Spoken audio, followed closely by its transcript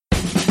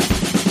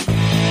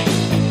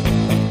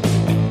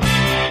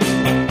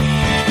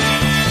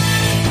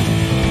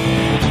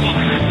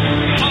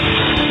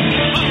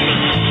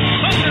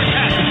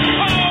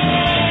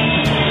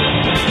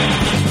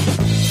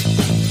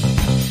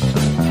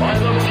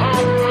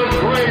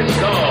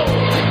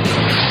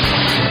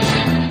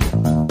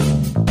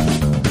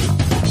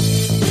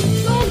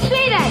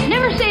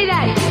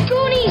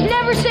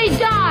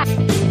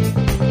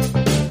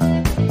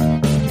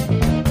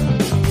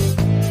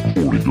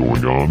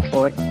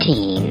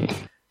14.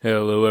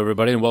 Hello,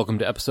 everybody, and welcome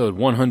to episode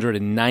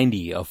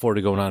 190 of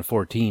 40 Going on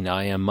 14.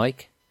 I am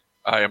Mike.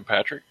 I am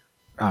Patrick.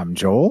 I'm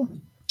Joel.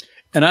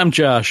 And I'm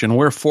Josh, and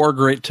we're four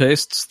great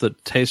tastes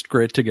that taste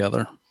great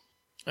together.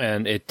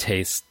 And it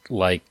tastes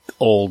like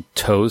old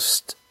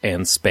toast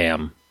and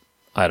Spam.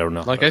 I don't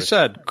know. Like I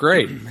said,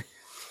 great.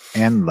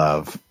 And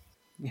love.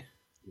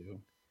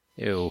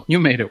 Ew. You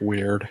made it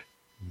weird.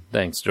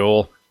 Thanks,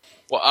 Joel.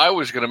 Well, I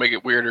was going to make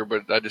it weirder,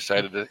 but I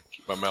decided to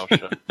keep my mouth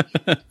shut.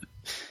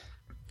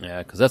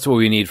 Yeah, because that's what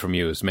we need from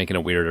you, is making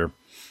it weirder.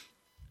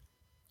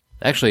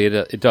 Actually,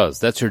 it does.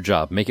 That's your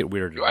job. Make it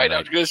weirder. Right, I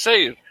was going to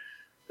say,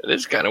 that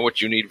is kind of what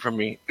you need from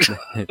me.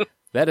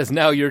 That is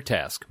now your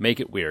task. Make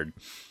it weird.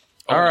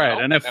 All right,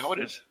 now, and if now it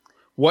is.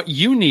 What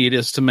you need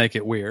is to make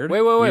it weird. Wait.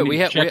 You We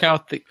need to check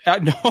out the.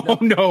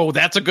 No,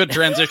 that's a good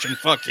transition.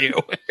 Fuck you.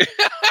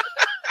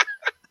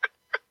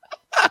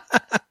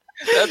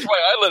 That's why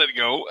I let it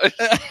go.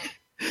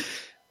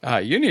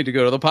 You need to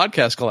go to the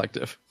Podcast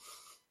Collective.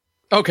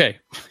 Okay,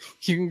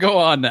 you can go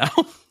on now.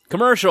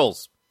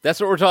 Commercials. That's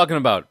what we're talking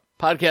about.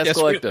 Podcast Yes,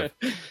 Collective.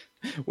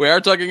 We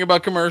are talking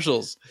about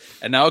commercials.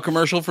 And now a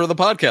commercial for the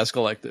Podcast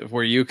Collective,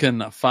 where you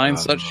can find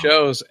such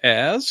shows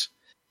as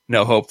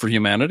No Hope for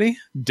Humanity,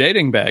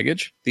 Dating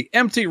Baggage, the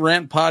Empty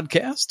Rant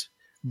Podcast,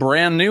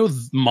 brand new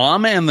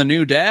Mom and the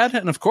New Dad,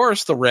 and of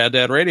course, the Rad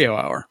Dad Radio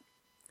Hour.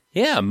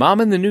 Yeah,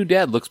 Mom and the New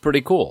Dad looks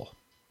pretty cool.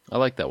 I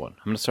like that one.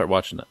 I'm going to start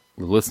watching that,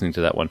 listening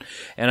to that one.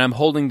 And I'm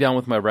holding down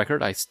with my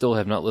record. I still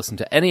have not listened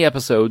to any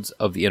episodes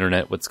of The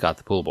Internet with Scott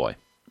the Pool Boy.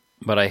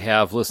 But I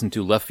have listened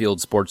to Left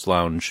Field Sports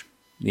Lounge,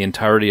 the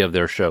entirety of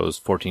their shows,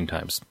 14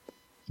 times.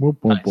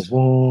 Jeez.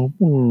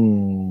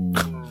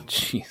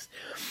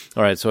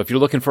 All right, so if you're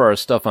looking for our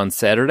stuff on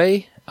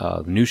Saturday,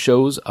 new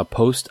shows, a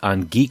post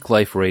on Geek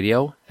Life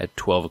Radio at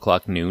 12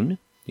 o'clock noon.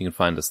 You can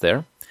find us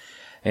there.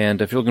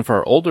 And if you're looking for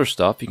our older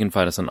stuff, you can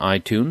find us on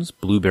iTunes,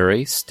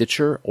 Blueberry,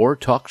 Stitcher, or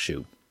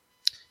TalkShoe.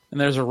 And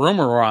there's a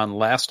rumor we're on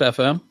Last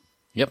FM.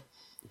 Yep.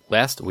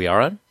 We are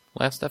on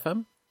Last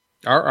FM?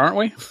 Aren't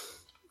we?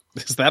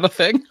 Is that a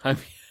thing?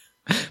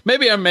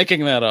 Maybe I'm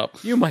making that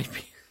up. You might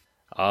be.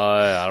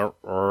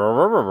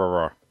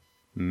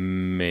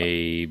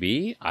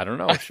 Maybe. I don't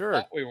know. Sure. I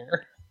thought we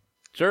were.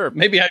 Sure.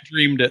 Maybe I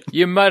dreamed it.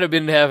 You might have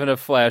been having a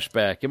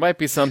flashback. It might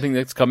be something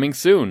that's coming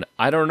soon.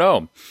 I don't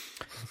know.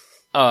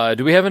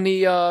 Do we have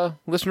any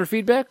listener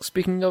feedback?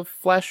 Speaking of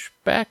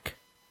flashback,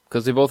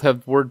 because they both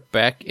have the word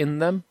 "back" in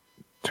them.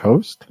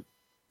 Toast?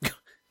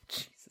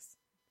 Jesus.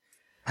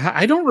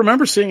 I don't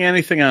remember seeing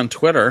anything on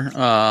Twitter.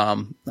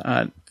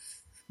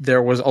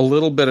 There was a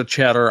little bit of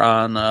chatter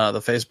on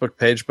the Facebook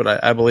page, but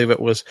I believe it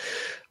was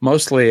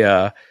mostly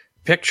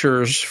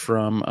pictures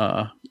from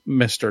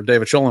Mr.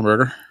 David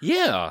Schollenberger.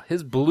 Yeah,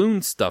 his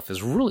balloon stuff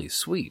is really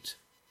sweet.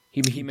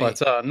 He made,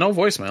 but no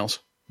voicemails.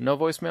 No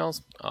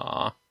voicemails?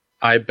 Aw.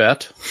 I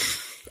bet.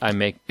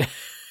 I'm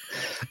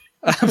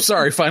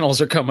sorry,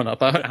 finals are coming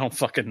up. I don't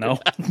fucking know.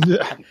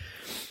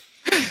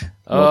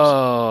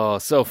 Oh,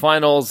 so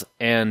finals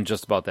and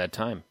just about that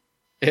time.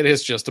 It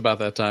is just about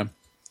that time.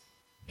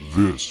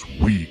 This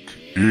week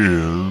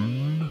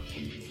in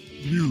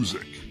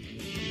music,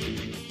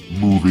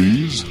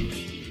 movies, and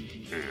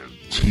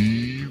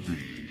TV.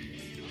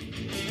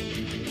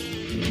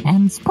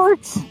 And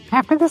sports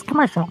after this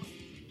commercial.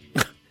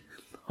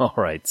 All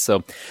right,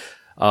 so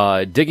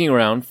digging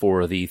around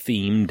for the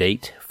theme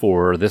date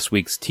for this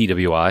week's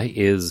TWI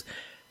is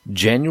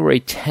January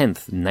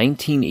 10th,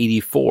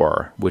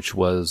 1984, which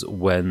was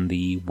when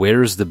the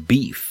Where's the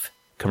Beef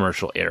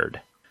commercial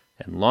aired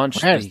and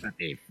launched the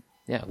beef?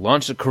 Yeah,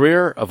 launched the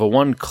career of a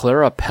one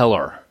Clara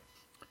Peller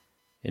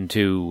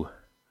into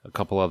a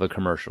couple other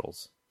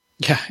commercials.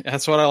 Yeah,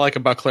 that's what I like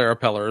about Clara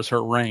Peller is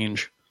her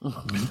range.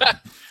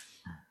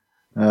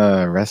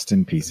 Rest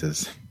in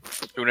pieces.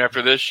 Soon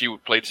after this, she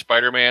played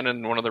Spider-Man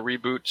in one of the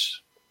reboots.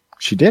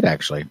 She did,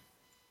 actually.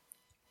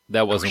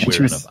 That wasn't weird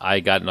enough.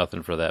 I got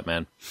nothing for that,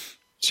 man.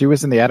 She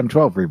was in the Adam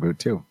 12 reboot,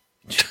 too.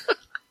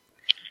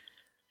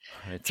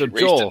 Right, so she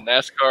raced in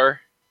NASCAR.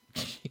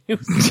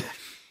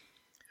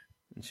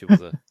 She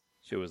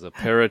was a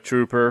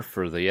paratrooper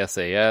for the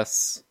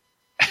SAS.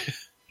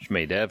 She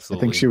made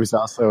absolutely. I think she was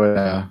also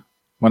in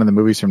one of the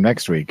movies from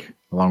next week,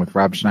 along with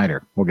Rob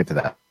Schneider. We'll get to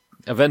that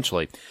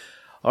eventually.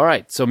 All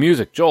right, so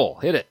music, Joel,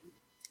 hit it.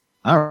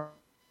 Our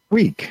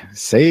week,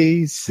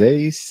 Say,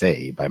 Say,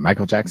 Say by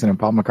Michael Jackson and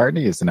Paul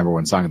McCartney is the number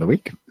one song of the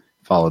week,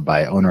 followed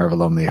by Owner of a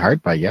Lonely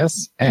Heart by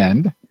Yes,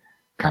 and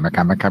Karma,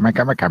 Karma, Karma,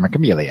 Karma, Karma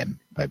Chameleon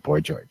by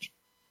Boy George.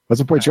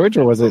 Was it Boy George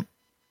or was it?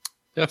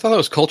 Yeah, I thought that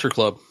was Culture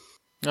Club.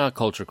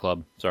 Culture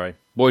Club, sorry.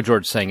 Boy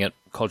George sang it.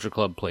 Culture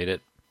Club played it.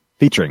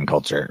 Featuring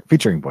Boy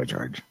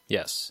George.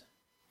 Yes.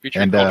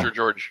 Featuring Culture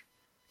George.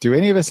 Do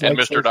any of us and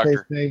like Mr.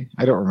 Doctor? Say?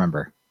 I don't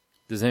remember.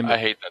 Does anybody... I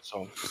hate that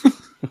song.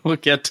 We'll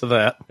get to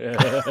that.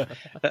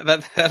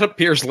 that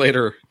appears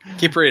later.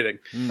 Keep reading.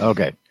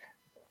 Okay.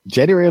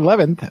 January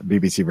 11th,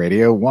 BBC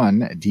Radio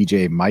 1,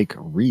 DJ Mike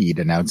Reed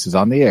announces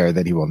on the air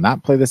that he will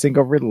not play the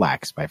single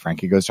Relax by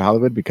Frankie Goes to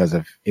Hollywood because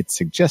of its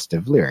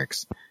suggestive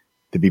lyrics.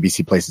 The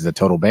BBC places a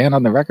total ban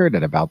on the record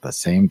at about the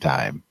same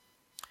time.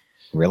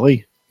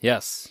 Really?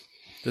 Yes.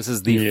 This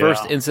is the Yeah.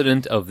 first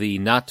incident of the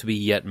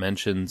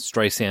not-to-be-yet-mentioned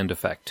Streisand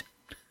effect.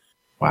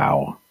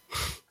 Wow.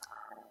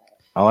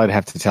 All I'd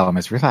have to tell him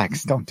is,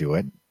 relax, don't do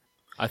it.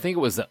 I think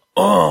it was the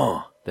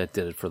that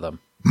did it for them.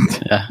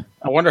 I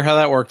wonder how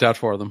that worked out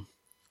for them.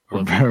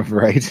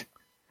 Right?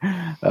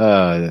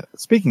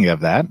 Speaking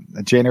of that,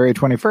 January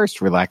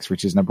 21st, Relax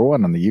reaches number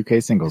 1 on the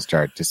UK singles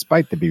chart,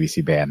 despite the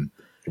BBC ban.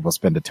 It will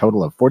spend a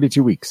total of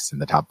 42 weeks in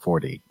the top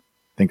 40.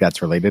 Think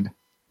that's related?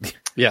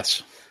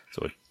 Yes.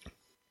 So it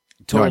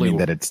No, I totally mean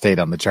that it stayed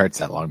on the charts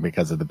that long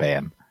because of the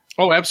ban.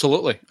 Oh,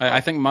 absolutely.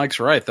 I think Mike's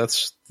right.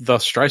 That's the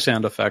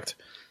Streisand effect.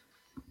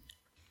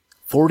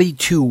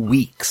 42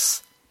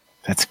 weeks.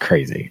 That's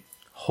crazy.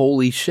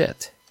 Holy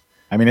shit.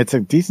 I mean, it's a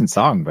decent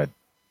song, but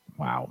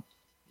wow.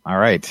 All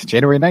right.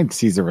 January 9th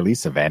sees the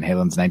release of Van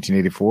Halen's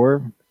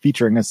 1984,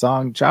 featuring a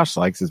song Josh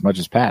likes as much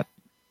as Pat.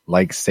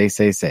 Likes Say,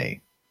 Say,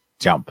 Say.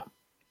 Jump.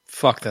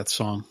 Fuck that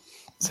song.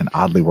 It's an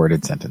oddly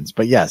worded sentence,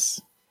 but yes.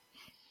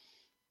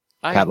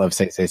 Pat loves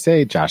Say, Say,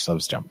 Say. Josh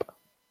loves Jump.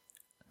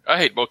 I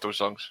hate both those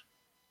songs.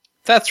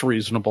 That's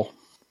reasonable.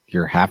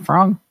 You're half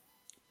wrong?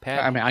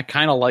 Pat, I mean, I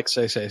kind of like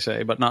Say, Say,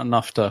 Say, but not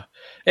enough to...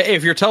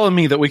 If you're telling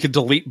me that we could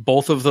delete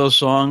both of those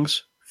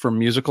songs from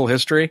musical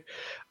history,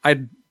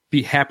 I'd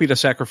be happy to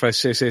sacrifice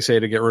Say, Say, Say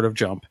to get rid of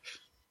Jump.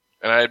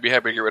 And I'd be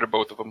happy to get rid of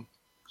both of them.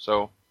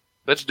 So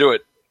let's do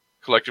it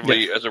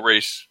collectively as a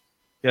race.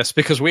 Yes,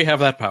 because we have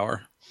that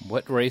power.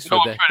 what race No,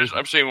 would that be?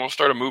 I'm saying we'll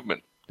start a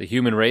movement. The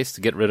human race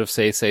to get rid of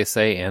Say, Say,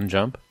 Say and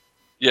Jump?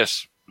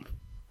 Yes.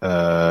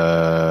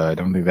 I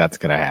don't think that's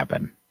going to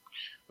happen.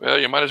 Well,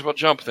 you might as well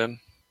jump then.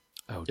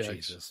 Oh, Yikes.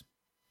 Jesus.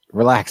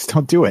 Relax.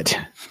 Don't do it.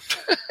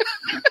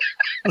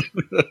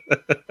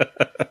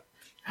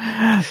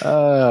 And the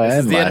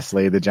end.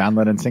 lastly, the John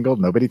Lennon single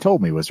Nobody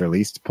Told Me was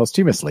released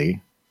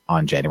posthumously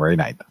on January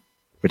 9th,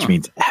 which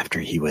means after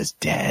he was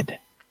dead.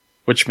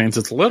 Which means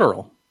it's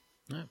literal.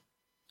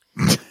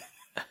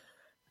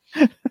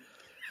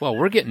 Well,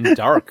 we're getting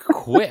dark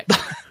quick.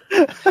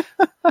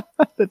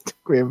 That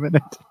took me a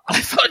minute.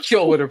 I thought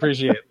y'all would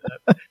appreciate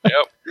that.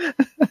 Yep.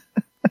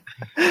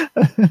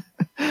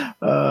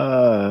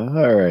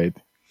 All right.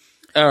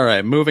 All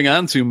right, moving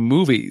on to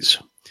movies.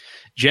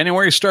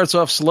 January starts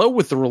off slow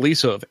with the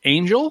release of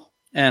Angel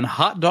and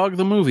Hot Dog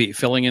the Movie,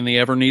 filling in the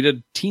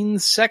ever-needed teen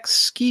sex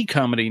ski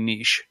comedy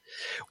niche,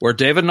 where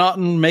David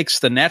Naughton makes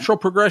the natural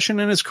progression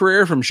in his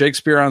career from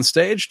Shakespeare on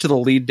Stage to the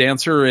lead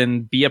dancer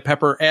in Be a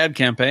Pepper ad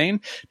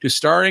campaign to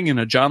starring in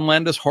a John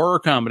Landis horror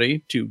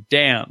comedy to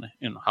Dan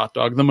in Hot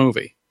Dog the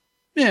Movie.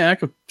 Yeah, I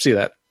could see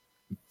that.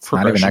 It's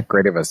not even that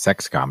great of a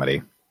sex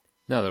comedy.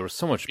 No, there was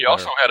so much He better.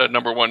 also had a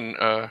number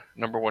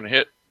one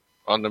hit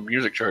on the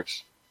music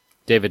charts.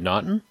 David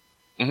Naughton?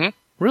 Mhm.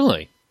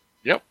 Really?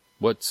 Yep.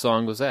 What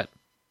song was that?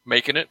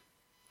 Making It.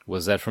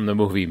 Was that from the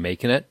movie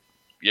Making It?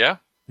 Yeah.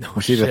 No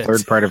Was he the shit.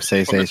 third part of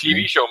Say, From the Say,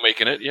 TV Say? show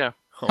Making It, yeah.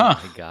 Oh Huh.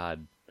 my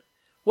god.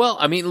 Well,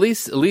 I mean, at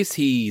least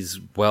he's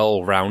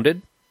well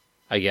rounded,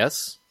 I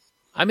guess.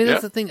 I mean,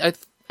 that's Yeah. the thing.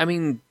 I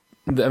mean,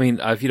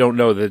 if you don't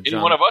know that,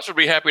 Any one of us would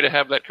be happy to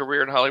have that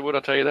career in Hollywood,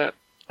 I'll tell you that.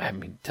 I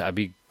mean, I'd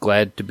be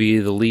glad to be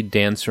the lead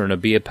dancer in a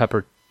Be a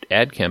Pepper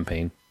ad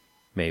campaign.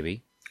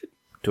 Maybe.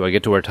 Do I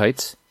get to wear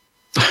tights?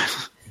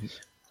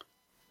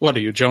 What are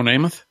you, Joe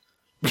Namath?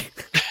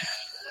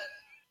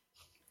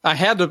 I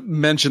had to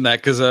mention that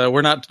because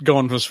we're not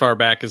going as far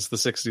back as the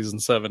 60s and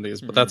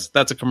 70s, but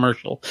that's a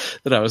commercial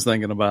that I was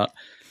thinking about.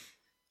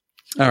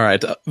 All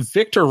right.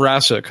 Victor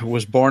Rasuk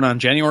was born on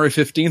January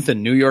 15th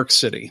in New York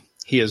City.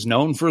 He is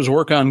known for his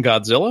work on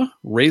Godzilla,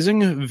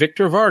 Raising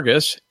Victor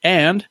Vargas,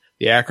 and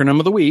the acronym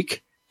of the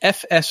week,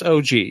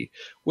 FSOG,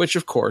 which,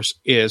 of course,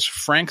 is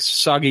Frank's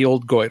Soggy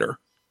Old Goiter.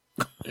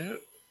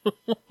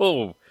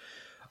 Oh.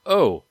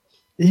 Ew.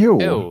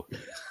 Ew.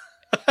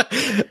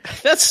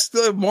 That's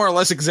more or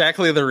less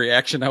exactly the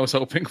reaction I was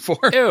hoping for.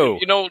 Ew.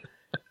 You know,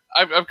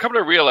 I've come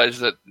to realize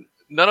that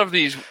none of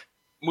these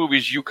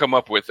movies you come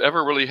up with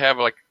ever really have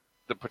like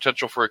the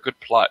potential for a good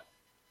plot.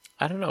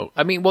 I don't know.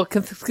 I mean, well,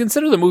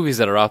 consider the movies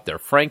that are out there.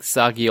 Frank's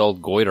Soggy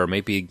Old Goiter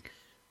may be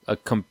a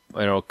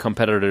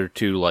competitor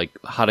to like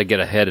How to Get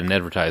Ahead in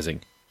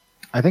advertising.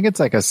 I think it's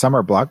like a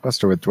summer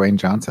blockbuster with Dwayne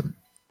Johnson.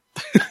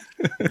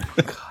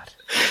 God.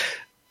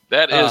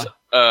 That is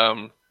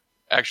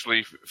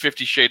actually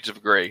 50 Shades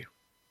of Grey.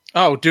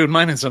 Oh, dude,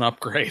 mine is an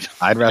upgrade.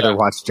 I'd rather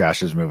watch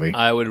Josh's movie.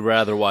 I would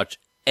rather watch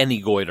any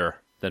goiter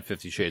than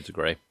 50 Shades of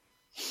Grey.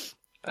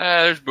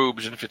 There's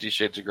boobs in 50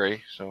 Shades of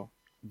Grey, so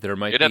There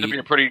might it'd have to be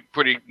a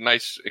pretty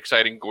nice,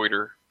 exciting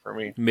goiter for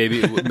me.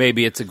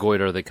 maybe it's a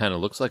goiter that kind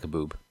of looks like a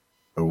boob.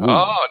 Ooh.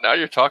 Oh, now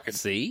you're talking.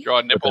 See? Draw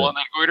a nipple on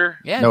that goiter?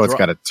 Yeah. No, it's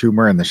got a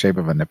tumor in the shape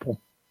of a nipple.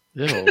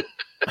 Ew.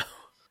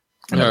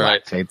 And it All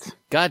right. lactates.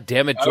 God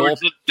damn it, I Joel.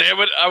 damn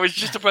it, I was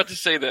just about to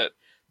say that.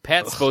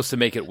 Pat's supposed to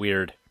make it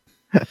weird.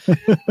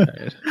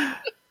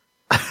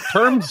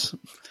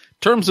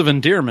 Terms of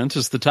Endearment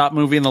is the top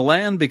movie in the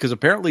land because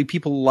apparently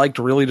people liked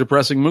really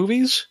depressing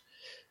movies,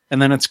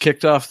 and then it's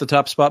kicked off the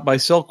top spot by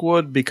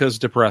Silkwood because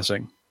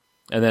depressing.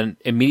 And then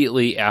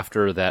immediately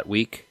after that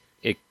week,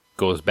 it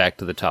goes back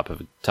to the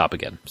top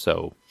again.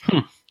 So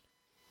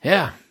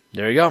Yeah,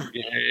 there you go.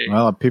 Yay.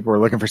 Well, people were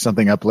looking for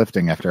something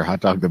uplifting after Hot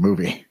Dog the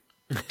movie.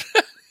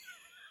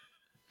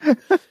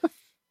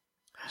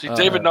 See,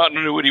 David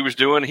Naughton knew what he was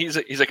doing. He's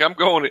like, I'm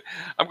going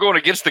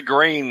against the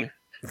grain.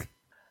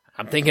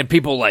 I'm thinking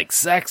people like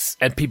sex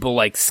and people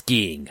like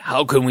skiing.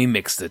 How can we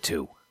mix the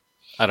two?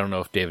 I don't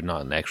know if David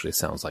Naughton actually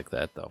sounds like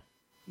that, though.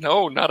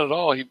 No, not at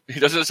all. He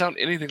doesn't sound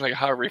anything like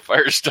Harvey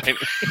Firestein.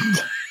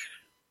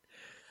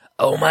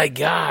 Oh my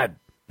god.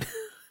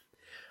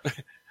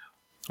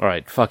 All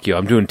right, fuck you.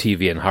 I'm doing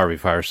TV and Harvey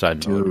Firestein.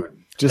 Dude,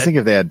 just think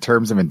if they had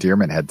Terms of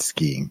Endearment had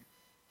skiing.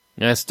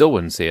 I still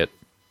wouldn't see it.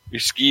 Your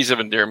skis of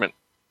endearment.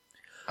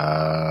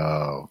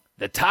 Oh.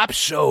 The top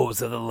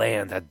shows of the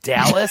land are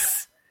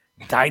Dallas,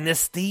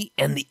 Dynasty,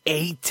 and the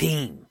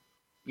A-Team.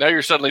 Now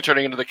you're suddenly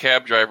turning into the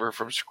cab driver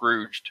from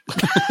Scrooged.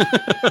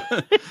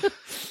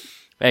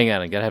 Hang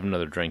on, I gotta have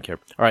another drink here.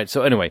 All right,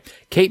 so anyway,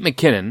 Kate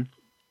McKinnon,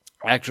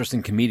 actress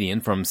and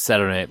comedian from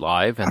Saturday Night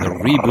Live and the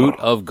reboot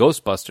of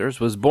Ghostbusters,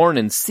 was born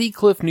in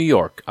Seacliff, New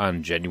York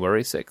on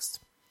January 6th.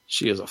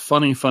 She is a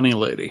funny, funny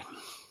lady.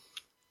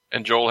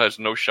 And Joel has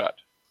no shot.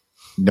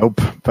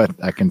 Nope, but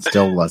I can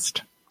still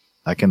lust.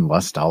 I can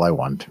lust all I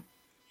want.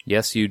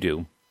 Yes, you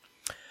do.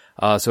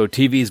 So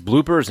TV's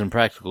Bloopers and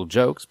Practical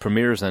Jokes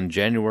premieres on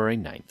January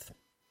 9th.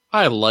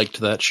 I liked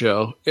that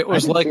show. It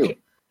was did like too.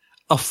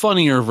 a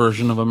funnier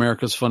version of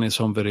America's Funniest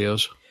Home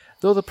Videos.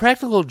 Though the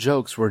practical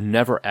jokes were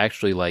never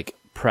actually like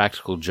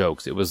practical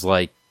jokes. It was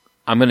like,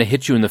 I'm going to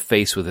hit you in the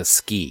face with a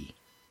ski.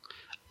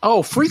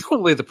 Oh,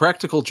 frequently the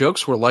practical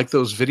jokes were like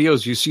those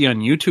videos you see on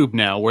YouTube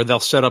now where they'll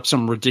set up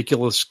some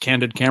ridiculous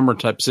candid camera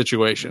type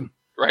situation.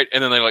 Right?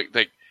 And then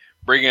they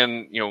bring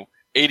in,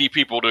 80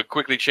 people to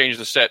quickly change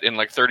the set in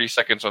like 30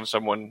 seconds on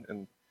someone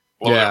and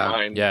blow their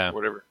mind or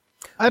whatever.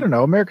 I don't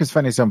know. America's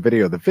Funniest Home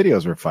Video. The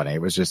videos were funny.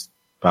 It was just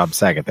Bob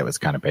Saget that was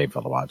kind of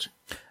painful to watch.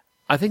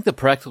 I think the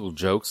practical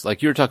jokes,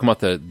 like you were talking about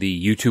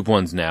the YouTube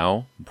ones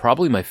now,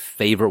 probably my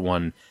favorite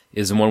one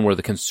is the one where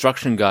the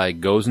construction guy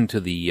goes into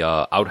the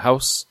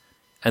outhouse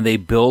and they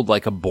build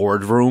like a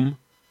boardroom.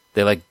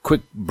 They like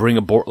quick bring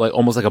a board, like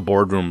almost like a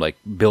boardroom, like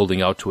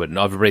building out to it. And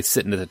everybody's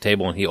sitting at the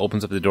table and he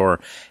opens up the door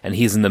and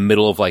he's in the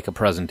middle of like a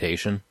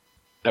presentation.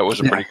 That was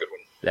a pretty good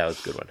one. That was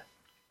a good one.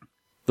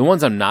 The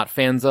ones I'm not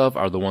fans of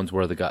are the ones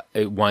where the guy,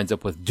 it winds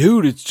up with,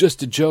 dude, it's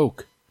just a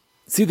joke.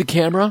 See the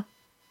camera?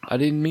 I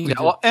didn't mean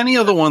to. Well, any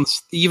of the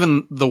ones,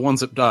 even the ones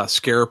that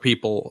scare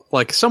people,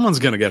 like someone's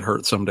going to get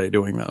hurt someday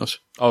doing those.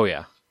 Oh,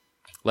 yeah.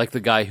 Like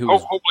the guy who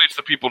Hopefully it's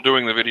the people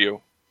doing the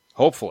video.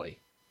 Hopefully.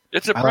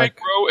 It's a prank,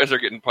 bro, as they're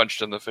getting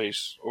punched in the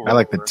face. I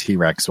like the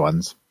T-Rex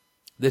ones.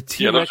 The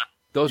T-Rex,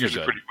 those are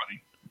usually good. pretty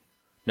funny.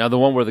 Now, the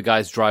one where the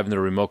guy's driving the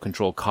remote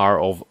control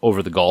car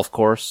over the golf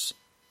course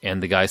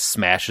and the guy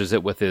smashes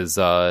it with his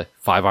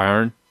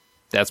 5-iron,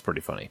 that's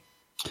pretty funny.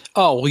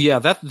 Oh, well, yeah,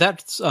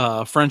 that's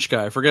French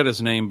guy. I forget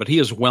his name, but he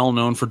is well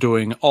known for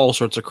doing all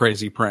sorts of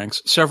crazy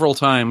pranks. Several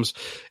times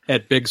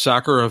at big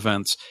soccer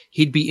events,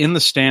 he'd be in the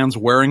stands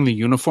wearing the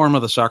uniform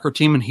of the soccer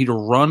team, and he'd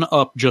run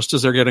up just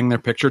as they're getting their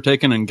picture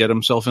taken and get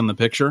himself in the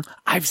picture.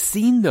 I've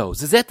seen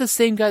those. Is that the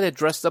same guy that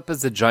dressed up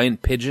as a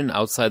giant pigeon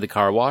outside the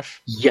car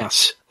wash?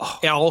 Yes.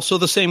 Yeah, also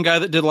the same guy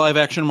that did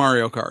live-action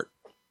Mario Kart.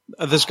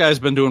 This guy's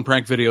been doing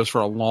prank videos for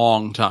a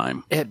long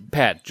time. Hey,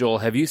 Pat, Joel,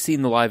 have you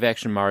seen the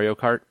live-action Mario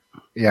Kart?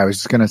 Yeah, I was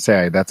just going to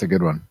say, that's a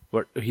good one.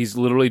 Where he's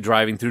literally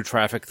driving through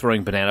traffic,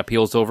 throwing banana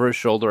peels over his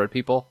shoulder at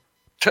people?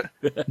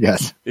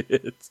 Yes.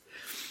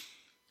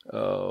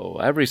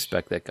 I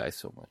respect that guy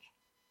so much.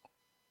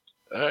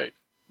 All right.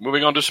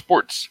 Moving on to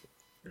sports.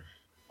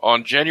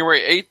 On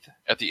January 8th,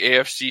 at the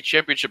AFC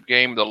Championship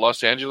game, the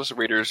Los Angeles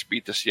Raiders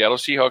beat the Seattle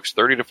Seahawks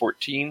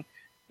 30-14. And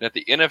at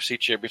the NFC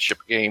Championship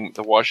game,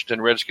 the Washington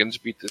Redskins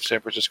beat the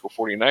San Francisco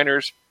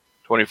 49ers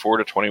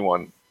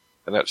 24-21.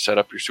 And that set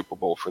up your Super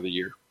Bowl for the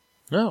year.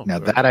 No. Now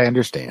that I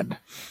understand.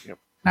 Yep.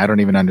 I don't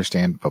even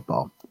understand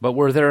football. But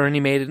were there any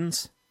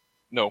maidens?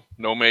 No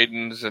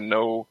maidens and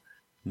no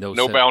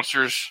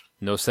bouncers.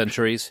 No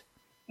centuries?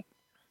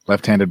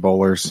 Left-handed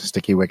bowlers,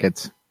 sticky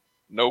wickets.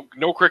 No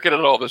cricket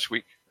at all this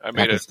week. I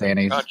made a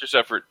Pakistanis. conscious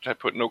effort to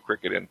put no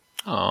cricket in.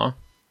 Aw,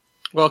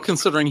 Well,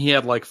 considering he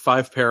had like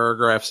 5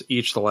 paragraphs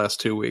each the last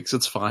 2 weeks,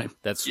 it's fine.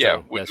 that's true.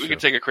 Yeah, we can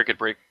take a cricket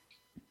break.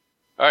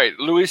 All right,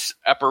 Luis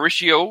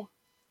Aparicio,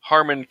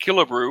 Harmon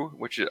Killebrew,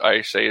 which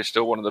I say is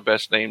still one of the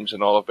best names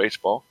in all of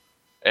baseball,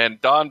 and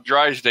Don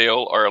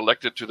Drysdale are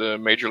elected to the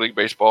Major League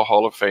Baseball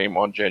Hall of Fame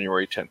on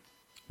January 10th.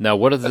 Now,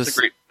 what is this?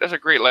 That's a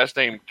great last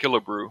name,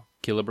 Killebrew.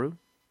 Killebrew?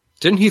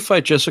 Didn't he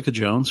fight Jessica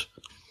Jones?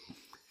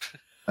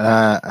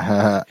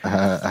 I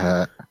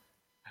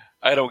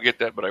don't get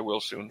that, but I will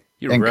soon.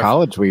 In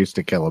college, we used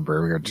to kill a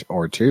brew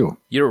or two.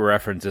 Your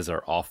references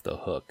are off the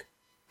hook.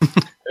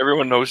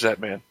 Everyone knows that,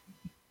 man.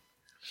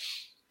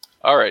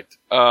 All right.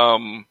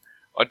 On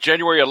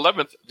January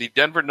 11th, the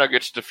Denver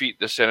Nuggets defeat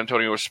the San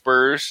Antonio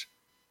Spurs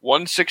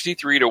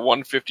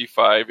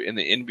 163-155 in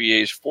the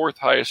NBA's 4th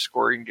highest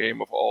scoring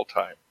game of all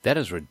time. That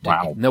is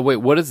ridiculous. Wow. No, wait,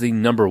 what is the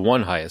number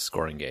 1 highest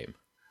scoring game?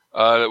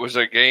 It was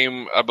a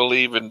game, I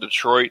believe, in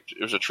Detroit.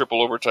 It was a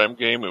triple overtime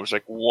game. It was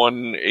like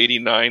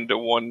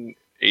 189-188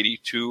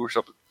 82 or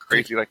something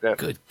crazy like that.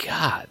 Good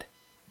God.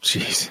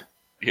 Jeez,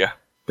 Yeah.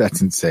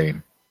 that's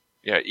insane.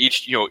 Yeah,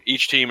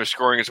 each team is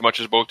scoring as much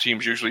as both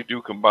teams usually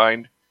do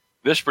combined.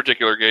 This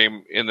particular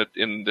game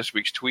in this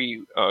week's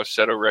Twee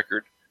set a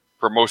record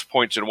for most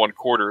points in one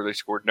quarter. They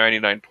scored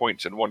 99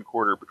 points in one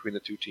quarter between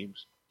the two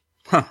teams.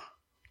 Huh.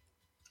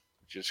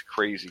 Which is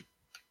crazy.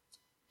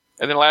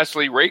 And then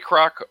lastly, Ray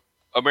Kroc,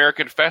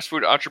 American fast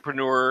food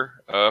entrepreneur,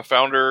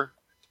 founder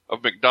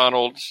of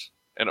McDonald's,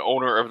 and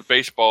owner of the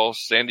baseball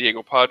San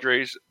Diego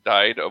Padres,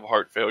 died of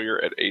heart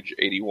failure at age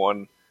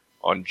 81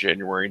 on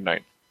January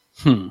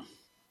 9th.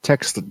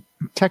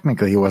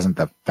 Technically, he wasn't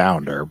the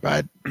founder,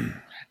 but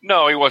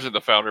No, he wasn't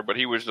the founder, but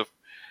he was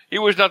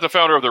not the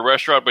founder of the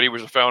restaurant, but he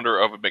was the founder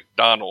of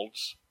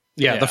McDonald's.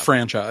 Yeah, Yeah. the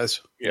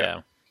franchise.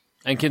 Yeah.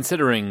 And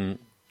considering,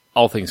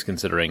 all things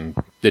considering,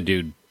 the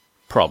dude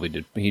probably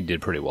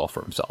did pretty well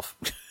for himself.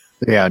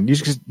 yeah,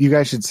 you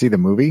guys should see the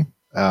movie,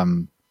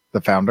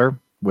 The Founder,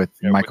 with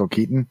Michael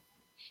Keaton.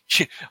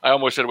 I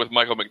almost said with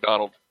Michael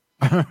McDonald.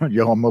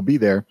 You'll almost be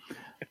there.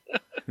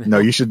 No,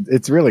 you should.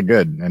 It's really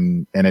good,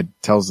 and it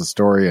tells the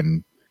story,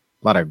 and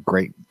a lot of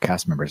great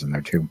cast members in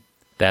there too.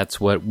 That's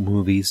what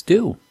movies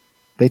do.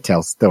 They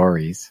tell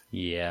stories,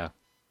 Yeah.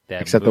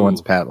 That except the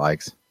ones Pat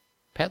likes,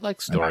 Pat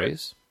likes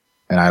stories.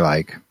 and I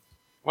like.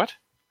 What?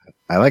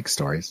 I like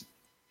stories.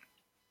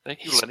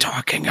 Thank you, He's Lenny.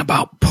 talking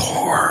about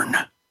porn.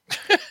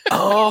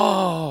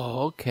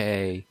 Oh,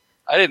 okay.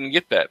 I didn't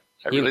get that.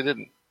 I really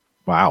didn't.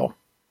 Wow.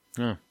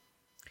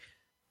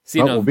 See,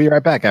 Well, no, we'll be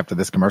right back after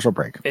this commercial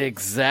break.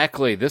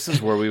 exactly. This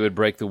is where we would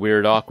break the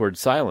weird, awkward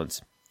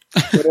silence.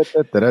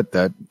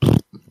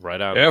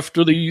 Right out.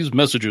 After these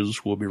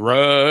messages, we'll be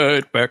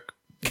right back.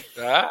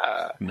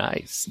 Ah.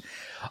 Nice.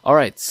 All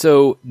right.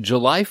 So,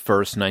 July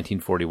 1st,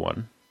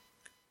 1941,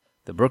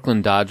 the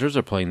Brooklyn Dodgers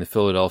are playing the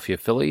Philadelphia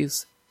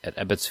Phillies at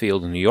Ebbets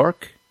Field in New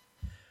York.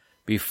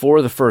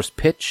 Before the first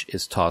pitch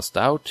is tossed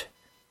out,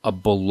 a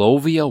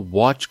Bolovia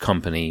Watch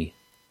Company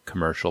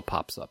commercial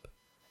pops up.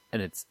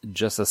 And it's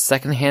just a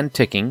secondhand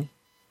ticking,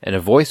 and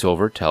a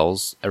voiceover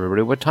tells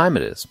everybody what time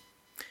it is.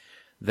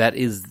 That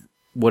is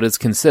what is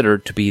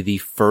considered to be the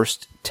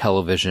first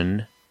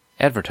television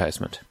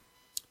advertisement.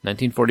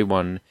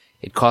 1941,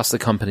 it cost the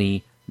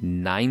company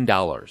 $9,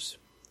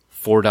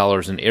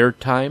 $4 in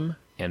airtime,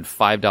 and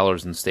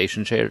 $5 in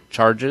station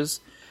charges.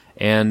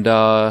 And,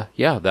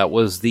 that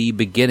was the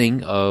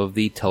beginning of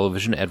the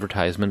television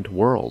advertisement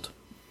world.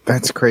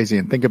 That's crazy.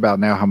 And think about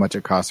now how much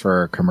it costs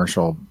for a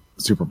commercial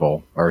Super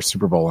Bowl, or a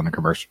Super Bowl and a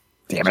commercial.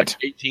 Damn it.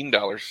 Like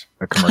 $18.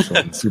 A commercial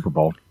in the Super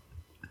Bowl.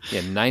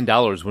 Yeah,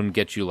 $9 wouldn't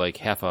get you like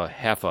half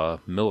a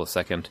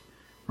millisecond.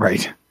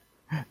 Right.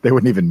 They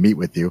wouldn't even meet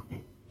with you.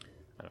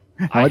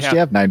 How much do you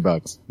have?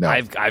 $9. No.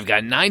 I've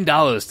got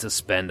 $9 to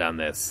spend on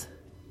this.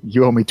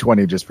 You owe me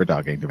 20 just for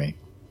talking to me.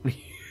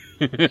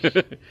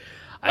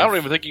 I don't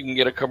even think you can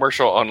get a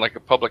commercial on like a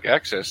public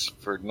access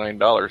for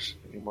 $9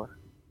 anymore.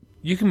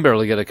 You can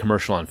barely get a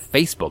commercial on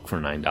Facebook for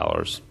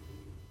 $9.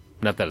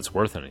 Not that it's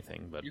worth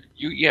anything, but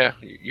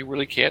You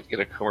really can't get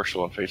a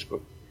commercial on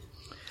Facebook.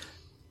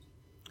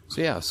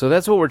 so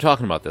that's what we're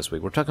talking about this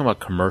week. We're talking about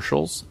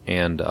commercials,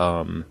 and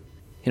I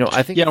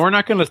think Yeah, we're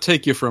not going to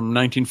take you from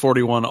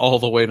 1941 all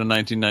the way to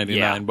 1999,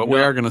 Yeah, but we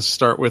are going to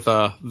start with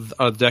a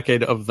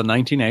decade of the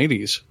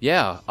 1980s.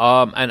 Yeah,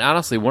 and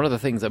honestly, one of the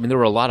things, there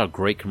were a lot of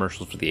great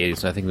commercials for the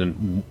 80s, and I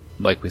think,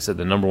 like we said,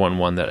 the number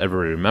one that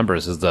everybody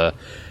remembers is the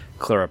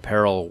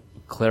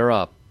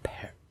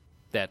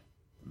that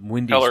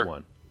Wendy's Peller.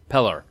 one.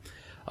 Peller.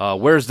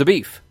 Where's the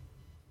beef?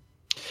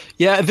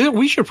 Yeah,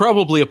 we should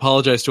probably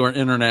apologize to our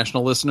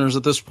international listeners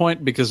at this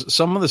point, because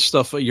some of this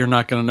stuff you're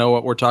not going to know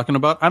what we're talking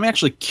about. I'm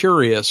actually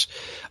curious.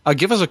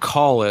 Give us a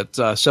call at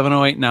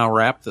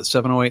 708-NOW-RAP. That's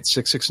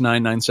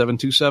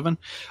 708-669-9727.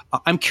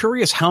 I'm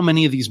curious how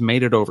many of these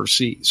made it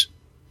overseas.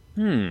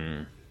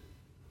 Yeah,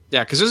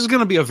 because this is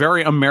going to be a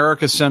very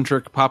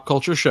America-centric pop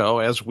culture show,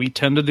 as we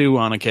tend to do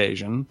on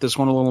occasion. This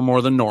one a little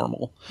more than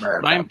normal.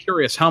 But I'm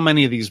curious how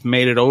many of these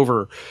made it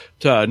over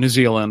to New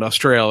Zealand,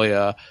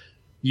 Australia,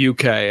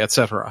 UK,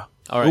 etc.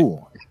 All right.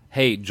 Ooh.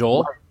 Hey,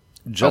 Joel,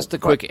 just a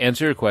quick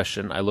answer your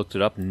question. I looked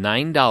it up. $9 in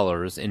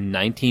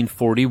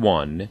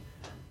 1941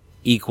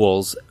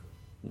 equals.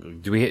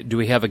 Do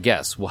we have a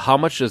guess? Well, how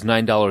much does $9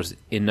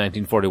 in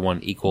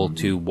 1941 equal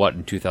to what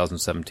in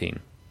 2017?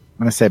 I'm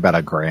going to say about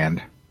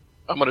 $1,000.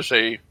 I'm going to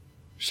say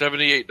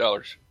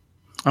 $78.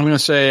 I'm going to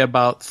say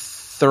about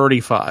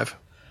 35.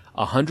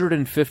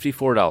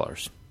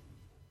 $154.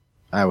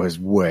 I was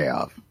way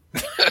off.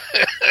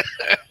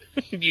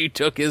 You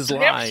took his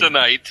line.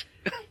 Samsonite.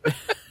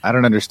 I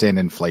don't understand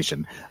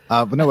inflation.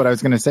 But no, what I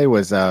was going to say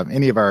was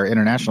any of our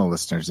international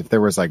listeners, if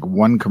there was like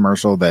one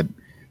commercial that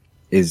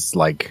is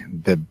like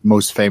the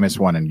most famous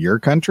one in your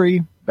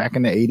country back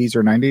in the 80s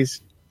or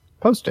 90s,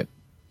 post it.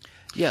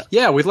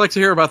 Yeah, we'd like to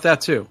hear about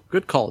that too.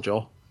 Good call,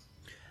 Joel.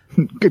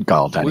 Good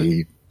call,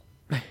 Teddy.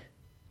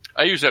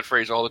 I use that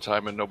phrase all the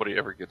time and nobody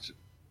ever gets it.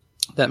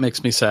 That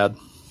makes me sad.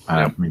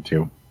 Me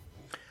too.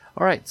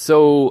 All right,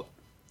 so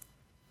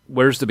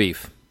where's the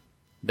beef?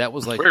 That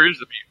was like, Where is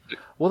the beef?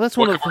 well, that's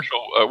one What of the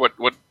commercial?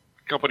 What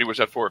company was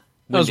that for?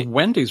 That was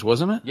Wendy's,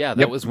 wasn't it? Yeah,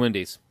 that was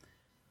Wendy's.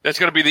 That's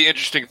going to be the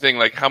interesting thing.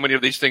 Like, how many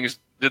of these things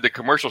did the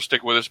commercial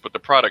stick with us, but the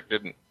product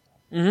didn't?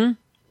 Mm-hmm.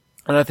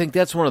 And I think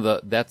that's one of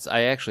the.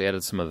 I actually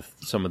added some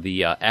of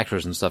the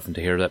actors and stuff into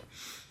here. That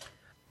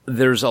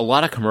there's a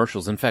lot of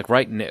commercials. In fact,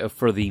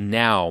 for the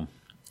Now,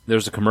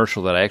 there's a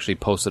commercial that I actually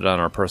posted on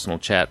our personal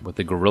chat with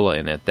the gorilla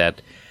in it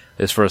that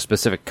is for a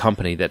specific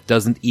company that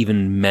doesn't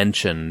even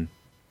mention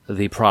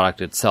the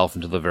product itself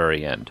until the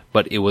very end.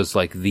 But it was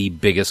like the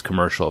biggest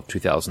commercial of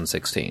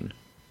 2016.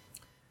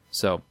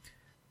 So,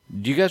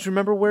 do you guys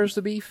remember Where's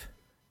the Beef?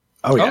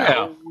 Oh yeah.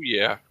 Oh,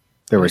 yeah.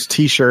 There was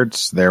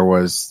T-shirts.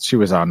 She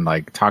was on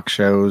like talk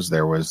shows.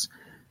 There was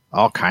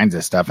all kinds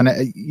of stuff. And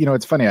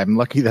it's funny. I'm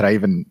lucky that I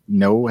even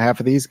know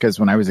half of these because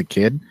when I was a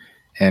kid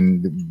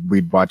and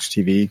we'd watch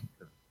TV,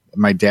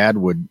 my dad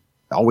would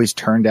always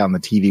turn down the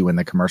TV when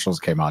the commercials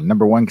came on.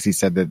 Number one, because he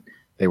said that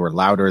they were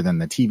louder than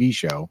the TV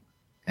show.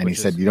 And he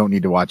said, you don't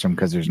need to watch them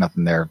because there's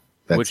nothing there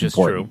that's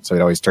important. True. So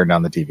he'd always turn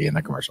down the TV in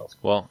the commercials.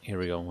 Well, here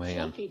we go. Hang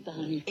on.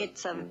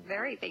 It's a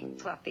very big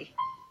fluffy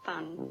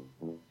bun.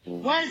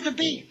 Where's the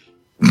beef?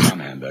 Some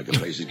hamburger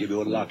places give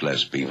you a lot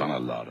less beef on a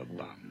lot of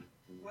bun.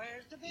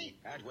 Where's the beef?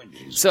 At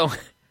Wendy's. So,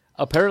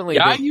 apparently...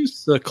 Yeah, I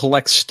used to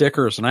collect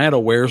stickers, and I had a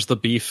Where's the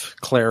Beef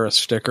Clara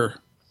sticker.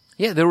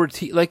 Yeah, there were,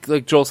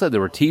 like Joel said,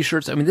 there were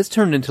T-shirts. I mean, this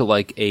turned into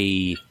like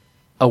a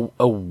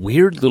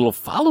weird little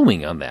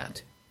following on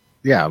that.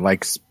 Yeah,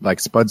 like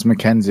Spuds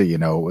MacKenzie,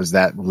 it was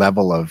that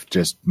level of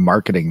just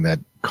marketing that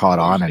caught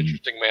on. And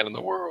interesting man in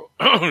the world.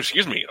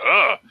 Excuse me.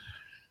 All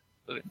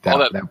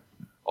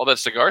that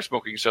cigar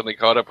smoking suddenly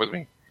caught up with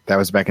me. That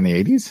was back in the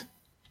 80s?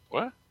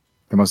 What?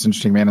 The most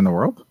interesting man in the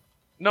world?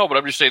 No, but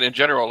I'm just saying in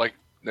general, like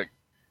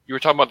you were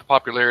talking about the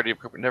popularity of...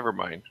 Never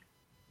mind.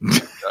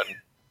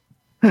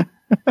 I'm going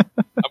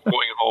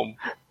home.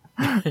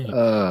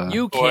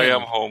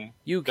 I'm home.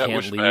 You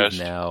can't leave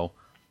now.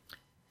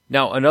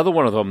 Now, another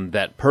one of them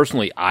that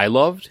personally I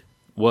loved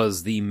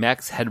was the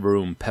Max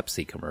Headroom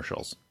Pepsi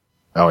commercials.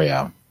 Oh,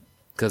 yeah.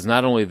 Because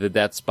not only did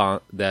that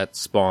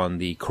spawn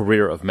the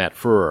career of Matt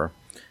Frewer,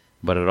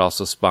 but it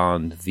also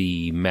spawned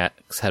the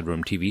Max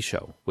Headroom TV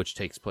show, which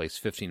takes place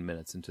 15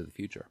 minutes into the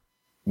future.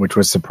 Which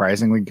was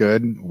surprisingly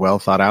good, well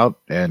thought out,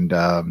 and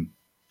I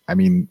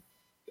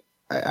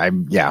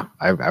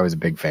was a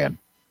big fan.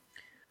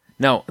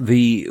 Now,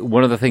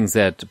 one of the things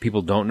that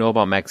people don't know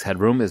about Max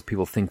Headroom is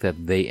people think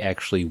that they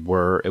actually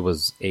it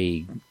was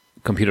a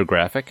computer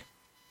graphic.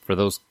 For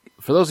those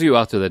of you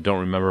out there that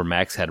don't remember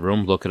Max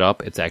Headroom, look it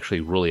up. It's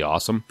actually really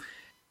awesome.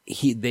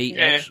 Hey,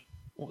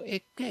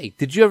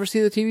 did you ever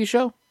see the TV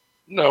show?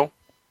 No.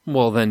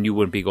 Well, then you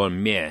wouldn't be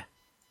going, meh.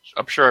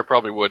 I'm sure I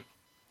probably would.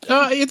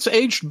 It's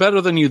aged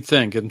better than you'd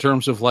think in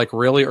terms of like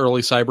really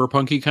early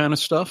cyberpunky kind of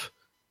stuff.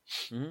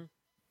 Mm-hmm.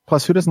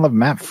 Plus, who doesn't love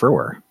Matt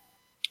Frewer?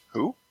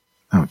 Who?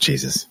 Oh,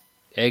 Jesus.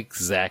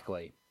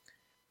 Exactly.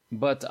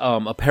 But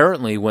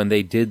apparently when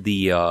they did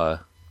the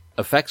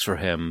effects for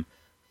him,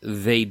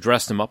 they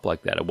dressed him up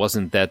like that. It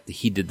wasn't that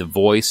he did the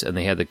voice and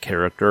they had the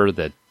character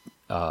that,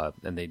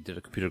 and they did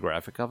a computer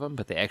graphic of him,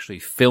 but they actually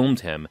filmed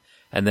him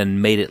and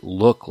then made it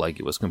look like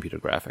it was computer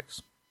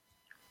graphics.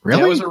 Really?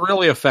 Yeah, it was a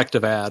really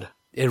effective ad.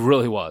 It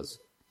really was.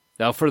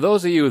 Now, for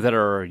those of you that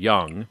are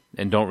young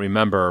and don't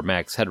remember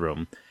Max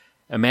Headroom,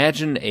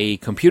 imagine a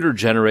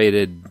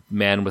computer-generated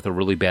man with a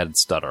really bad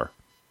stutter.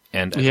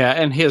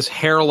 And his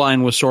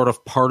hairline was sort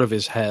of part of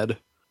his head.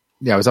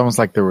 Yeah, it was almost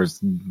like it was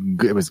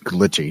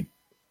glitchy.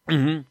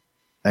 Mm-hmm.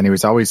 And he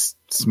was always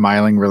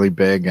smiling really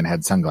big and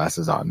had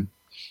sunglasses on.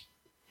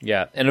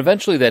 Yeah, and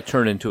eventually that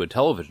turned into a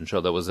television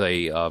show that was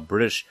a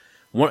British,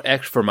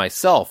 for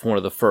myself, one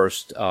of the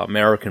first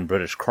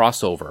American-British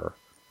crossover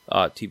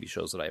TV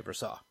shows that I ever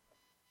saw.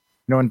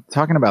 And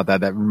talking about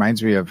that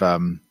reminds me of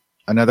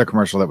another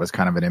commercial that was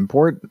kind of an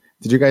import.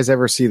 Did you guys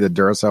ever see the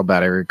Duracell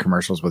battery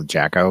commercials with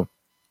Jacko?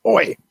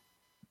 Oi!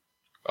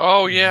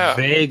 Oh, yeah.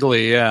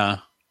 Vaguely, yeah.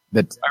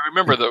 I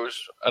remember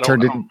those. I don't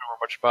remember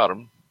much about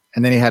them.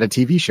 And then he had a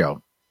TV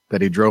show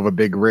that he drove a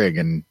big rig,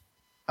 and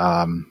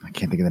I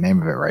can't think of the name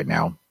of it right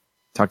now.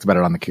 Talked about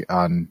it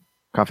on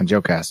Coffin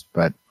Joecast,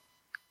 but...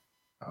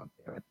 Oh,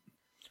 damn it.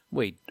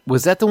 Wait,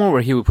 was that the one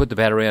where he would put the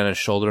battery on his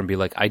shoulder and be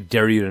like, I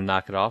dare you to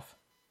knock it off?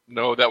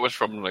 No, that was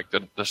from like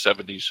the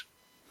 70s.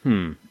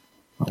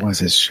 What was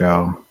his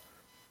show?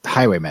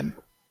 Highwayman.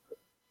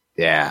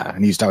 Yeah,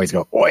 and he used to always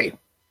go, oi!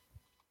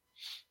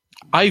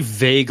 I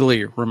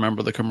vaguely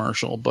remember the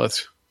commercial,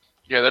 but...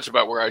 Yeah, that's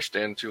about where I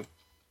stand, too.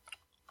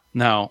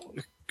 Now,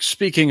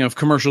 speaking of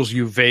commercials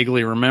you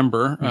vaguely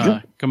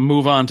remember, can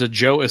move on to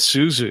Joe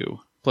Isuzu,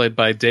 played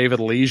by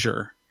David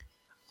Leisure.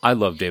 I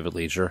love David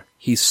Leisure.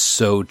 He's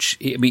so...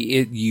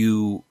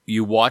 you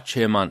watch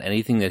him on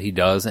anything that he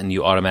does, and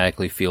you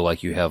automatically feel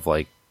like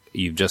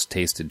you've just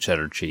tasted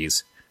cheddar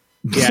cheese.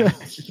 Yeah,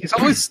 he's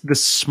always the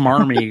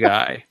smarmy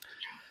guy.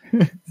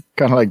 Kind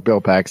of like Bill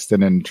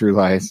Paxton in True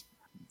Lies.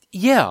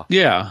 Yeah.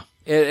 Yeah.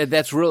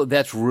 That's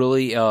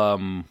really... I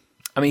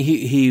mean,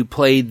 he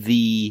played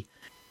the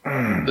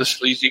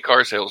sleazy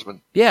car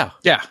salesman. Yeah.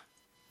 Yeah.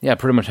 Yeah,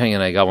 pretty much hanging.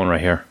 I got one right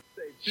here.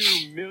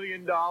 $2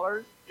 million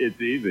It's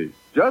easy.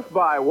 Just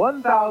buy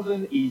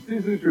 1,000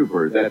 Isuzu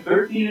Troopers at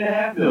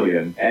 $13.5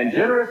 million, and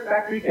generous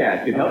factory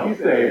cash can help you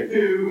save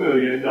 $2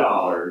 million.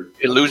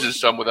 It loses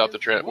some without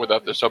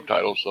the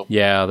subtitles. So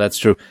Yeah, that's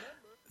true.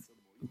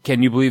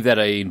 Can you believe that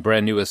a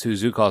brand new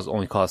Isuzu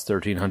only cost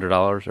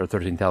 $1,300 or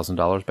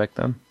 $13,000 back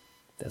then?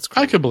 That's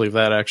crazy. I could believe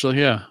that, actually,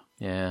 yeah.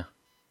 Yeah,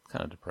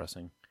 kind of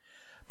depressing.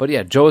 But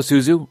yeah, Joe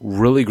Isuzu,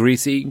 really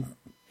greasy,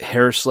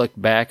 hair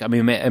slicked back. I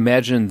mean,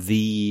 imagine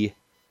the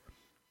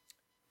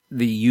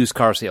used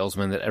car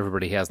salesman that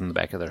everybody has in the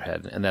back of their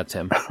head, and that's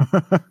him.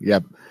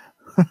 Yep.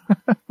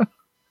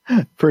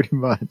 Pretty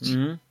much.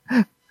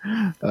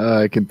 Mm-hmm.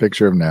 I can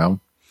picture him now.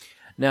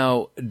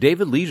 Now,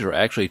 David Leisure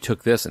actually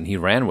took this and he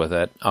ran with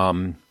it.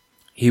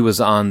 He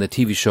was on the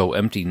TV show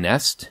Empty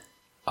Nest.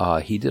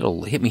 He did a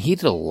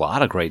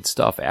lot of great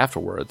stuff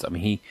afterwards. I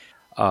mean,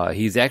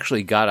 he's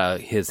actually got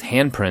his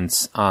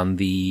handprints on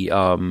the.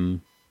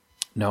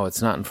 No,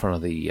 it's not in front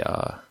of the.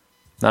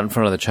 Not in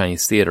front of the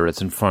Chinese Theater.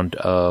 It's in front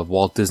of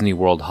Walt Disney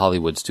World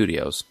Hollywood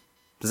Studios.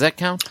 Does that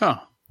count? Huh.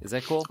 Is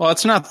that cool? Well,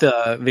 it's not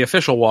the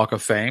official Walk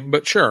of Fame,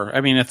 but sure.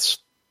 I mean, it's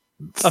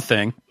a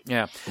thing.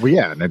 Yeah. Well,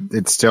 yeah, and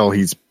it's still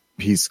he's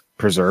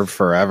preserved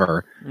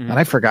forever. Mm-hmm. And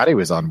I forgot he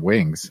was on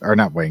Wings, or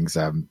not Wings.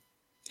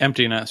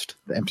 Empty Nest.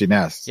 The Empty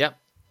Nest. Yep.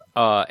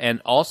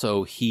 And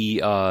also he,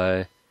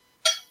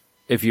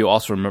 if you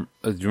also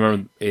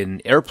remember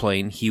in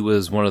Airplane, he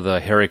was one of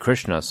the Hare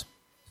Krishnas.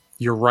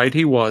 You're right,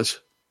 he was.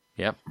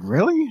 Yep.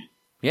 Really?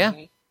 Yeah.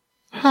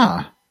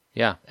 Huh.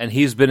 Yeah, and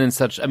he's been in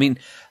such. I mean,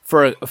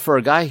 for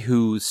a guy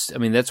who's. I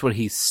mean, that's what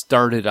he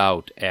started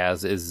out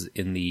as, is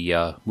in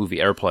the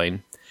movie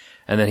Airplane,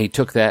 and then he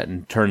took that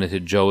and turned it to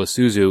Joe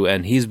Isuzu,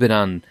 and he's been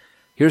on.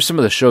 Here's some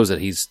of the shows that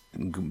he's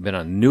been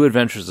on: New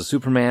Adventures of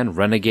Superman,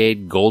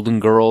 Renegade, Golden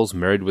Girls,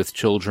 Married with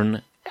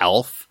Children,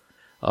 Alf,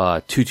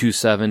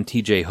 227,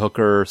 T.J.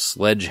 Hooker,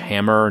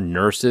 Sledgehammer,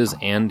 Nurses,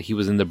 and he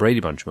was in the Brady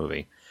Bunch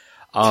movie.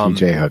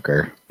 T.J.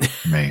 Hooker,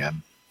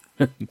 man.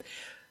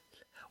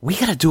 We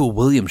got to do a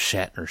William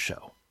Shatner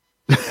show.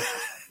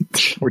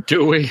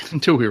 Do we?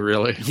 Do we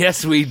really?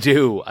 Yes, we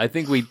do. I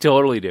think we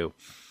totally do.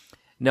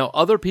 Now,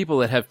 other people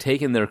that have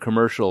taken their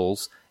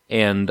commercials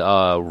and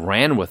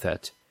ran with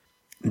it,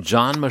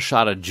 John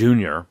Machado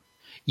Jr.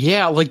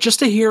 Yeah, like just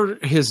to hear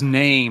his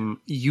name,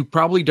 you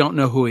probably don't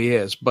know who he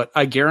is, but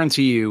I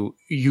guarantee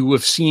you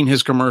have seen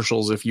his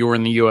commercials if you were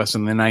in the U.S.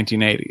 in the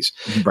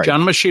 1980s. Right.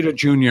 John Machado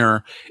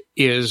Jr.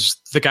 is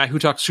the guy who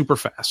talks super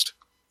fast.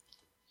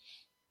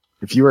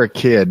 If you were a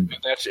kid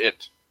that's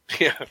it.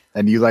 Yeah.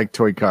 and you like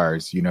toy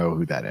cars, you know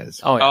who that is.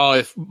 Oh, yeah. Oh,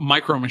 if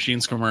Micro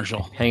Machines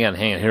commercial. Hang on.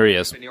 Here he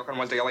is. New York on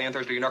Wednesday, LA on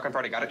Thursday, New York on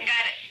Friday. Got it?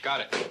 Got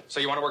it. So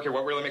you want to work here.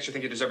 What really makes you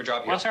think you deserve a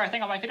job here? Well, sir, I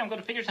think on my feet I'm good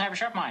at figures and have a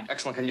sharp mind.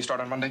 Excellent. Can you start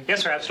on Monday?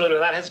 Yes, sir, absolutely,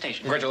 without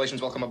hesitation.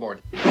 Congratulations. Welcome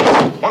aboard.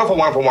 Wonderful,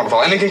 wonderful,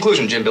 wonderful. And in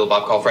conclusion, Jim, Bill,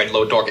 Bob, Call, Fred,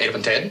 Load, Dork, Adolf,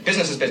 and Ted.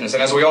 Business is business.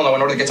 And as we all know,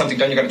 in order to get something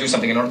done, you got to do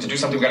something. In order to do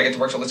something, we got to get to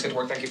work. So let's get to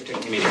work. Thank you for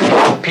taking the meeting.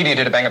 PD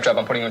did a bang-up job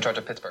on putting you in charge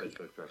of Pittsburgh.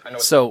 I know.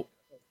 So,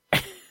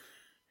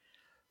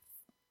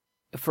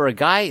 for a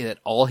guy that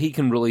all he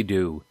can really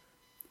do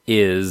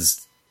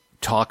is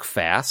talk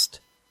fast,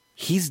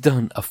 he's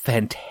done a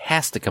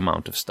fantastic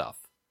amount of stuff.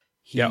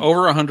 Yeah,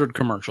 over 100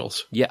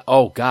 commercials. Yeah.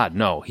 Oh God,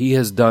 no. He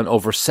has done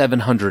over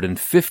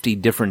 750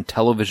 different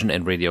television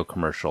and radio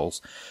commercials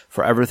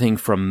for everything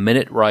from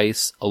Minute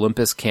Rice,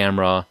 Olympus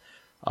Camera,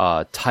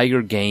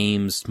 Tiger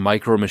Games,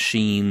 Micro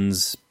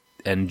Machines,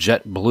 and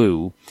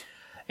JetBlue.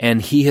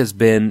 And he has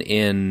been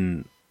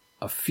in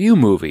a few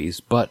movies,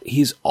 but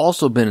he's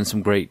also been in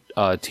some great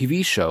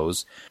TV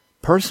shows.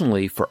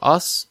 Personally, for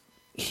us,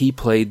 he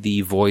played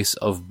the voice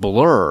of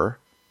Blur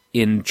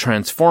in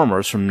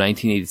Transformers from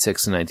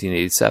 1986 to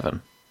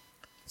 1987.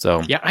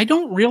 So yeah, I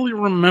don't really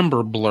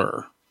remember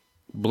Blur.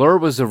 Blur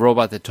was a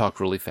robot that talked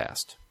really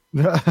fast.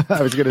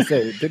 I was going to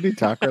say, didn't he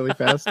talk really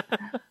fast?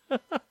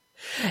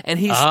 And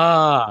he's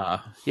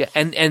yeah,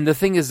 and the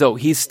thing is though,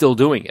 he's still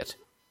doing it.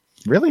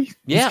 Really?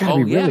 Yeah. He's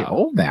gotta be really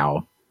old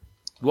now.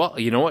 Well,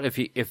 you know what?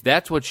 If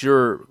that's what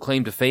your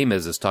claim to fame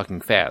is talking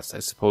fast, I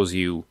suppose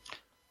you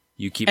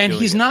keep. And doing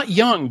he's it. not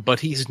young, but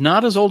he's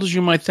not as old as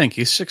you might think.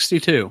 He's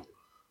 62.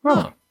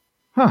 Huh.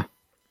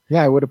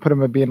 Yeah, I would have put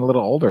him at being a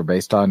little older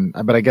based on,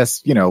 but I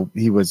guess,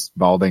 he was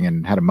balding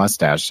and had a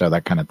mustache, so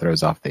that kind of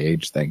throws off the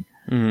age thing.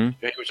 Mm-hmm.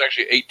 Yeah, he was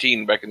actually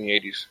 18 back in the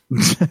 80s.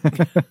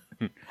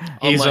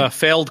 He's a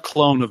failed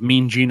clone of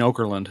Mean Gene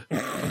Okerlund.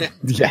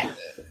 Yeah.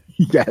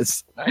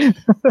 Yes. Nice.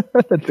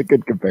 That's a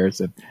good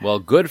comparison. Well,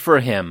 good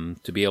for him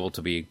to be able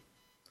to be.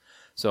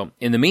 So,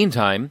 in the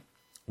meantime,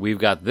 we've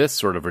got this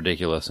sort of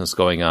ridiculousness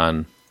going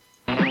on.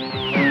 We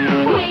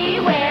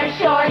wear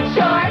short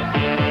shorts.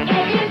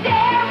 If you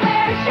dare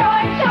wear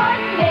short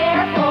shorts,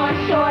 therefore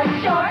short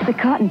shorts. The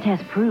cotton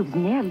test proves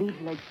Nair leaves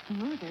legs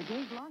smoother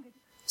days longer.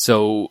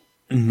 So,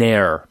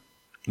 Nair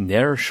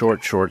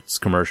short shorts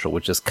commercial,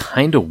 which is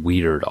kind of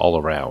weird all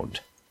around.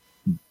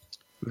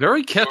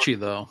 Very catchy,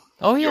 though.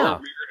 Oh, yeah. Your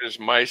weird is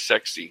my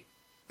sexy.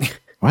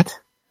 What?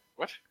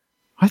 What?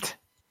 What?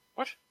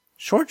 What?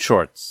 Short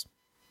shorts.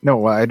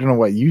 No, I don't know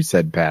what you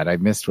said, Pat. I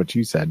missed what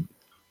you said.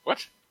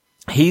 What?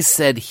 He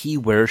said he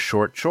wears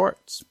short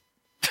shorts.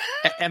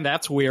 And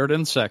that's weird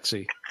and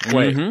sexy.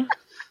 Wait. Mhm.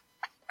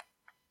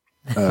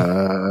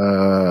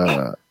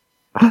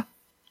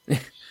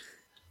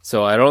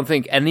 So I don't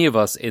think any of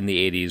us in the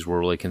 80s were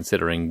really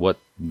considering what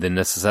the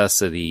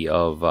necessity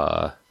of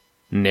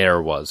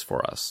Nair was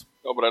for us.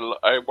 No, but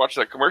I watched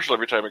that commercial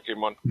every time it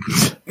came on.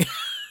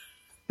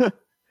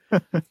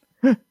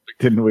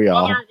 Didn't we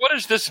all? Mother, what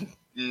is this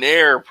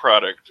Nair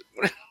product?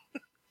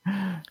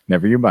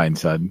 Never you mind,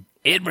 son.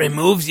 It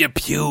removes your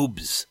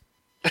pubes.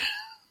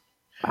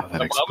 Oh, that My mom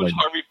was explains.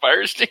 Harvey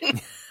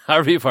Firestein.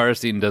 Harvey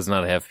Firestein does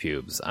not have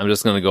pubes. I'm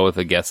just going to go with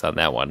a guess on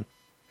that one.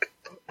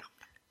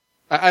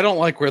 I don't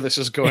like where this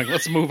is going.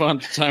 Let's move on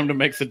to Time to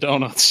Make the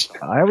Donuts.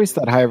 I always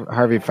thought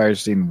Harvey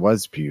Firestein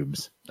was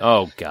pubes.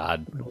 Oh,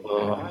 God.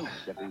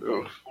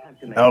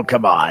 Oh,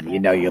 come on. You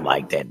know you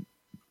liked it.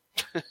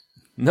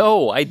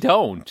 No, I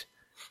don't.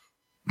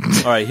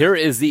 All right, here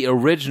is the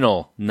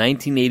original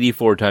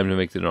 1984 Time to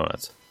Make the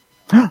Donuts.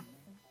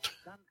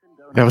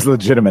 That was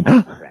legitimate.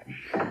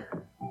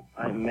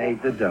 I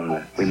made the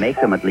donuts. We make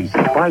them at least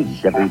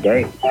twice every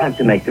day. Time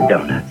to make the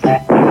donuts.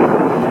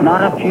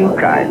 Not a few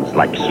kinds,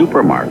 like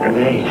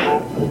supermarket.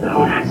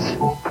 Donuts.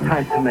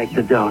 Time to make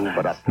the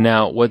donuts.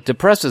 Now, what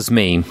depresses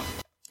me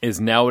is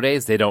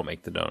nowadays they don't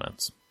make the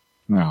donuts.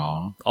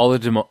 No. All the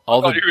I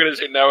thought you were going to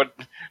say now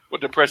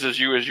what depresses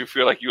you is you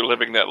feel like you're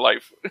living that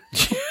life.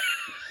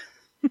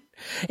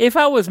 If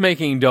I was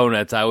making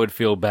donuts, I would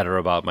feel better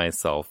about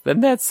myself.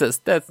 Then that's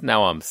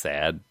now I'm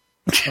sad.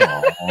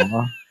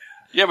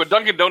 Yeah, but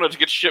Dunkin' Donuts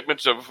gets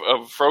shipments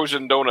of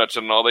frozen donuts,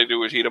 and all they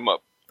do is heat them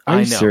up.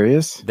 Are you know.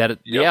 serious?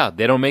 Yeah,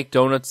 they don't make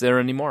donuts there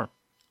anymore.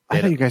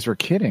 I thought you guys were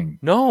kidding.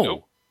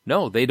 No,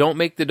 they don't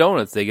make the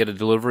donuts. They get a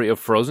delivery of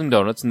frozen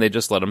donuts, and they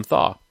just let them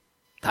thaw.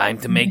 Time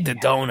to make the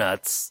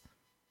donuts.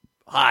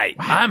 Hi,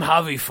 I'm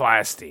Harvey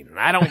Firestein, and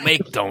I don't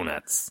make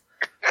donuts.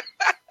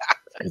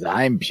 Because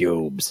I'm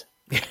pubes.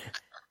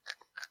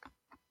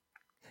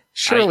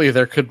 Surely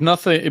there could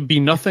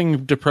be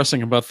nothing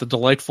depressing about the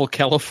delightful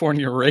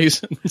California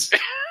raisins.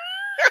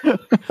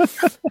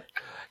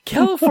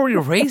 California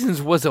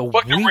raisins was a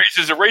Fuck the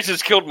raisins. The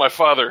raisins killed my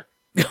father.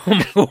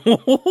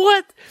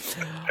 What?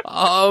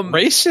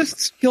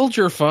 Racists killed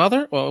your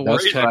father? Well,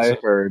 That's what I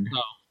heard.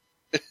 No.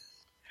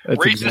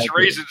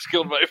 Raisins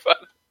killed my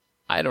father.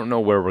 I don't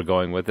know where we're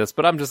going with this,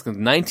 but I'm just going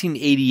to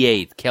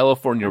 1988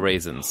 California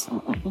raisins.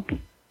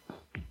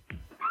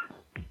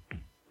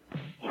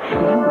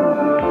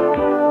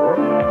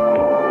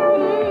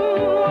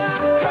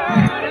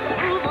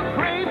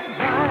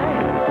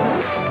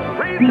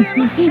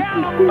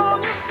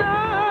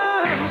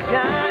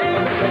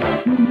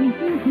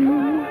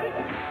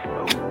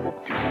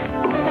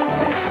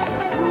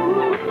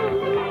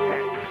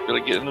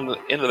 Really getting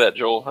into that,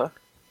 Joel, huh?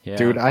 Yeah.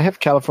 Dude, I have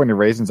California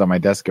raisins on my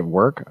desk at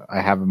work.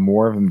 I have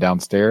more of them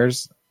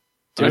downstairs.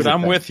 Dude,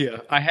 I'm with you.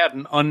 I had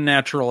an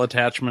unnatural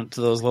attachment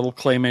to those little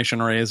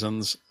claymation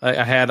raisins.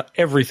 I had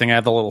everything. I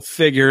had the little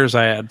figures.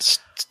 I had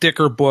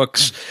sticker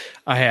books.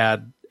 I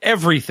had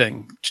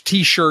everything.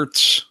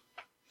 T-shirts.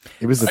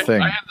 It was the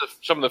thing. I had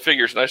some of the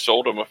figures, and I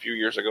sold them a few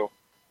years ago.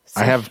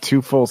 I have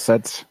 2 full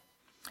sets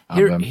of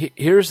them.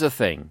 Here's the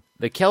thing.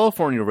 The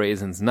California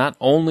raisins, not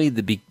only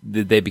did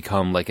they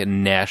become like a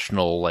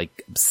national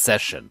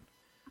obsession,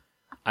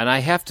 and I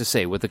have to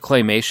say, with the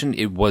claymation,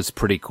 it was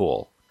pretty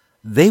cool.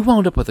 They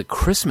wound up with a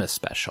Christmas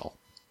special.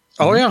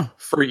 Oh, yeah.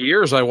 For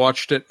years, I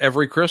watched it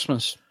every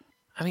Christmas.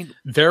 I mean,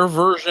 their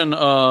version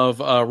of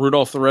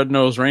Rudolph the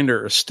Red-Nosed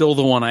Reindeer is still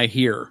the one I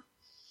hear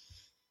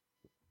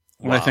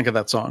when I think of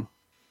that song.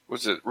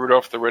 Was it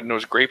Rudolph the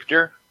Red-Nosed Grape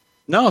Deer?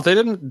 No, they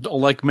didn't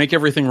make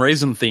everything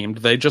raisin themed.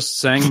 They just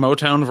sang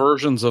Motown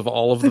versions of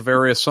all of the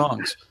various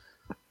songs.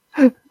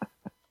 You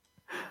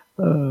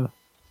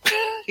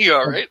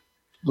all right?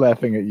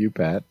 Laughing at you,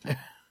 Pat.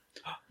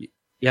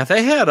 Yeah,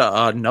 they had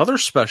another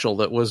special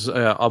that was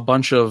a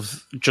bunch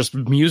of just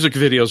music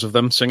videos of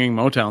them singing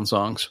Motown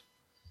songs.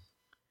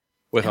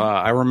 With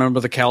I remember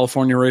the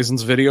California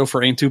Raisins video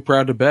for Ain't Too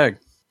Proud to Beg.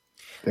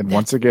 And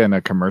once again,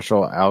 a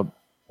commercial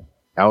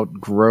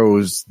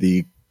outgrows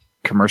the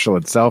commercial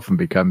itself and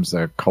becomes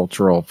a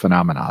cultural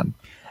phenomenon.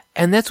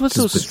 And that's what's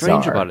so Just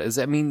strange bizarre. about it is,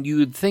 I mean, you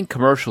would think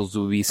commercials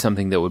would be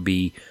something that would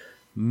be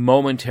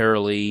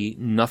momentarily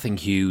nothing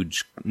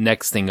huge,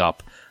 next thing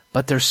up.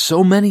 But there's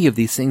so many of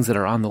these things that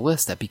are on the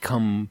list that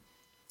become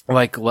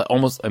like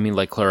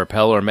Clara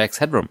Pell or Max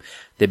Headroom.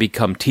 They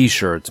become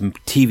T-shirts,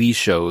 TV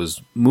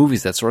shows,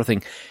 movies, that sort of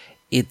thing.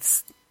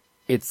 It's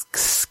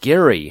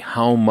scary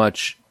how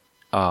much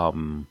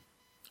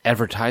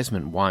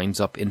advertisement winds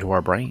up into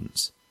our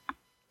brains.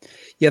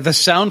 Yeah, the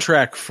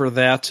soundtrack for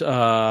that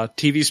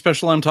TV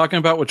special I'm talking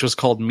about, which was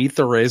called Meet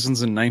the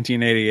Raisins in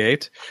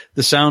 1988,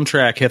 the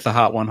soundtrack hit the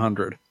Hot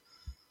 100.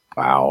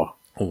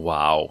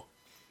 Wow.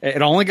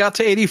 It only got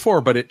to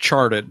 84, but it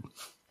charted.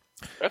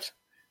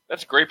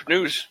 That's great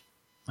news.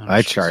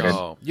 I charted.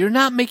 Oh, you're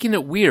not making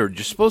it weird.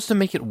 You're supposed to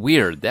make it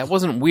weird. That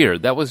wasn't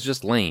weird. That was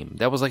just lame.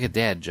 That was like a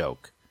dad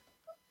joke.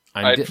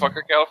 I'd fuck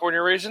a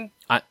California raisin?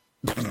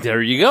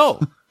 There you go.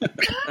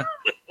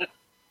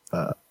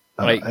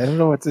 I don't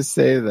know what to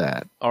say to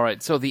that. All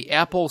right, so the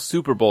Apple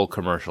Super Bowl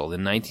commercial, the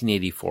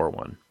 1984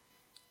 one.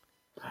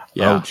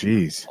 Yeah. Oh,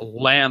 geez. A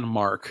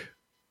landmark.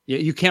 Yeah,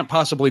 you can't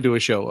possibly do a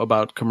show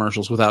about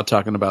commercials without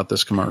talking about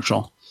this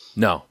commercial.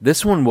 No,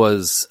 this one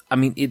was, I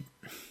mean,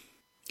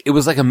 it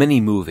was like a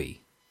mini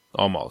movie,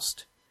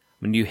 almost.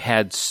 I mean, you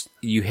had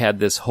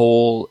this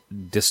whole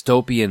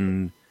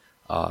dystopian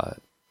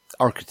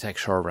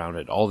architecture around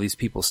it. All these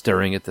people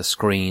staring at the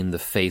screen, the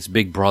face,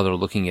 Big Brother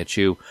looking at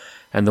you,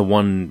 and the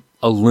one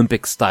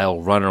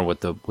Olympic-style runner with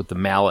the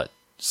mallet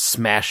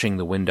smashing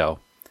the window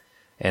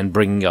and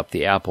bringing up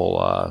the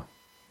Apple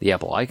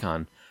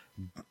icon.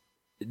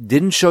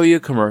 Didn't show you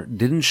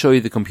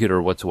the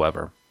computer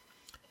whatsoever.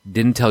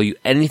 Didn't tell you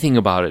anything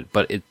about it,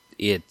 but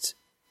it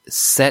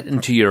set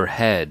into your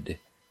head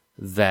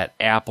that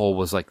Apple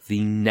was like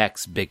the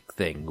next big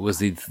thing. It was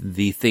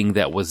the thing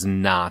that was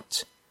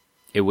not.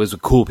 It was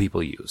what cool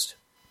people used.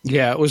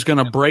 Yeah, it was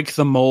going to break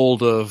the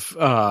mold of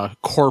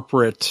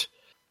corporate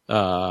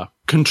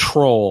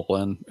control,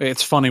 and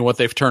it's funny what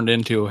they've turned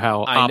into.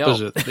 How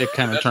opposite it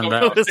kind of turned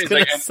out.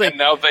 And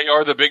now they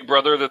are the Big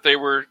Brother that they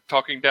were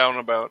talking down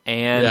about,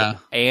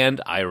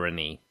 and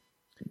irony.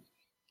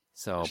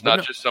 So it's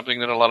not just something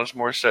that Alanis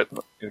Morissette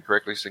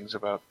incorrectly sings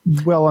about.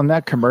 Well, and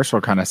that commercial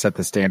kind of set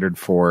the standard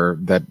for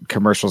that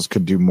commercials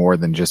could do more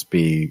than just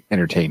be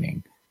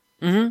entertaining.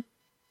 Mm-hmm.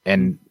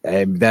 And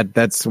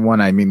that's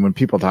one, I mean, when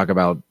people talk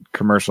about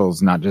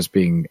commercials not just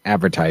being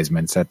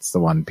advertisements, that's the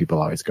one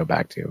people always go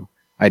back to.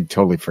 I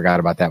totally forgot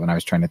about that when I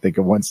was trying to think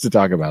of ones to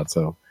talk about.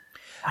 So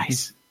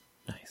nice.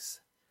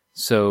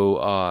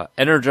 So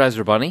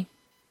Energizer Bunny,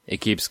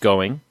 it keeps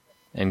going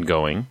and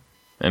going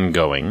and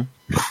going.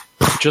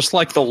 Just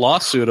like the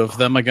lawsuit of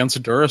them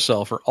against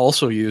Duracell for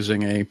also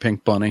using a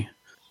pink bunny.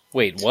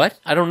 Wait, what?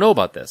 I don't know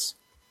about this.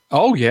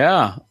 Oh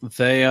yeah,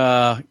 they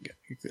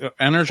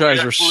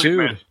Energizer sued.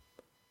 Man.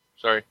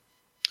 Sorry,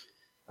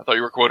 I thought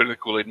you were quoting the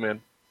Kool-Aid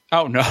Man.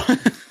 Oh no,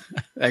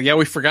 yeah,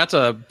 we forgot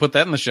to put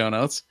that in the show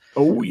notes.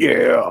 Oh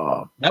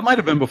yeah, that might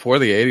have been before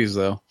the 80s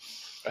though.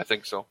 I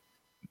think so.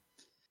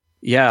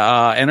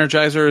 Yeah,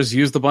 Energizer has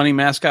used the bunny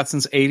mascot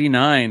since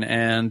 '89,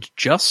 and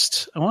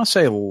just I want to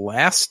say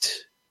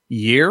last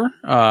year,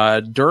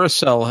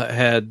 Duracell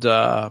had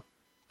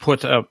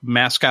put a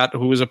mascot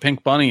who was a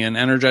pink bunny, and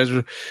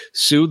Energizer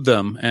sued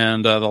them,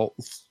 and the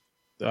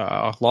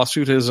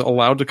lawsuit is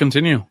allowed to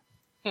continue.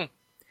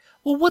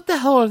 Well, what the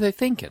hell are they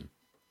thinking?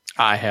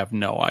 I have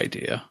no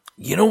idea.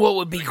 You know what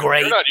would be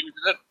great? You're not using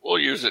it. We'll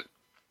use it.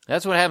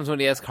 That's what happens when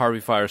you ask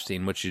Harvey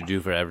Firestein what you do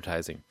for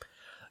advertising.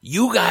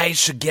 You guys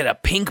should get a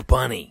pink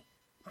bunny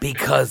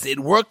because it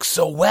worked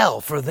so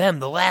well for them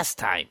the last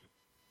time.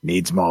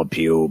 Need small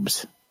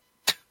pubes.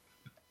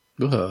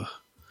 Ugh.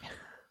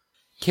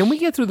 Can we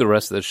get through the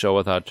rest of the show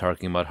without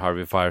talking about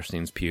Harvey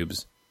Firestein's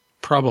pubes?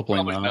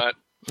 Probably not.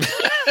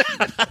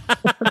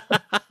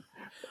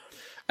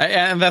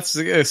 And that's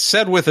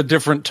said with a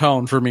different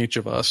tone from each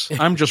of us.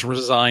 I'm just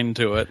resigned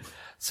to it.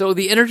 So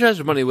the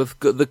Energizer Bunny, with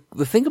the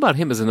thing about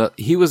him is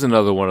he was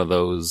another one of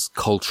those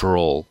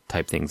cultural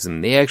type things,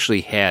 and they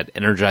actually had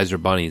Energizer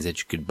Bunnies that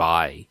you could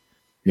buy.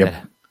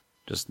 Yep.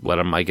 Just let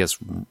them, I guess,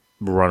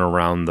 run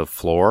around the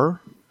floor.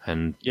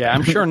 And yeah,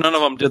 I'm sure none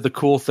of them did the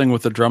cool thing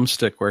with the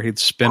drumstick where he'd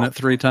spin it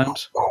 3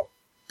 times.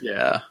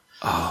 Yeah.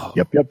 Oh.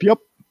 Yep.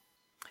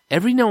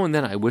 Every now and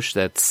then I wish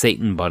that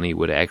Satan Bunny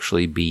would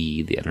actually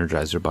be the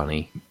Energizer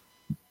Bunny.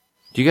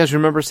 Do you guys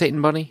remember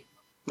Satan Bunny?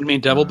 You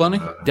mean Devil Bunny?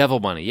 Devil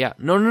Bunny, yeah.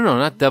 No,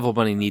 not Devil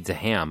Bunny Needs a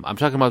Ham. I'm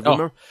talking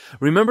about,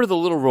 remember the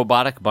little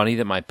robotic bunny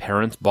that my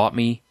parents bought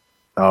me?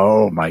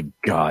 Oh my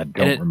God,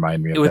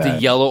 remind me of that. With the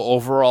yellow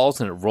overalls,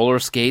 and it roller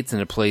skates,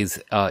 and it plays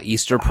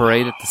Easter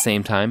Parade at the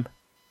same time.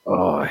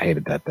 Oh, I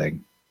hated that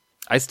thing.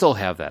 I still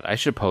have that. I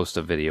should post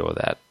a video of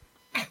that.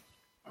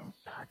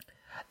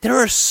 There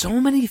are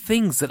so many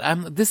things that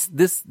this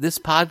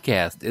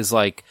podcast is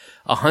like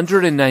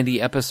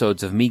 190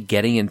 episodes of me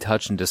getting in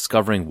touch and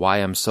discovering why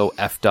I'm so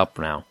effed up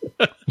now.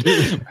 40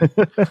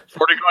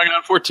 going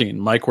on 14.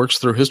 Mike works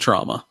through his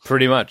trauma.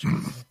 Pretty much.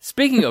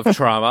 Speaking of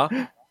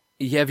trauma,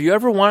 have you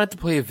ever wanted to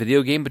play a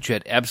video game but you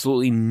had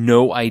absolutely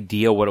no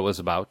idea what it was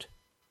about?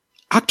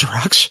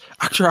 Octorox,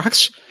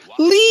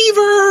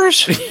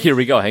 levers! Here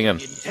we go, hang on.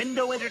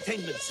 Nintendo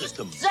Entertainment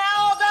System. Zelda!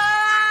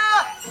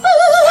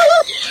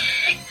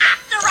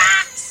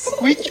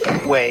 Octorox! Which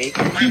way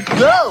to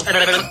go?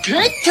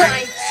 Good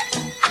times!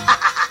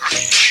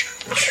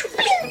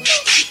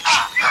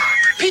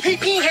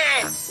 PP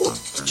hands!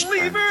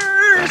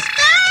 Levers!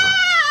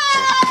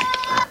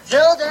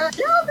 Zelda!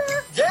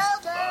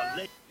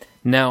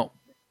 Now,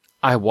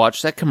 I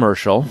watched that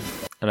commercial,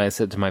 and I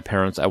said to my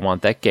parents, I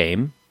want that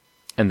game.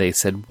 And they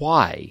said,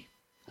 why?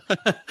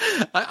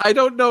 I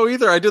don't know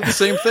either. I did the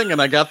same thing,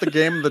 and I got the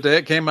game the day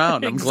it came out,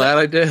 and I'm glad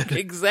I did.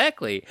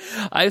 Exactly.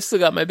 I still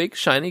got my big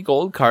shiny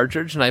gold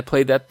cartridge, and I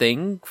played that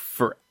thing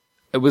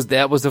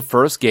that was the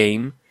first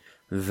game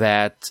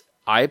that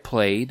I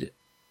played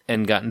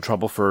and got in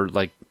trouble for,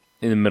 like,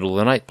 in the middle of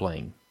the night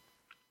playing.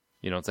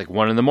 You know, it's like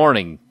 1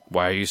 a.m.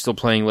 Why are you still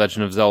playing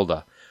Legend of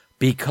Zelda?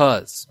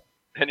 Because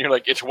And you're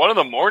like, it's 1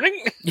 a.m?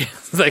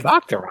 It's like,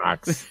 Dr.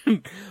 Rocks.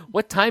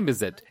 what time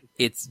is it?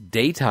 It's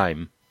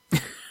daytime.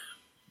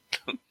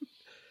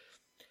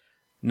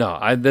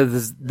 No,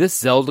 this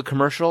Zelda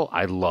commercial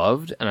I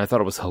loved, and I thought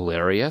it was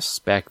hilarious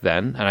back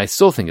then, and I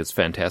still think it's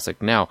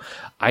fantastic now.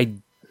 I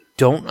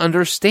don't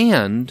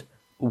understand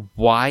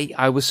why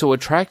I was so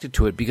attracted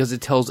to it, because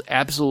it tells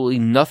absolutely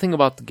nothing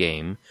about the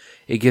game.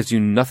 It gives you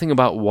nothing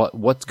about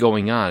what's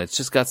going on. It's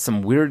just got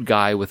some weird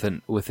guy with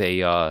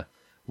a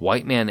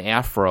white man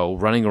afro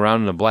running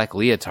around in a black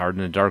leotard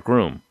in a dark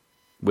room,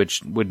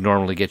 which would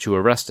normally get you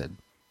arrested.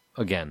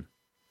 Again.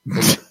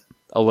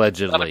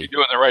 Allegedly. Not if you're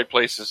doing the right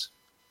places.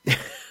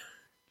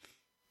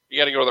 You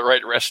got to go to the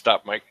right rest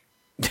stop, Mike.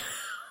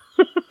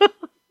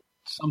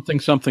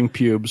 Something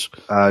pubes.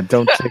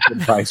 Don't take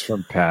advice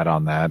from Pat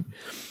on that.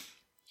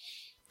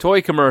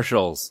 Toy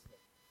commercials.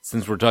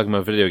 Since we're talking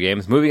about video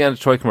games, moving on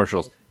to toy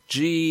commercials.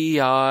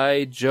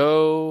 G.I.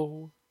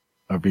 Joe.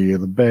 I'll be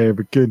the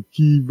American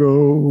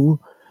hero.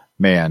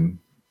 Man,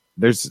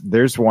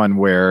 there's one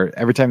where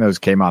every time those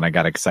came on, I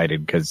got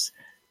excited because,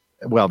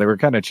 well, they were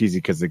kind of cheesy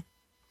because the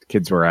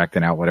kids were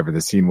acting out whatever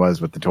the scene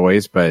was with the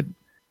toys, but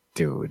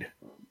dude.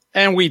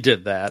 And we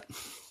did that.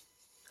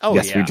 Oh,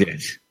 yes, yeah. we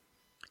did.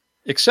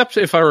 Except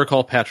if I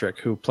recall Patrick,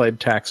 who played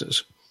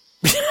Taxes.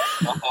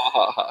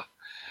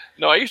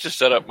 No, I used to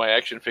set up my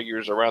action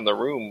figures around the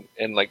room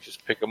and like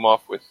just pick them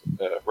off with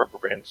rubber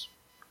bands.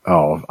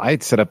 Oh,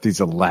 I'd set up these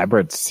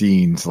elaborate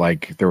scenes.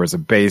 Like there was a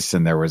base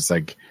and there was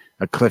like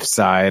a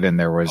cliffside and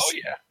there was,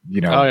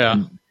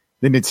 then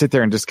you'd sit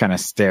there and just kind of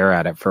stare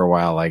at it for a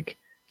while, like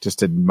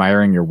just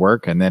admiring your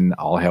work, and then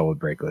all hell would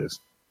break loose.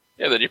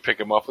 Yeah, then you pick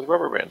them off with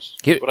rubber bands.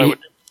 That's what I would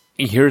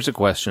do. Here's a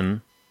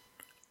question.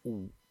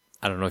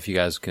 I don't know if you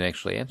guys can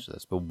actually answer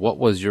this, but what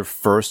was your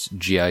first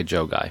G.I.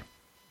 Joe guy?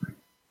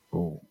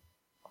 Oh,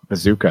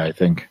 Bazooka, I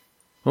think.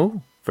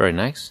 Oh, very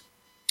nice.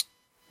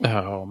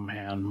 Oh,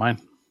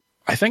 man.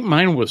 I think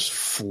mine was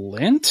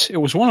Flint. It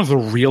was one of the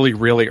really,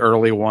 really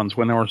early ones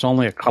when there was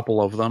only a couple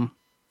of them.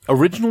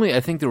 Originally, I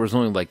think there was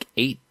only like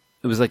 8.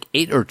 It was like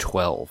 8 or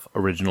 12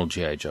 original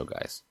G.I. Joe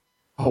guys.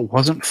 Oh, it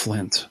wasn't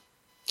Flint.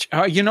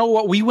 You know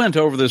what? We went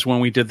over this when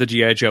we did the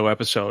G.I. Joe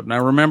episode, and I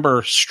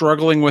remember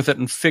struggling with it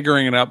and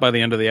figuring it out by the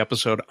end of the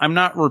episode. I'm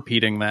not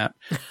repeating that.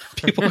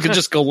 People can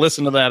just go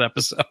listen to that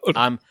episode.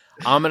 I'm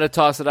going to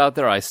toss it out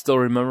there. I still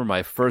remember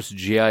my first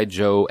G.I.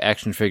 Joe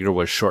action figure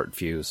was Short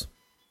Fuse.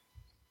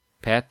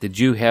 Pat, did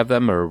you have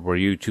them, or were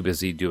you too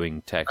busy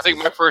doing Texas? I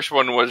think my first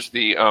one was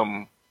the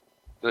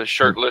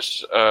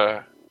shirtless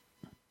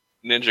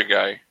ninja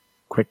guy.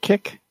 Quick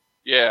Kick?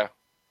 Yeah.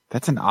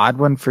 That's an odd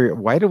one for.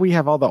 Why do we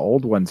have all the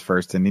old ones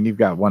first, and then you've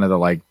got one of the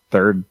like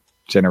third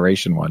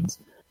generation ones?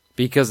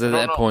 Because at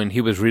that point,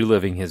 he was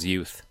reliving his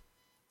youth.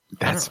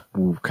 That's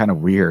kind of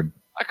weird.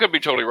 I could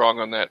be totally wrong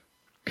on that.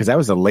 Because that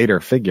was a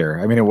later figure.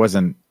 I mean, it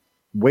wasn't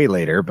way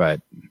later,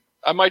 but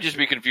I might just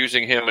be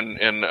confusing him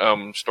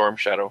and Storm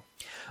Shadow.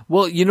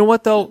 Well, you know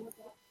what though?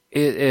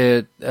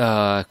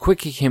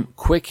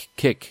 Quick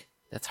Kick.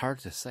 That's hard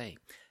to say.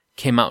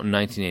 Came out in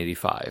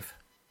 1985.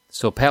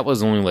 So Pat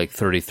was only like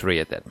 33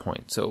 at that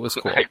point, so it was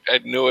cool. I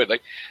knew it.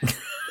 Like,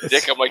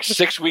 Dick, I'm like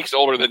 6 weeks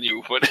older than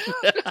you. But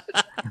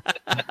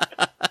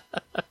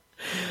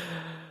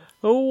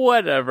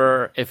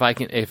whatever. If I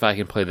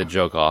can play the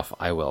joke off,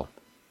 I will.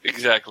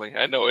 Exactly.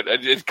 I know it.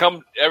 It's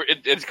coming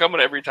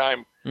every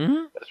time.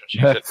 Mm-hmm. That's what she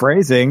said.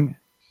 Phrasing.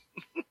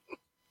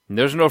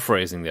 There's no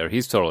phrasing there.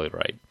 He's totally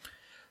right.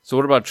 So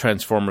what about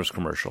Transformers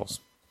commercials?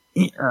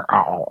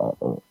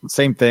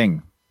 Same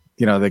thing.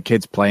 You know, the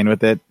kids playing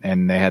with it,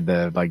 and they had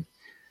the like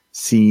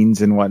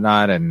scenes and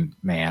whatnot, and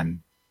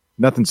man,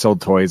 nothing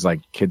sold toys like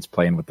kids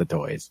playing with the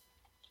toys.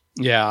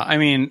 Yeah, I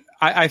mean,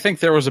 I think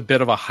there was a bit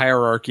of a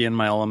hierarchy in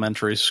my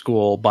elementary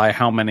school by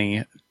how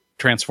many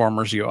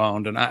Transformers you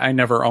owned, and I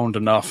never owned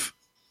enough.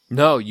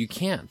 No, you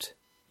can't.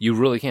 You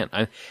really can't.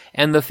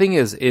 And the thing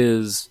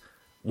is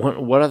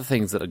one of the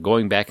things that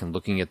going back and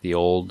looking at the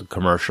old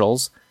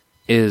commercials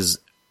is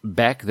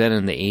back then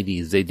in the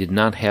 80s, they did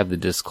not have the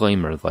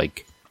disclaimer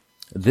like,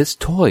 this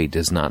toy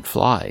does not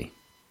fly.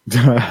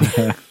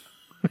 It's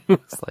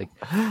like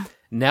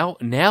now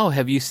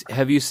have you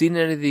seen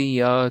any of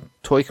the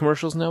toy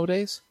commercials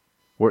nowadays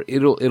where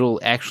it'll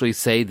actually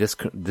say this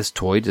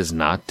toy does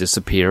not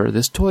disappear,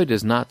 this toy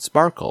does not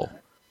sparkle.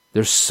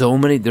 There's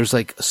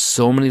like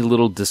so many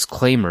little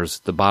disclaimers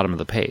at the bottom of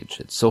the page.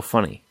 It's so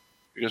funny.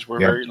 Because we're a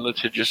very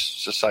litigious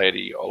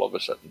society all of a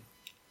sudden.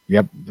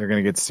 Yep, they're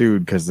going to get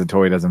sued because the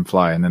toy doesn't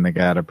fly, and then they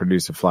got to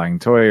produce a flying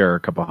toy or a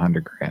couple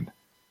 $100,000.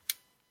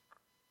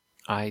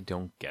 I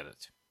don't get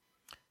it.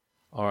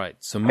 All right,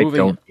 so moving. I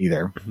don't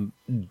either.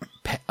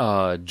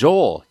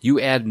 Joel,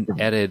 you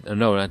added.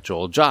 No, not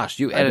Joel. Josh,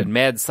 you added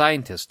Mad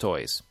Scientist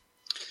toys.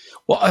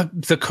 Well,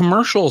 the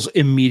commercials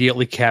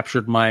immediately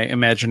captured my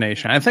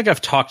imagination. I think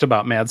I've talked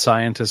about Mad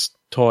Scientist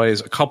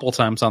toys a couple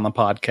times on the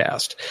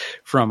podcast,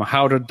 from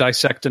how to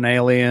dissect an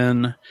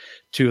alien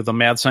to the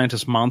Mad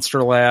Scientist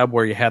Monster Lab,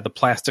 where you had the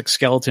plastic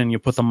skeleton, you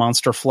put the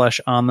monster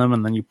flesh on them,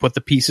 and then you put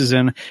the pieces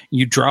in,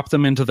 you drop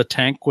them into the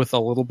tank with a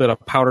little bit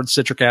of powdered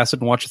citric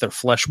acid and watch their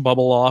flesh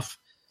bubble off.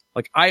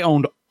 Like, I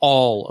owned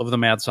all of the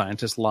Mad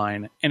Scientist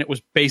line, and it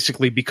was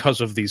basically because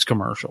of these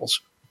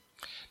commercials.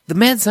 The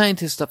Mad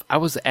Scientist stuff, I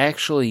was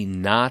actually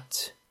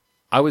not...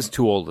 I was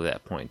too old at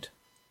that point.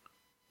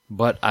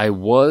 But I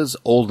was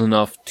old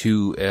enough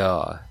to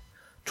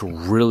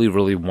really,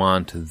 really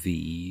want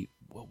the...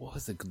 What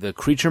was it? The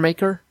Creature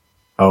Maker?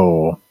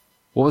 Oh.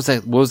 What was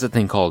that? What was that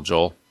thing called,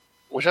 Joel?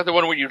 Was that the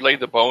one where you lay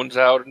the bones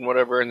out and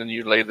whatever, and then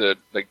you lay the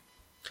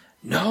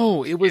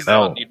No, it was.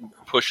 You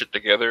push it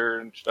together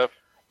and stuff.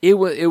 It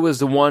was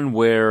the one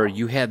where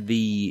you had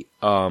the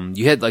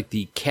like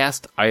the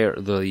cast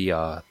iron,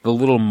 the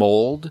little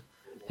mold,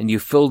 and you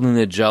filled in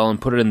the gel and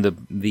put it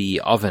in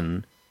the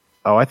oven.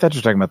 Oh, I thought you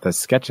were talking about the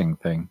sketching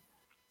thing.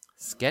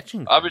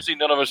 Sketching? Obviously,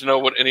 none of us know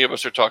what any of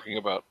us are talking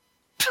about.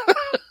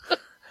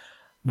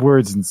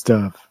 Words and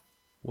stuff.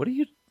 What are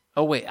you?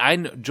 Oh wait, I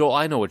know, Joel.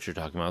 I know what you're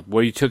talking about.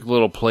 Where you took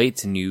little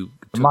plates and you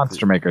the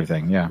Monster Maker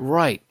thing, yeah.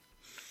 Right.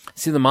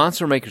 See, the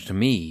Monster Maker to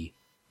me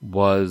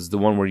was the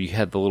one where you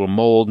had the little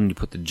mold and you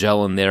put the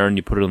gel in there and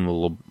you put it in the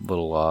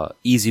little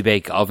easy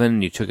bake oven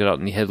and you took it out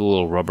and you had a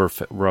little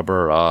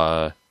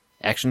rubber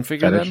action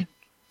figure then.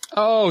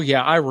 Oh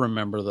yeah, I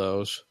remember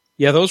those.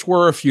 Yeah, those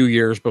were a few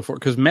years before,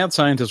 because Mad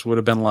Scientist would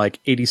have been like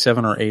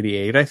 87 or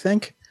 88, I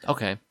think.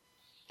 Okay.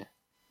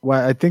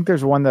 Well, I think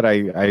there's one that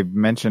I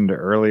mentioned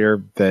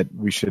earlier that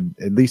we should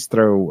at least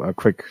throw a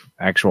quick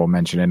actual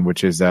mention in,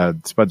 which is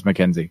Spuds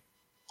MacKenzie.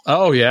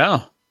 Oh,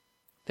 yeah.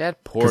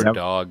 That poor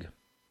dog.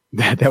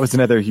 That was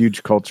another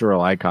huge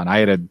cultural icon. I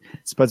had a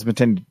Spuds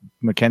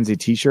MacKenzie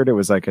t-shirt. It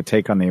was like a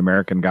take on the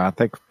American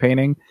Gothic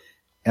painting.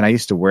 And I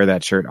used to wear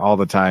that shirt all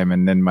the time.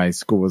 And then my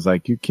school was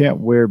like, you can't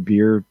wear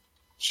beer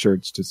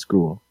shirts to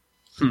school.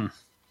 And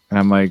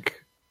I'm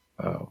like,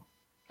 oh.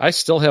 I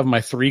still have my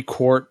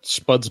 3-quart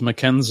Spuds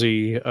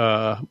MacKenzie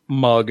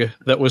mug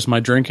that was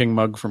my drinking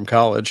mug from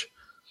college.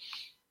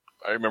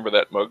 I remember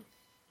that mug.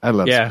 I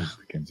love Spuds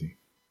MacKenzie.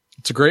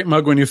 It's a great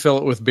mug when you fill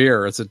it with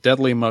beer. It's a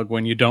deadly mug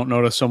when you don't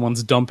notice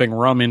someone's dumping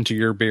rum into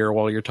your beer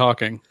while you're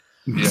talking.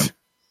 Yeah.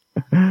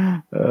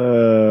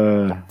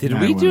 Did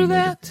we do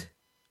that?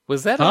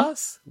 Was that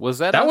us? Was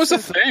that That us? was a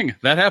thing.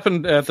 That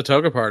happened at the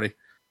Toga party.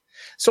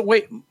 So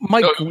wait,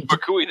 Mike. No, it was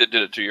Bakui that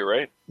did it to you,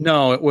 right?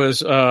 No, it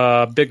was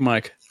Big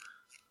Mike.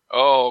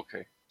 Oh,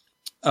 okay.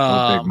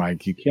 Big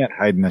Mike, you can't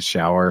hide in the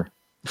shower.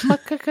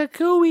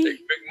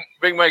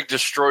 Big Mike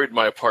destroyed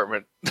my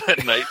apartment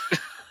that night.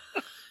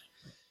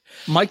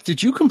 Mike,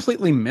 did you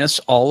completely miss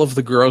all of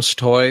the gross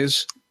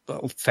toys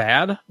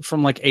fad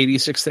from like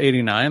 86 to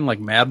 89, like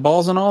Mad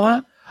Balls and all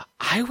that?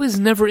 I was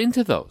never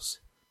into those.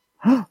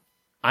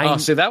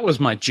 See, that was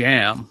my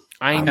jam.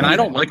 And I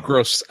don't like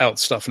gross out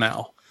stuff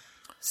now.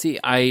 See,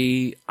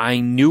 I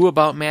knew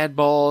about Mad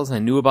Balls, I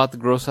knew about the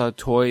gross out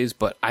toys,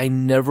 but I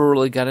never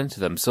really got into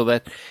them. So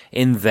that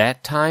in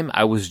that time,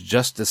 I was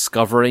just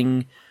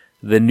discovering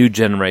the new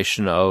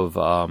generation of,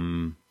 I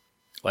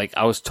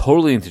was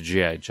totally into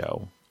G.I.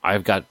 Joe.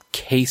 I've got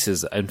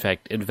cases. In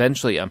fact,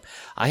 eventually,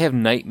 I have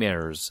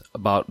nightmares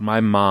about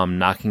my mom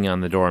knocking on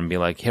the door and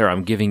being like, "Here,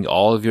 I'm giving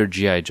all of your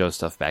G.I. Joe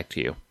stuff back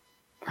to you."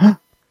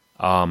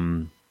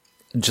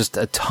 Just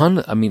a ton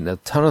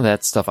of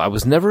that stuff. I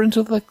was never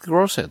into the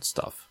gross out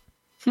stuff.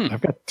 I've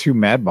got 2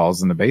 Mad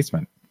Balls in the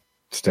basement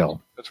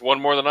still. That's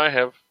one more than I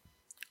have.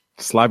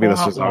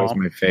 Slobulus was always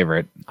my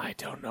favorite. I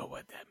don't know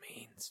what that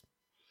means.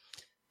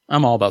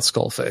 I'm all about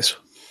Skullface.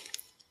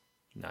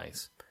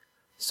 Nice.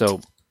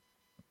 So,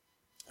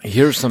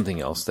 here's something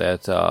else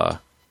that,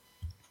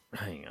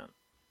 hang on.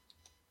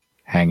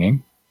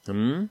 Hanging?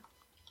 Hmm?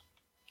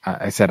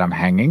 I said I'm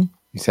hanging.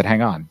 You said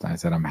hang on. I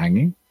said I'm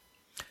hanging.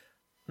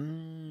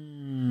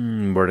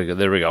 Where to go?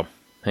 There we go.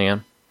 Hang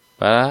on.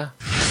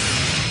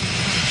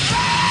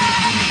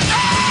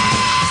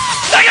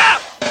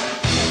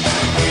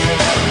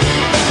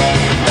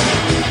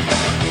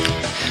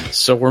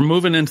 So we're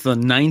moving into the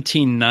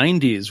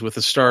 1990s with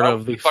the start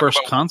of the first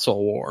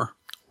console war.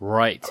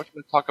 Right. I was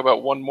going to talk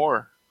about one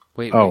more.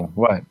 Wait.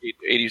 What?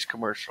 80s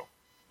commercial.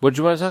 What did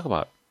you want to talk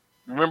about?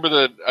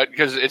 Remember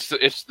because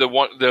it's the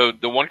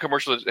one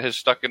commercial that has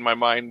stuck in my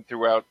mind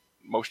throughout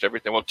most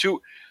everything. Well,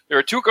 there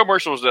are 2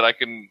 commercials that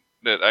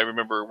I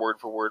remember word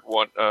for word.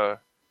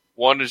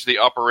 One is the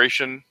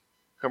Operation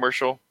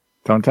commercial.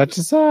 Don't touch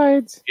the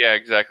sides. Yeah,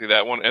 exactly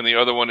that one. And the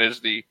other one is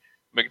the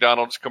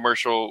McDonald's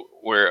commercial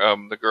where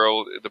the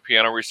girl, the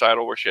piano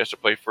recital where she has to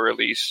play for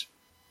Elise.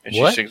 And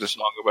she sings a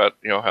song about,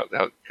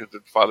 how because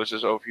the father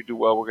says, "Oh, if you do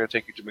well, we're going to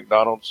take you to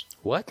McDonald's."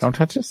 What? Don't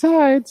touch the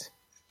sides.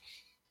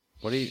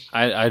 What do you?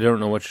 I don't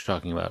know what you're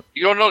talking about.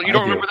 You don't know? You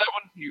don't remember that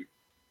one?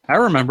 I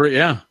remember it.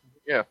 Yeah.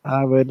 Yeah.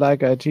 I would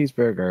like a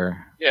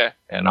cheeseburger. Yeah,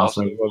 and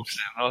also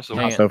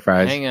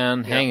fries. Hang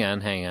on.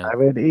 I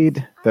would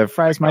eat the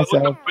fries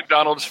myself. Look up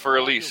McDonald's for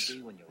Elise.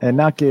 And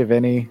not give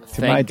any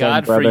to my Thank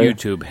God for brother.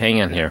 YouTube.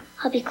 Hang on here.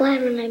 I'll be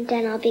glad when I'm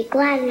done. I'll be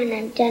glad when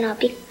I'm done. I'll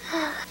be...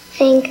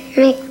 Think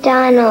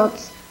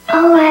McDonald's.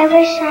 Oh, I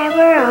wish I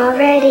were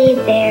already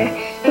there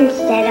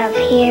instead of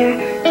here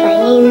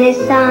playing this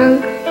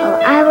song. Oh,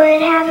 I would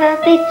have a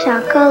big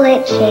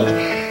chocolate shake,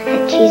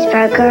 a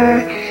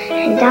cheeseburger,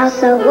 and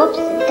also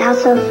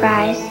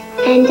fries.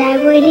 And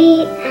I would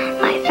eat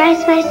my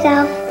fries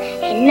myself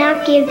and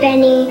not give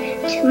any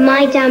to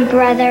my dumb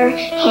brother.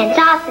 Hands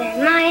off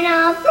and mine,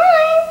 all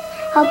mine.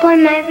 I'll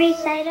burn my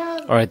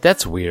recital. All right,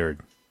 that's weird.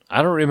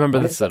 I don't remember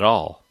this at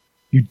all.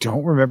 You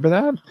don't remember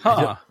that?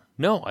 Huh.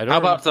 No, I don't. How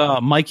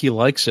about Mikey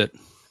Likes It?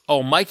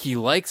 Oh, Mikey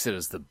Likes It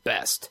is the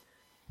best.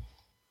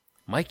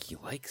 Mikey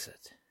Likes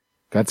It.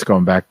 That's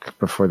going back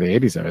before the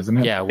 80s, though, isn't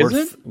it? Yeah, Is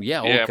it?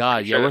 Yeah, Yeah, oh God,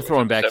 I'm sure we're that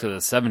throwing was back the to the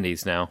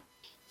 70s now.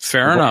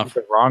 Fair We're going enough.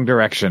 the wrong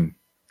direction.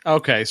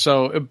 Okay,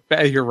 so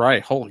you're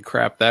right. Holy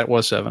crap, that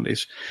was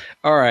 70s.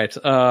 All right,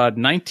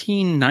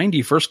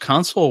 1990, first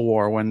console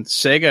war, when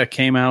Sega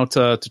came out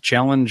to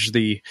challenge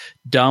the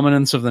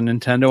dominance of the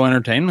Nintendo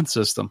Entertainment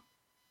System.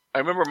 I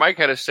remember Mike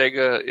had a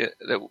Sega,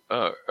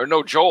 or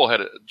no, Joel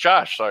had it.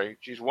 Josh, sorry.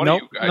 Jeez, one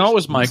of you guys. No, it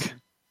was Mike.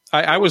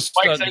 I was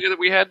Mike Sega that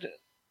we had?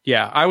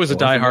 Yeah, I was a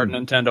diehard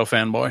Nintendo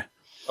fanboy.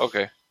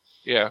 Okay.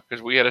 Yeah,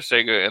 because we had a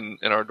Sega in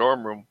our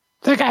dorm room.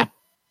 Sega!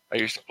 I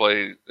used to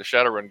play the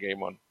Shadowrun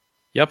game on.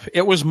 Yep,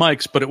 it was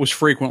Mike's, but it was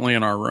frequently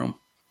in our room.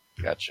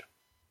 Gotcha.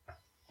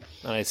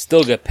 And I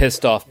still get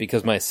pissed off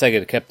because my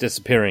Sega kept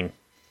disappearing.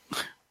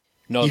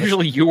 No,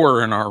 Usually you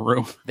were in our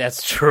room.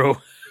 That's true.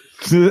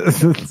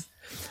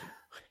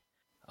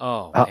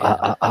 Oh, man.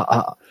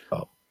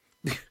 Oh.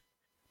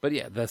 But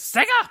yeah, the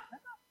Sega!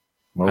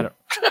 Well,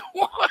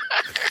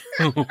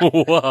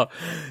 Whoa.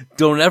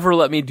 Don't ever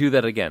let me do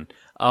that again.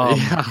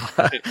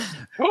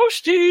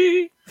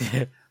 Toasty!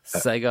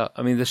 Sega.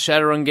 I mean, the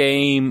Shadowrun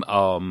game.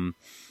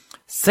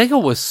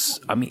 Sega was.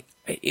 I mean,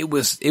 it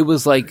was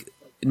like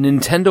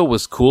Nintendo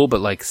was cool,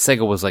 but like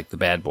Sega was like the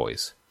bad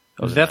boys.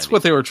 That's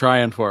what they were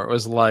trying for. It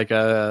was like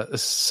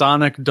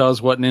Sonic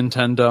does what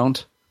Nintendo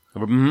don't.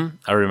 Mm-hmm.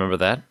 I remember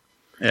that.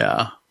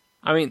 Yeah.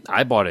 I mean,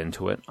 I bought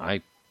into it.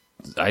 I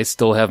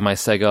still have my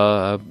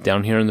Sega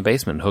down here in the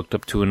basement, hooked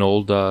up to an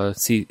old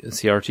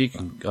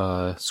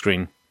CRT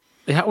screen.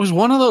 Yeah, it was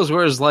one of those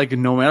where it's like,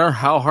 no matter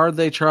how hard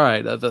they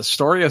tried, the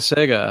story of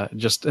Sega,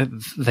 just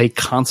they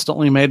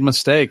constantly made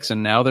mistakes,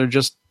 and now they're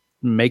just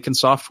making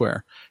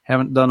software.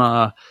 Haven't done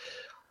a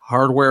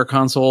hardware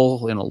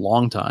console in a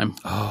long time.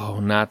 Oh,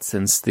 not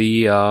since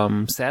the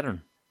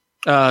Saturn.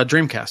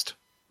 Dreamcast.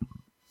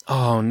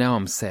 Oh, now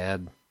I'm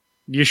sad.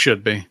 You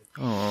should be.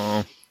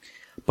 Oh.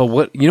 But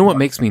what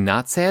makes me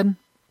not sad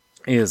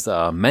is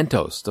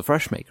Mentos, the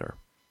fresh maker.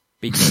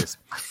 Because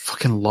I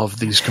fucking love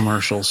these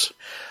commercials.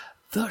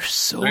 They're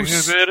so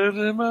strange.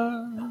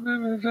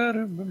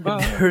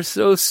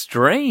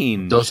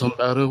 Doesn't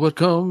matter what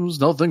comes,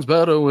 nothing's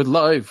better with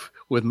life.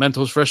 With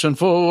Mentos fresh and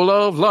full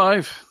of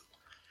life.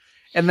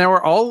 And there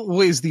were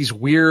always these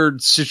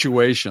weird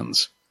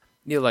situations.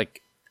 You're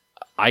like,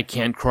 I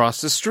can't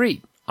cross the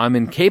street. I'm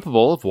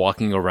incapable of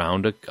walking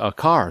around a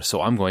car,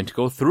 so I'm going to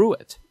go through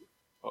it.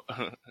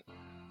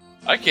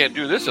 I can't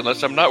do this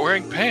unless I'm not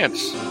wearing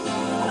pants.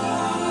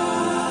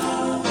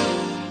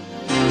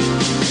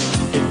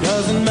 It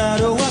doesn't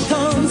matter what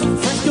comes,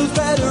 fresh goes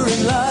better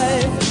in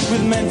life.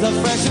 With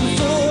Mentos fresh and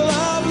full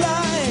of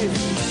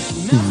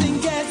life.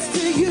 Nothing gets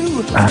to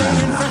you.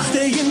 Staying fresh,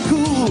 staying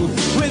cool.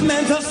 With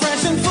Mentos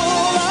fresh and full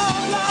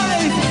of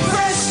life.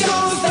 Fresh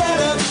goes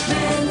better.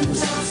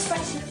 Mentos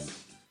fresh.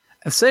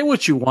 And say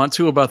what you want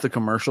to about the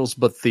commercials,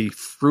 but the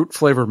fruit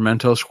flavored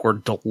Mentos were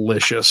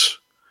delicious.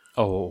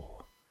 Oh,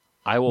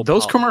 I will.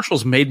 Those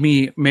commercials made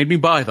me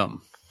buy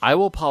them. I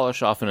will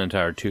polish off an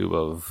entire tube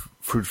of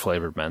fruit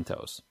flavored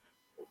Mentos.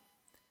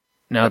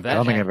 Now I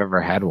don't think I've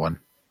ever had one.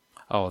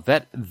 Oh,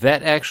 that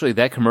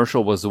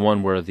commercial was the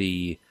one where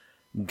the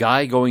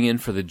guy going in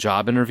for the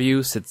job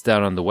interview sits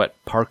down on the wet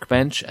park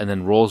bench and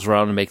then rolls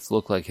around and makes it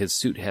look like his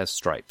suit has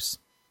stripes.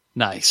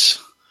 Nice.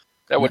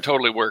 That would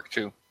totally work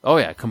too. Oh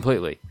yeah,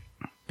 completely.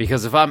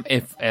 Because if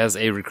as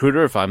a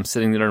recruiter, if I'm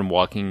sitting there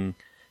and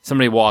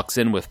somebody walks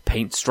in with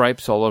paint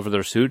stripes all over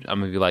their suit,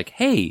 I'm gonna be like,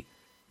 "Hey,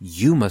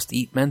 you must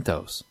eat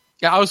Mentos."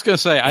 Yeah, I was gonna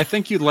say, I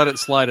think you'd let it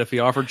slide if he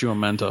offered you a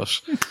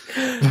Mentos.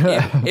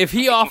 if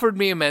he offered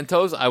me a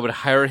Mentos, I would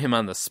hire him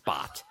on the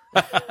spot.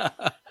 Be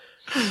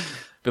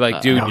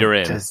like, dude, you're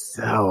in.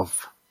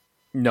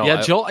 No,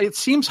 yeah, Joel, it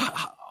seems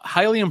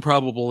highly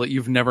improbable that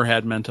you've never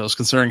had Mentos,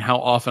 considering how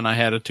often I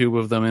had a tube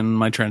of them in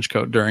my trench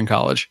coat during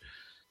college.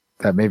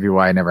 That may be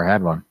why I never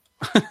had one.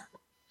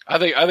 I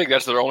think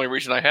that's the only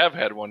reason I have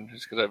had one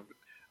is because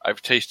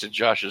I've tasted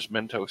Josh's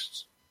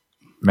Mentos.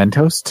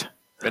 Mentos?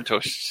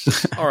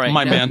 Mentos. All right,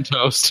 my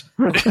Mentos.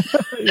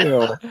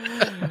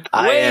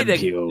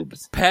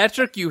 Pubes.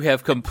 Patrick, you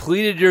have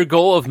completed your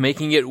goal of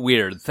making it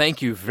weird.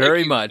 Thank you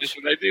very much. That's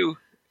what I do.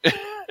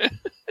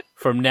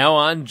 From now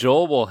on, Josh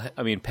will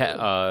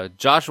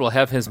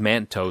have his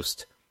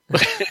Mentos.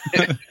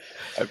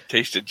 I've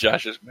tasted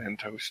Josh's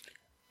Mentos.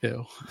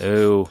 Ew.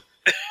 Ooh.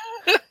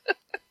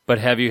 But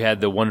have you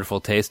had the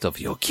wonderful taste of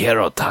Yo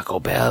Quiero Taco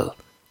Bell?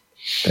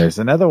 There's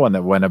another one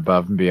that went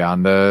above and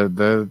beyond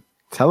the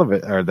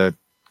television or the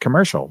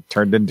commercial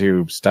turned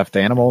into stuffed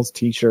animals,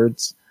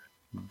 T-shirts.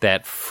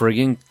 That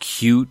friggin'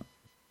 cute,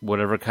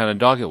 whatever kind of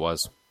dog it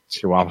was.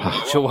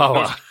 Chihuahua.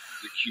 Chihuahua.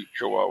 The cute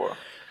Chihuahua.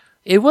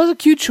 It was a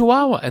cute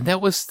Chihuahua, and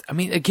that was, I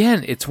mean,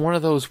 again, it's one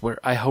of those where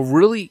I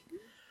really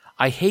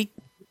hate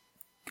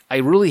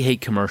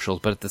commercials,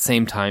 but at the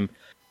same time,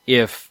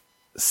 if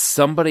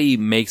somebody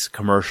makes a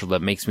commercial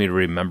that makes me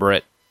remember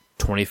it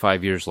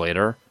 25 years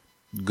later,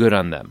 good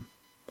on them.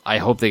 I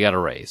hope they got a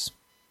raise.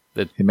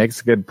 He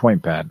makes a good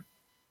point, Pat.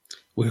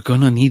 We're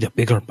gonna need a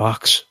bigger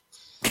box.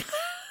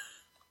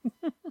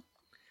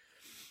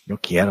 Yo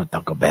quiero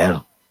Taco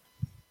Bell.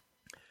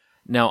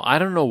 Now, I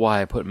don't know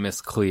why I put Miss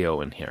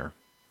Cleo in here.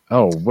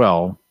 Oh,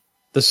 well.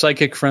 The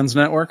Psychic Friends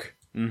Network?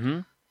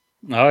 Mm-hmm.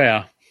 Oh,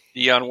 yeah.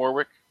 Dionne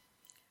Warwick?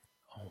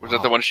 Was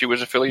that the one she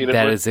was affiliated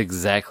That with? is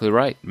exactly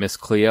right. Miss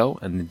Cleo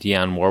and the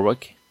Dionne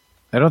Warwick.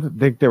 I don't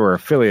think they were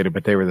affiliated,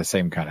 but they were the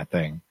same kind of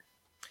thing.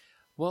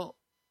 Well,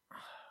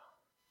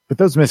 but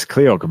those Miss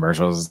Cleo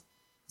commercials,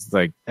 it's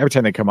like every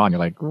time they come on, you're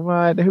like,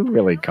 what? Who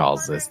really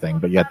calls this thing?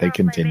 But yet they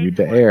continued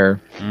to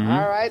air. Mm-hmm.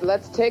 All right,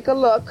 let's take a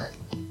look.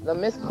 The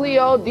Miss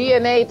Cleo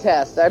DNA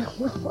test. I'm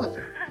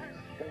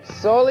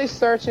solely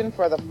searching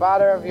for the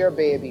father of your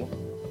baby.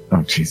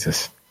 Oh,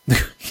 Jesus.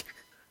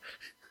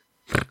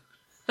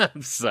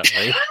 I'm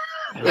sorry.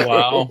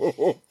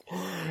 Wow.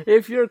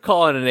 If you're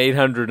calling an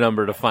 800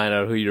 number to find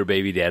out who your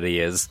baby daddy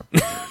is,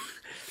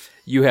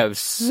 you have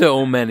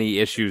so many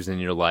issues in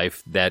your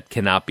life that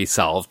cannot be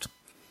solved.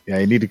 Yeah,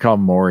 you need to call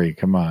Maury.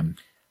 Come on.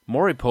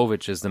 Maury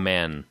Povich is the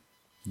man.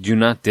 Do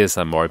not diss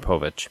on Maury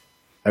Povich.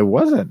 I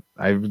wasn't.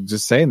 I was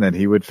just saying that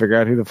he would figure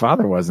out who the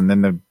father was, and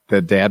then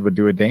the dad would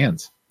do a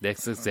dance.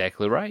 That's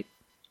exactly right.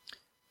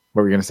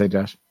 What were you going to say,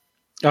 Josh?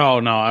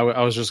 Oh, no,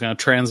 I was just going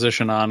to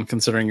transition on,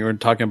 considering you were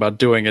talking about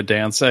doing a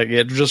dance.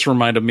 It just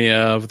reminded me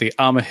of the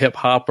I'm a Hip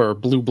Hopper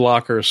Blue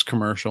Blockers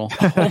commercial.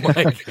 Oh,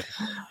 my God.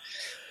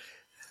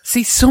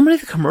 See, so many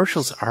of the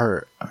commercials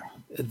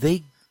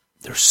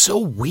they're so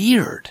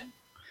weird.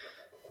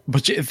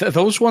 But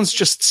those ones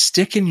just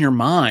stick in your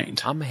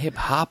mind. I'm a hip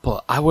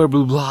hopper. I wear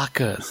blue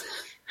blockers.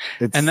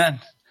 And then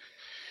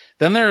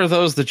there are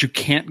those that you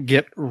can't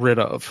get rid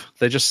of.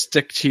 They just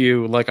stick to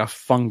you like a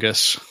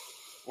fungus.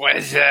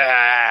 What's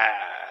that?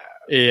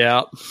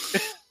 Yeah.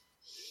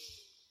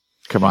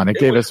 Come on, it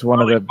gave us one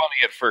really of the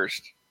funny at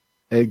first.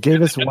 It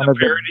gave us one The of the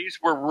parodies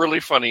were really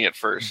funny at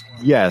first.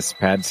 Yes,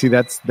 Pat. See,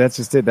 that's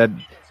just it.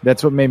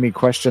 That's what made me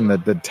question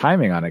the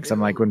timing on it. Because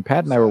I'm like, when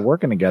Pat and I were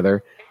working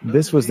together,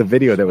 this was the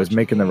video that was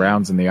making the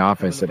rounds in the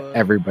office, and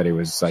everybody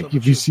was like,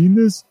 "Have you seen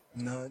this?"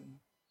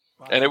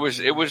 And it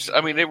was.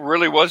 I mean, it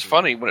really was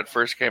funny when it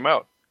first came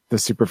out. The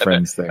Super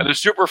Friends thing. And the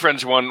Super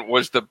Friends one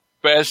was the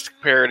best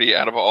parody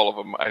out of all of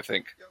them, I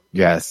think.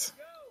 Yes.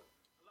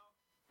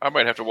 I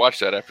might have to watch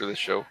that after this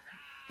show.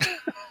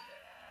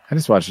 I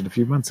just watched it a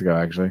few months ago,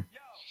 actually.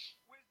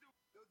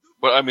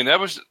 But I mean,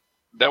 that was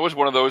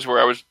one of those where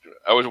I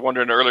was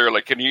wondering earlier,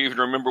 like, can you even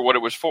remember what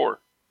it was for?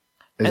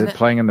 Is it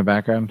playing in the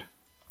background?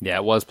 Yeah,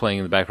 it was playing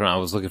in the background. I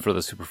was looking for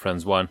the Super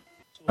Friends one.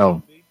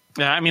 Oh.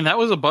 Yeah, I mean, that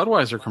was a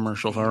Budweiser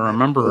commercial, if I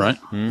remember right.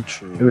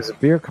 It was a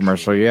beer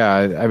commercial, yeah.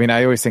 I mean,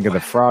 I always think of the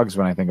frogs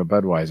when I think of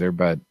Budweiser,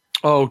 but...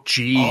 Oh,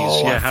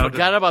 jeez. Yeah, I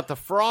forgot about the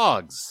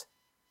frogs.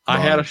 I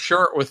had a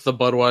shirt with the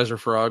Budweiser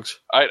frogs.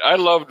 I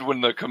loved when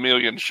the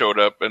chameleon showed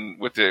up and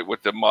with the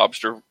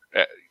mobster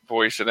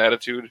voice and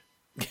attitude.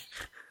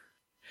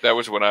 That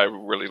was when I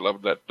really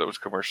loved those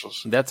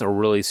commercials. That's a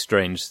really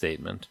strange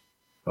statement.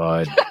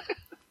 Bud.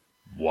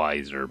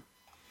 Wiser.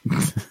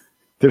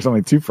 There's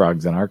only 2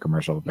 frogs in our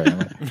commercial,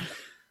 apparently.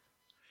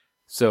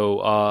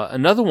 So,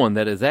 another one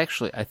that is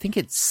actually, I think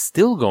it's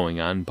still going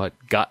on, but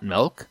Got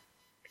Milk?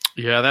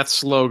 Yeah, that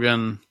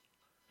slogan,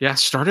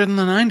 started in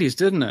the 90s,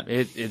 didn't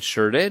it? It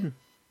sure did.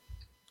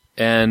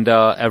 And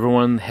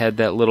everyone had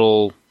that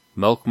little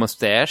milk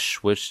mustache,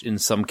 which in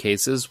some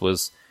cases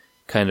was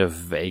kind of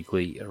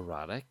vaguely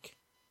erotic.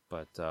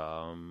 But,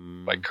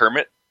 like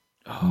Kermit?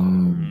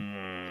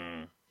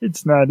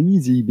 It's not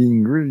easy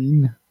being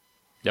green.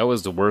 That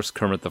was the worst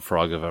Kermit the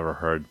Frog I've ever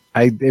heard.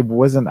 It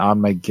wasn't on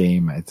my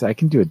game. I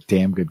can do a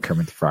damn good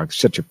Kermit the Frog.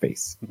 Shut your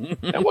face.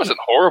 That wasn't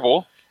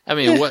horrible. I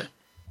mean, what?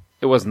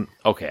 It wasn't.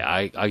 Okay,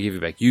 I'll give you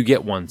back. You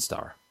get 1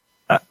 star.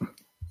 All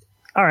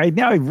right,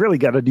 now I've really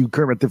got to do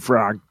Kermit the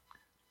Frog.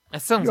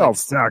 That sounds you all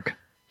suck.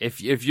 If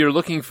you're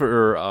looking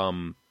for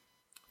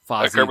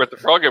Fozzie, a Kermit the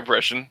Frog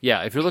impression.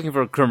 Yeah, if you're looking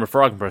for a Kermit the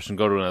Frog impression,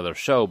 go to another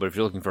show. But if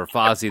you're looking for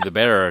Fozzie the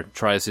Bear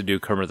tries to do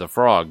Kermit the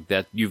Frog,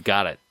 that you've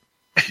got it.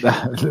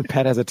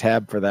 Pat has a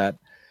tab for that.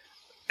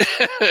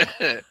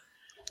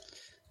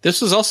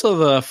 This is also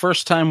the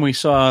first time we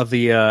saw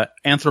the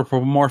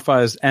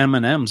anthropomorphized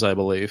M&Ms, I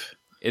believe.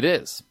 It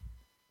is.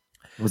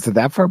 Was it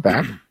that far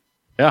back?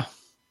 Yeah.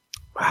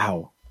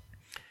 Wow.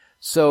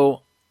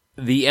 So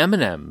the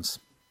M&Ms,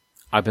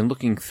 I've been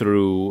looking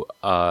through,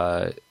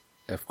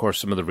 of course,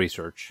 some of the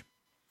research.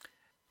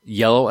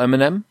 Yellow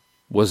M&M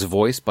was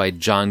voiced by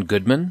John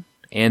Goodman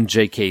and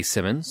J.K.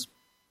 Simmons.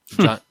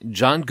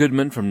 John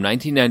Goodman from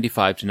 1995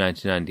 to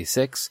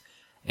 1996,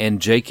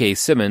 and J.K.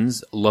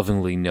 Simmons,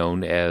 lovingly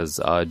known as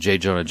J.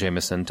 Jonah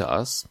Jameson to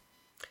us,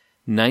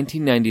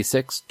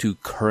 1996 to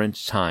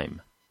current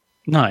time.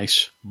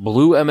 Nice.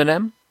 Blue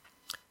M&M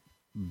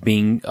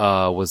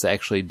was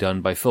actually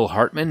done by Phil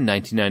Hartman,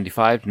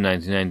 1995 to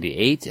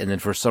 1998, and then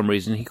for some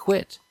reason he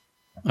quit.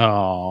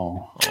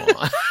 Oh.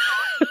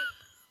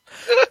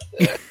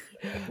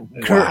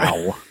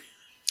 Wow.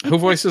 Who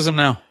voices him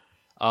now?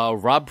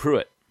 Rob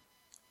Pruitt.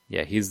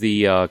 Yeah, he's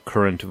the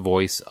current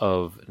voice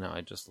of... No,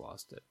 I just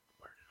lost it.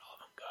 Where did all of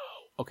them go?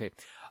 Okay.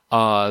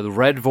 The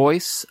red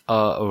voice,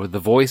 or the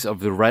voice of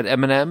the red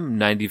M&M,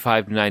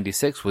 95 to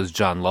 96, was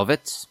John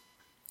Lovitz.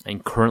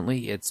 And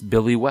currently it's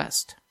Billy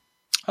West.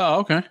 Oh,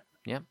 okay.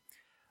 Yeah.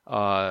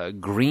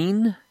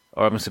 Green,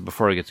 or I'm going to say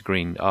before I get to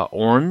green,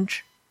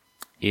 orange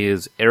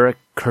is Eric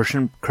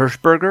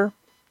Kirschberger.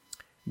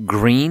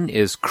 Green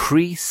is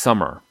Cree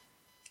Summer.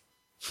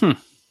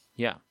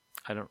 Yeah.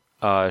 I don't...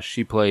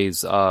 she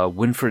plays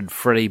Winfred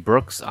Freddie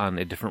Brooks on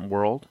A Different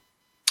World.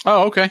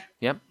 Oh, okay.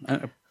 Yep.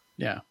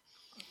 Yeah.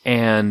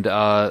 And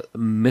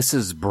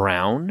Mrs.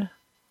 Brown,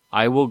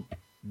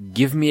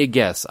 give me a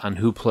guess on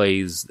who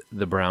plays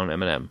the brown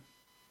M&M.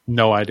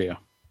 No idea.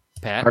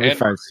 Pat? Harvey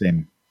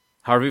Fierstein.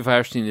 Harvey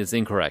Fierstein is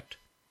incorrect.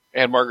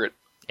 And Margaret.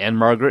 And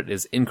Margaret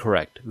is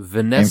incorrect.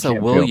 Vanessa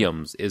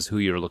Williams is who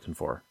you're looking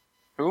for.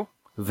 Who?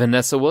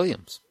 Vanessa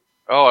Williams.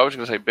 Oh, I was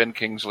going to say Ben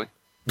Kingsley.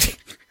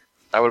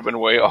 I would have been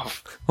way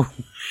off.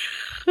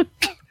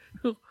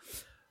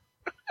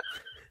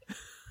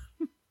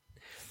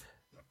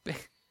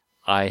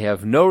 I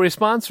have no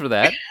response for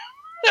that.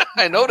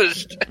 I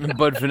noticed.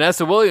 But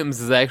Vanessa Williams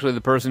is actually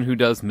the person who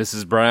does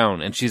Mrs.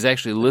 Brown, and she's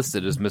actually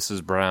listed as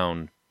Mrs.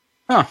 Brown.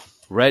 Huh.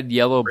 Red,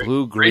 yellow,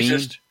 blue, green.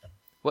 Racist.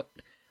 What?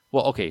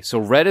 Well, okay, so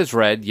red is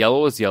red,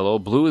 yellow is yellow,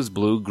 blue is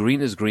blue,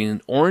 green is green,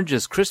 and orange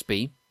is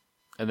crispy,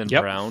 and then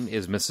brown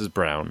is Mrs.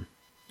 Brown,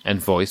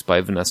 and voiced by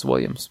Vanessa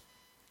Williams.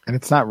 And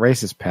it's not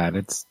racist, Pat.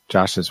 It's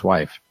Josh's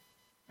wife,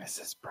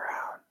 Mrs.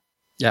 Brown.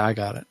 Yeah, I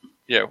got it.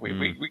 Yeah,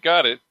 we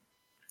got it.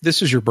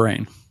 This is your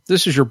brain.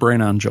 This is your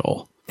brain on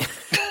Joel.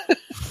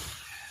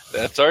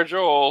 That's our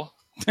Joel.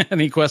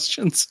 Any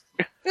questions?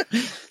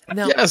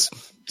 No. Yes,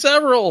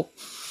 several.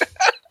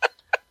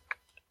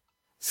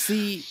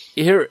 See,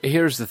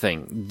 here's the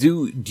thing.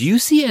 Do you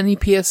see any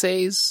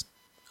PSAs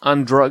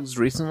on drugs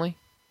recently?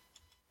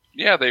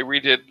 Yeah, they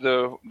redid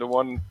the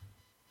one.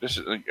 This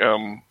is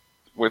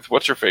with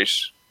what's her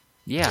face.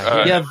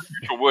 Yeah,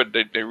 Rachel Wood.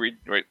 They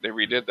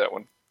redid that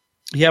one.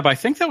 Yeah, but I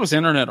think that was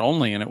internet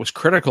only, and it was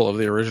critical of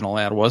the original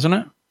ad, wasn't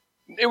it?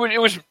 It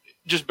was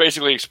just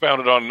basically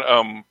expounded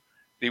on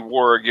the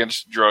war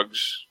against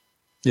drugs.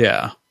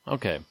 Yeah.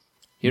 Okay.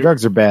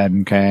 Drugs are bad.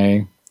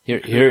 Okay.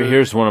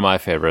 Here's one of my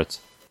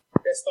favorites.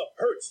 That stuff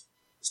hurts.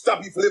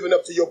 Stop you from living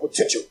up to your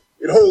potential.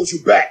 It holds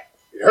you back.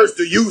 It hurts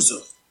the user.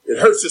 It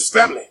hurts his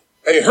family.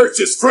 And it hurts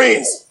his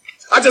friends.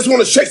 I just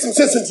want to shake some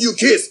sense into you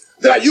kids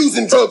that are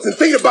using drugs and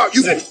thinking about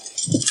using it.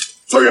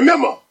 So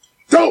remember,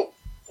 don't,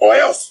 or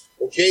else,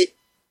 okay?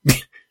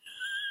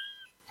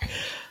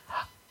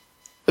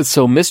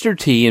 So Mr.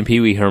 T and Pee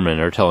Wee Herman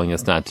are telling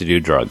us not to do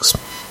drugs.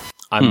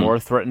 I'm more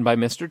threatened by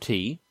Mr.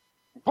 T.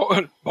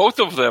 Both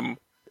of them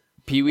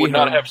Pee Wee would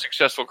Herman not have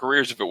successful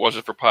careers if it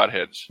wasn't for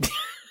potheads.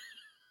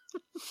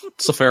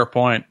 It's a fair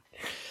point.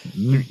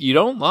 You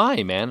don't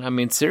lie, man. I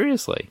mean,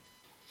 seriously.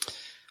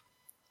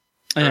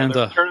 And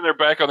turning their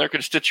back on their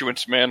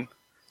constituents, man.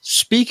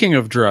 Speaking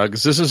of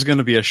drugs, this is going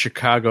to be a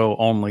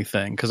Chicago-only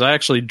thing, because I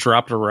actually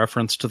dropped a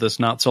reference to this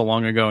not so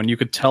long ago, and you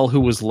could tell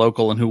who was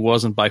local and who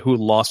wasn't by who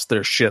lost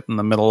their shit in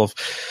the middle of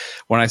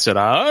when I said,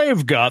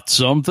 I've got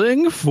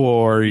something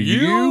for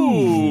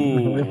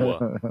you.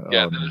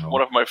 Yeah, that is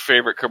one of my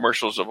favorite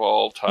commercials of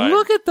all time.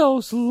 Look at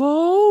those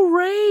low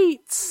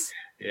rates.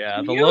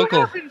 Yeah, the you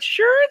local have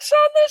insurance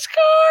on this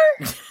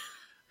car?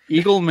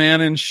 Eagle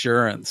Man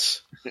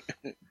Insurance.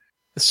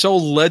 So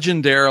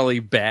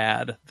legendarily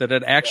bad that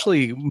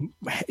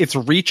its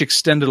reach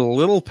extended a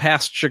little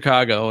past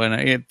Chicago, and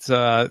it's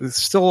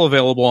still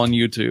available on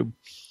YouTube.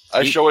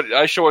 I show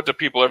it to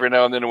people every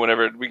now and then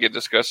whenever we get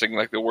discussing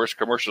like the worst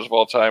commercials of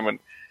all time, and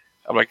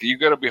I'm like, you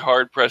got to be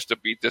hard pressed to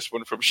beat this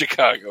one from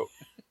Chicago.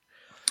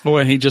 Oh,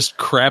 and he just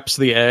craps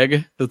the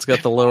egg that's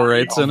got the low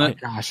rates in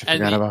it. Gosh, I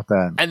forgot about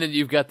that. And then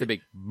you've got the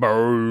big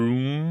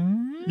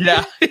boom.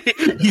 Yeah,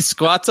 he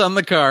squats on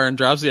the car and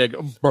drops the egg.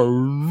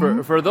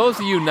 Boom. For those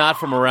of you not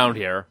from around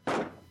here,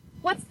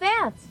 what's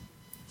that?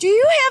 Do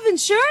you have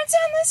insurance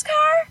on this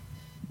car?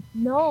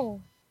 No.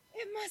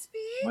 It must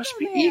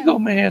be Eagle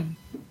Man.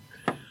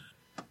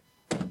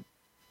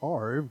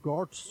 Eagle Man. I've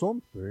got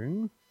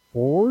something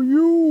for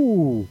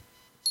you.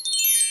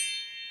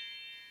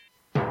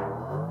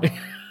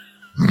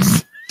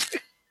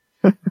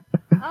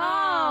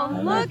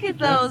 Oh, look at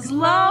those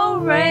low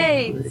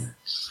rates.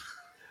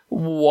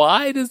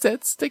 Why does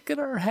that stick in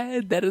our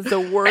head? That is the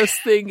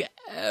worst thing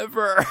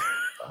ever.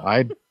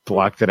 I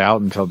blocked it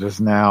out until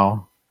just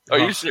now. Are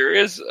you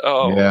serious?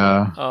 Oh,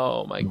 yeah.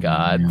 Oh my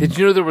God! Did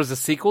you know there was a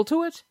sequel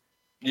to it?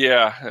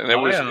 Yeah, and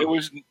it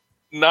was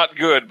not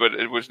good, but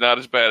it was not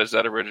as bad as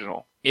that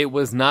original. It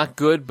was not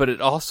good, but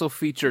it also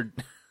featured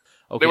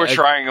They were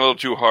trying a little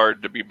too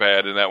hard to be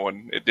bad in that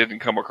one. It didn't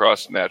come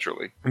across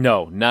naturally.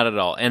 No, not at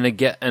all. And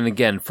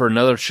again, for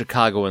another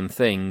Chicagoan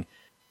thing,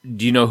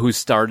 do you know who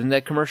starred in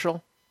that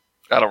commercial?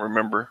 I don't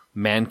remember.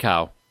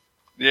 Mancow.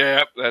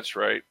 Yeah, that's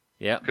right.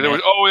 Yeah.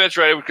 That's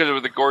right. Because it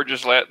was the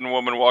gorgeous Latin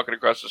woman walking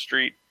across the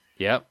street.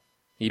 Yep.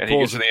 He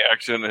gets in the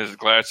accident, and his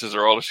glasses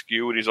are all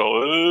askew, and he's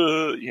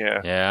all,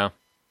 yeah. Yeah.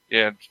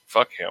 Yeah,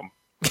 fuck him.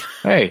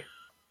 Hey.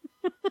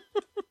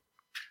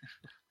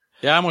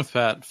 Yeah, I'm with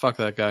Pat. Fuck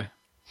that guy.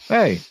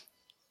 Hey.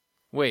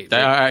 Wait.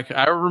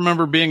 I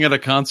remember being at a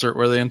concert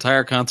where the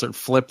entire concert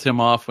flipped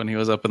him off when he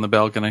was up in the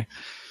balcony.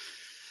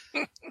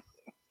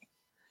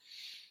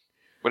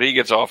 But he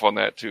gets off on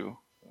that, too.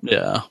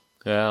 Yeah.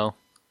 Well,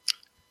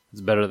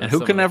 it's better than and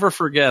who can ever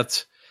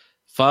forget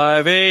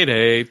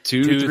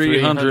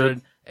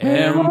 588-2300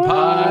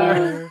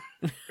 Empire.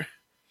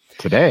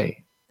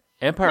 Today.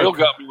 Empire. Bill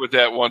got me with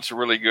that once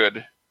really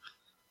good.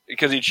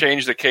 Because he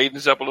changed the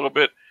cadence up a little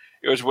bit.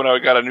 It was when I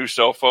got a new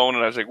cell phone,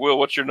 and I was like, Will,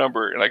 what's your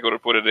number? And I go to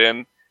put it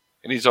in,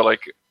 and he's all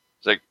like,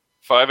 it's like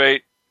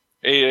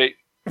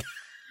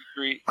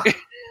 588823.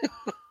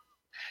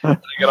 I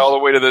got all the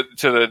way to the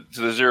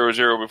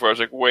 00 before I was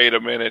like, wait a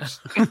minute.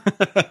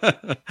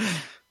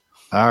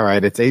 All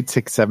right, it's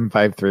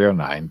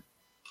 8675309.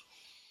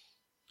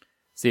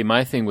 See,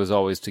 my thing was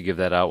always to give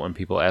that out when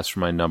people asked for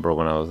my number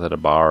when I was at a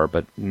bar,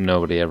 but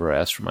nobody ever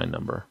asked for my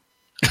number.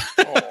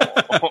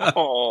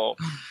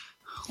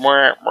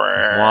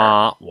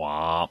 Wah,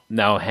 wah.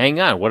 Now, hang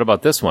on. What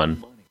about this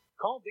one?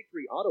 Call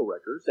Victory Auto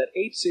Wreckers at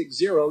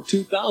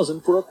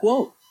 860-2000 for a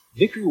quote.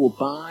 Victory will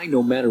buy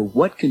no matter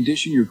what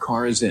condition your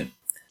car is in.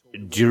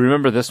 Do you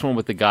remember this one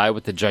with the guy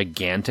with the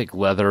gigantic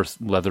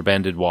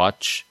leather-banded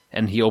watch,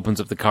 and he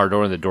opens up the car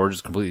door and the door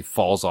just completely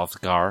falls off the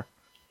car?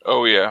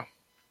 Oh, yeah.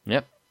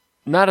 Yep.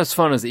 Not as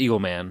fun as Eagle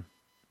Man,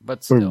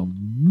 but still.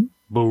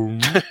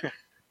 Boom.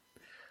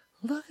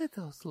 Look at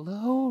those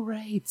low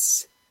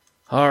rates.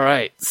 All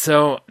right.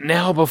 So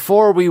now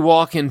before we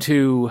walk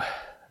into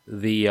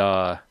the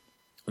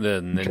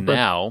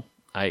now,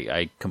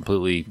 I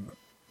completely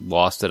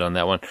lost it on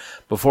that one.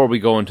 Before we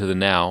go into the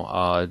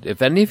now,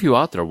 if any of you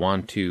out there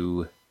want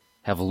to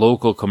have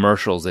local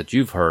commercials that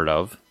you've heard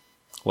of,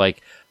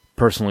 like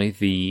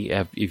personally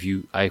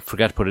I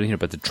forgot to put it in here,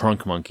 but the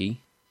Trunk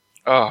Monkey.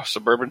 Oh,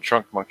 Suburban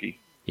Trunk Monkey.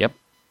 Yep.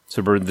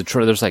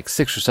 There's like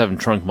 6 or 7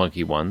 Trunk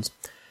Monkey ones.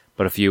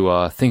 But if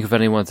you think of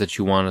any ones that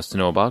you want us to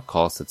know about,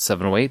 call us at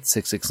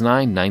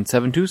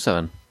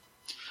 708-669-9727.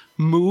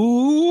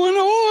 Moo and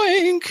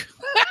Oink!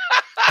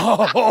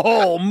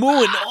 Oh,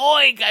 Moo and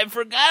Oink! I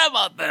forgot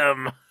about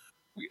them!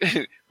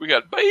 We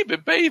got baby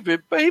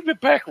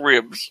back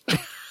ribs.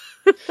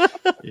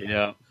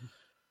 Yeah.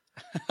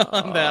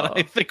 On that,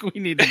 I think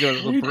we need to go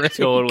to the break.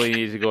 Totally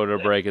need to go to a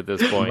break at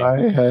this point.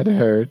 My head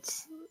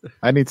hurts.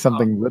 I need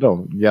something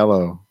little,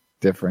 yellow,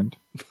 different.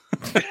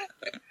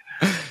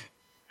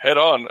 Head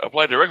on,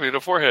 apply directly to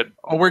forehead.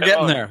 Oh, we're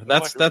getting there.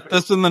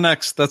 That's in the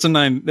next. That's a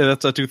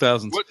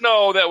 2000s. What?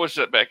 No, that was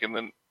back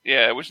in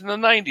it was in the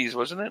 90s,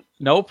 wasn't it?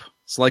 Nope,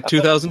 it's like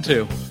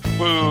 2002.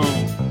 Boom.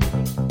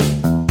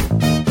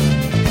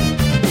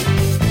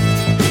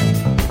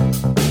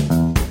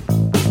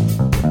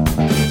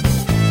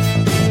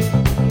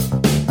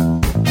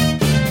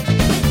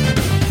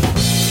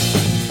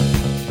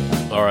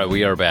 All right,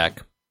 we are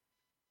back.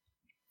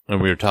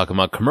 And we were talking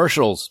about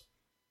commercials.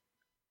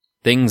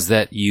 Things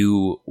that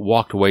you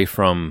walked away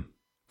from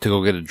to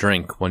go get a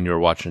drink when you were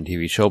watching a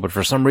TV show, but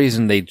for some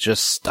reason they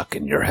just stuck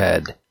in your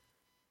head.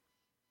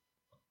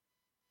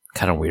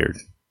 Kind of weird.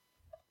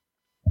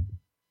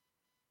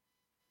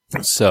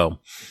 So,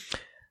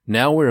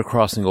 now we're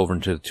crossing over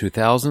into the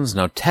 2000s.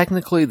 Now,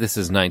 technically this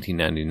is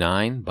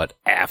 1999, but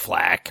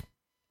Aflac.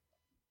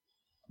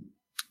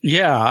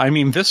 Yeah, I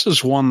mean, this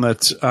is one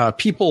that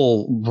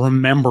people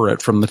remember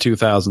it from the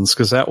 2000s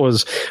because that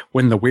was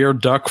when the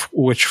Weird Duck,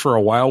 which for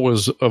a while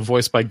was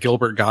voiced by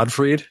Gilbert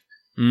Gottfried.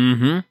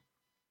 Mm-hmm.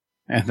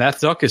 And that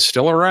duck is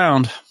still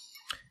around.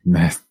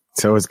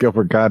 So is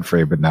Gilbert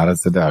Gottfried, but not as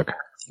the duck.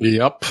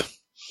 Yep.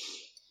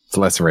 It's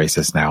less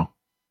racist now.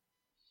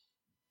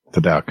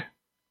 The duck.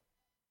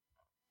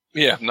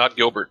 Yeah, not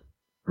Gilbert.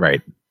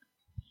 Right.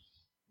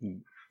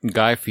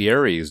 Guy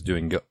Fieri is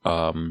doing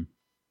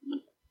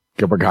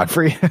Gilbert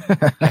Gottfried.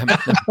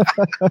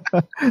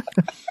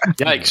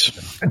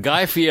 Yikes.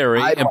 Guy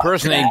Fieri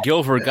impersonating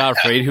Gilbert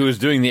Gottfried, who is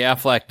doing the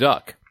Aflac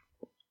duck.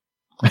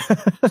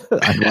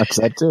 I watched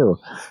that too.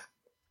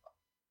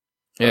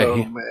 Yeah,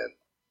 man.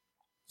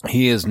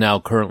 He is now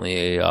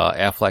currently a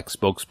Aflac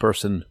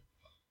spokesperson.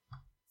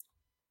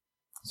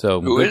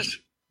 So who is?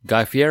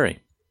 Guy Fieri.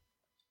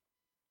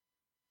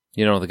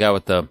 You know, the guy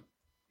with the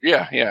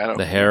I know.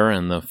 The hair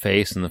and the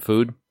face and the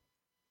food.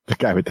 The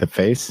guy with the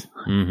face?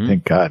 Mm-hmm.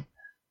 Thank God.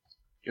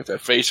 Got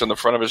that face on the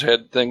front of his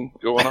head thing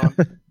going on.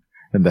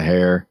 And the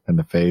hair and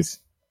the face.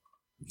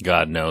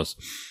 God knows.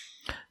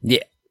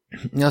 Yeah.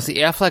 Now, see,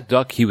 Aflac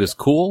Duck, he was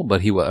cool,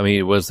 but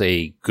it was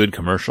a good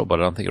commercial, but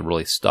I don't think it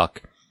really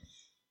stuck.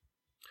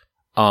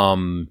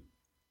 Hang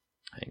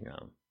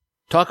on.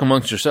 Talk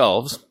amongst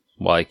yourselves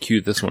while I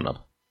cue this one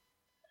up.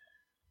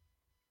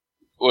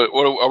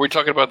 What are we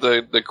talking about?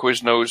 The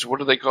Quiznos? What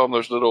do they call them?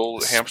 Those little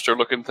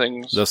hamster-looking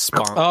things? The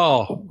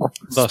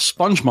the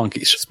sponge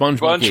monkeys.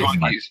 Sponge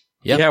monkeys.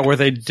 Yep. Yeah, where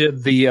they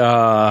did the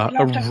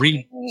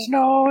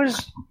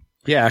nose.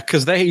 Yeah,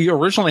 because they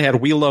originally had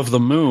 "We Love the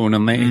Moon"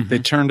 and they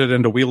turned it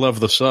into "We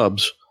Love the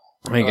Subs."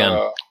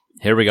 Again,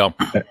 here we go.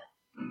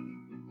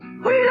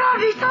 We love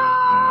these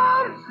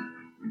subs!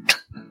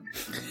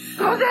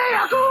 So they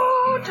are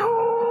good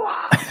to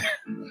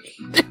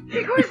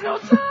the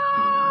Quiznos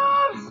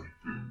subs!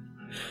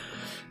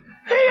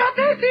 They are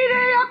tasty,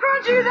 they are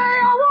crunchy, they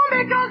are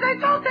warm because they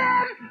told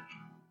them!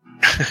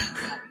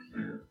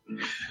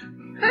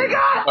 They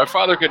got My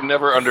father could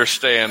never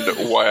understand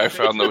why I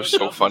found those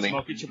so funny.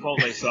 Smoky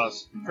chipotle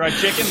sauce. Fried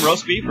chicken,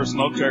 roast beef, or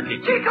smoked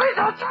turkey.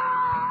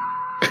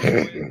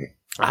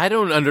 I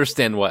don't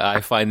understand why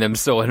I find them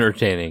so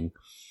entertaining.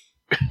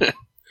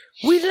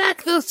 We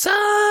like the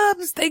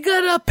subs. They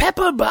got a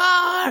pepper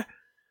bar.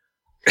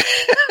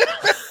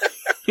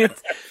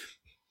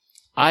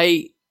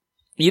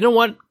 You know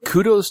what?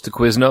 Kudos to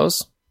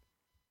Quiznos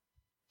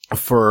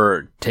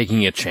for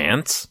taking a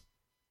chance.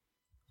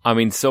 I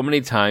mean, so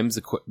many times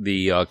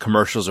the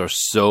commercials are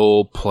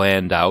so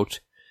planned out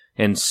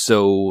and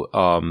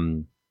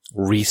so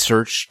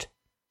researched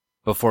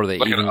before they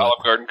like even an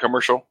Olive Garden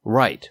commercial.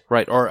 Right.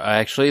 Or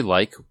actually,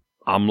 like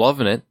I'm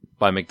Loving It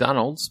by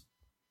McDonald's,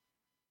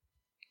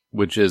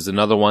 which is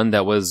another one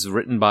that was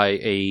written by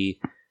a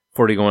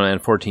 40 going on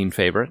 14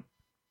 favorite.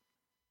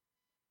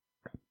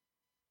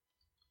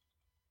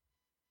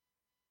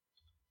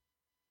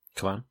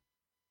 Come on.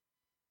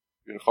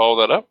 You gonna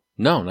follow that up?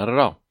 No, not at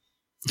all.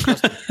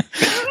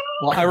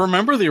 Well, I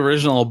remember the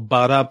original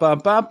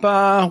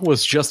 "Ba-da-ba-ba-ba"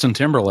 was Justin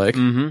Timberlake.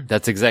 Mm-hmm.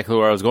 That's exactly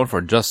where I was going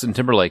for. Justin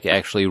Timberlake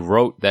actually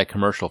wrote that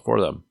commercial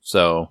for them.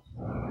 So,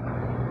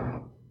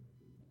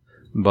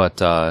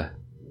 but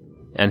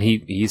and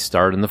he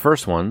starred in the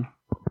first one.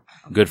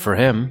 Good for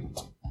him.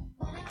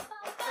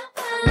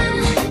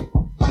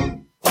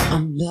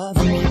 I'm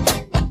loving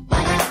it.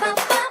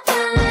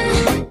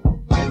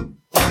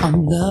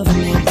 I'm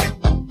loving it.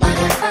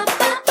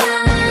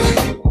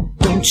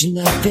 Don't you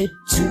love it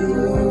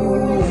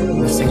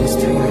too? Let's say this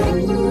to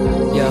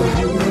you. Yo.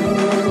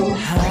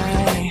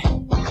 Hi.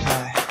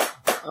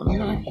 I'm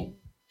not.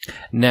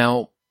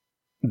 Now,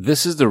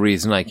 this is the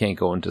reason I can't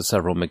go into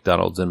several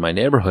McDonald's in my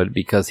neighborhood,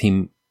 because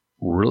he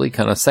really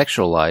kind of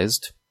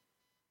sexualized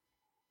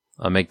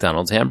a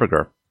McDonald's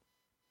hamburger.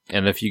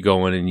 And if you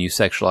go in and you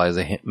sexualize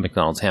a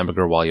McDonald's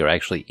hamburger while you're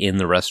actually in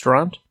the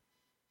restaurant,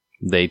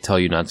 they tell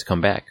you not to come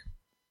back.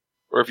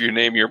 Or if you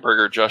name your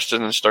burger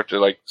Justin and start to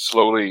like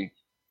slowly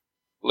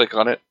lick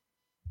on it.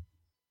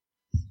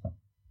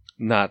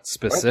 Not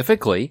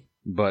specifically,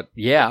 but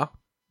yeah.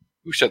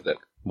 Who said that?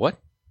 What?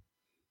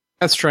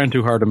 That's trying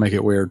too hard to make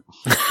it weird.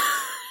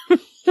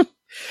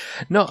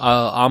 No,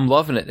 I'm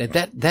loving it.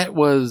 That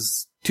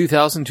was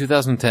 2000,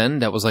 2010.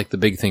 That was like the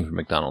big thing for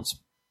McDonald's.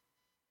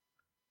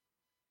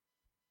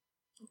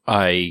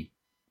 I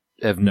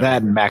have never...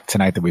 That Mac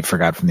Tonight that we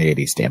forgot from the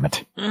 80s, damn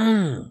it.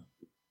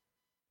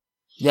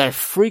 That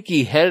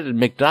freaky-headed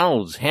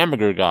McDonald's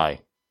hamburger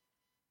guy.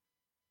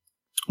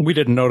 We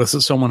didn't notice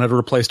that someone had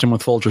replaced him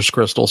with Folgers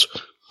crystals.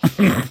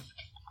 You're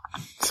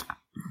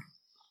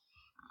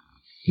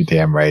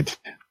damn right.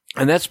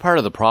 And that's part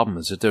of the problem,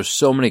 is that there's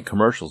so many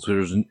commercials.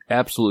 There's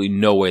absolutely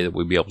no way that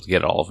we'd be able to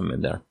get all of them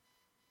in there.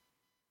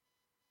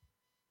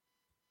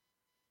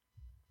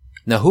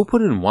 Now, who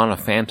put in Wanna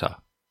Fanta?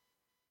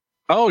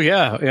 Oh,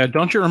 yeah.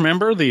 Don't you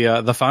remember the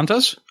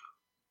Fantas?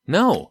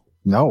 No.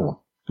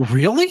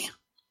 Really?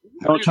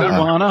 Don't you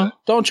wanna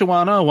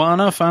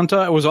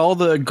Fanta? It was all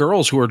the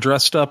girls who were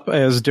dressed up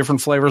as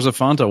different flavors of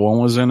Fanta. One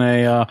was in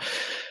a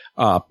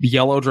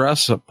yellow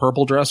dress, a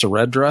purple dress, a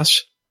red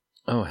dress.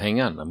 Oh, hang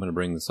on. I'm going to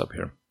bring this up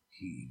here.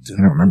 I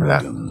don't remember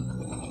that.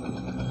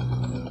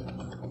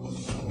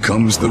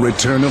 Comes the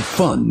return of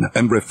fun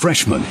and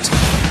refreshment.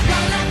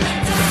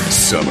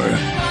 Summer.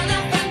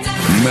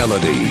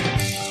 Melody.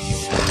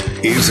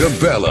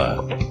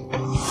 Isabella.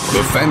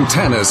 The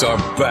Fantanas are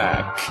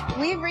back.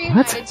 We've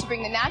reunited to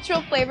bring the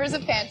natural flavors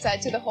of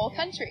Fanta to the whole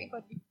country.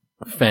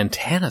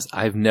 Fantanas.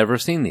 I've never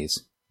seen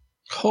these.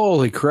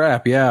 Holy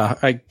crap, yeah.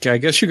 I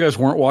guess you guys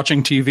weren't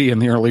watching TV in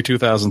the early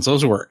 2000s.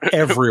 Those were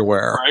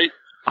everywhere. Right?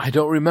 I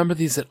don't remember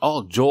these at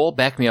all. Joel,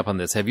 back me up on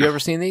this. Have you ever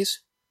seen these?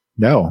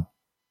 No.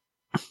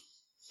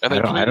 And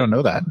I don't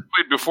know that.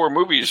 Played before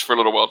movies for a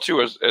little while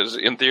too, as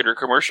in theater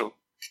commercial.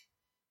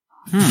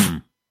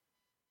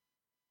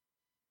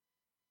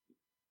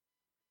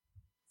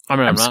 I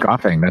mean, I'm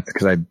scoffing. That's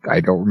because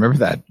I don't remember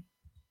that.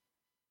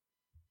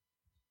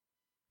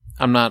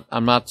 I'm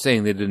not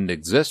saying they didn't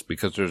exist,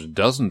 because there's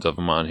dozens of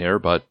them on here,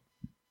 but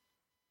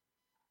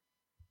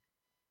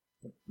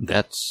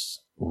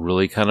that's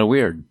really kind of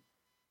weird.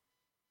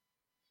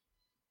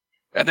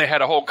 And they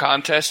had a whole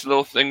contest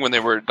little thing when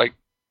they were like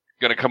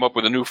going to come up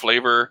with a new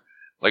flavor,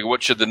 like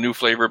what should the new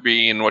flavor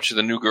be and what should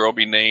the new girl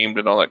be named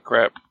and all that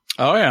crap.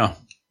 Oh yeah.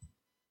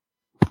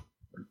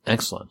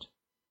 Excellent.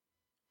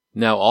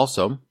 Now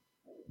also,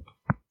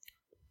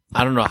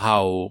 I don't know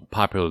how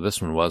popular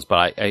this one was,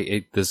 but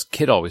this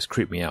kid always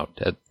creeped me out.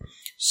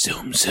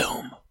 Zoom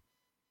Zoom.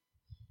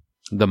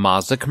 The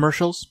Mazda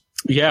commercials?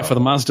 Yeah, for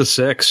the Mazda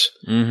 6.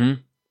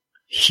 Mm-hmm.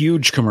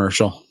 Huge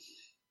commercial.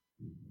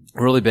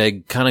 Really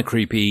big, kind of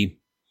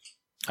creepy.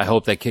 I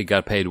hope that kid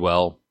got paid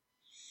well.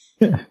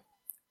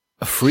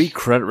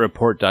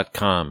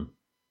 FreeCreditReport.com.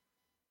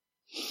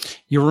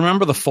 You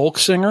remember the folk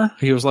singer?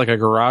 He was like a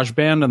garage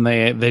band, and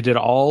they did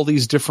all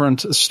these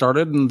different,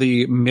 started in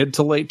the mid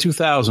to late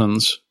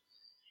 2000s.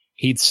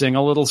 He'd sing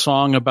a little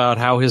song about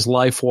how his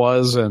life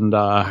was and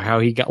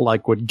how he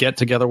would get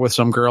together with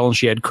some girl and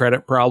she had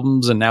credit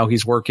problems, and now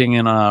he's working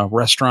in a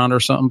restaurant or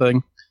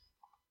something.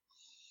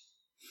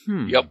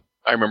 Yep,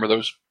 I remember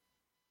those.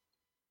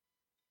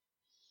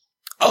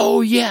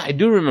 Oh, yeah, I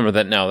do remember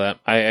that now. That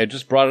I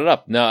just brought it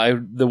up.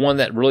 Now, the one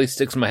that really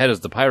sticks in my head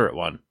is the pirate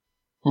one.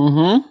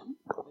 Mm-hmm.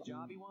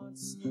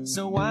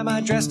 So why am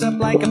I dressed up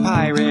like a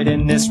pirate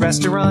in this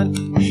restaurant?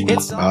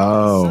 It's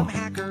some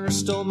hacker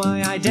stole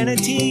my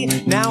identity.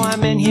 Now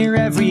I'm in here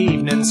every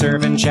evening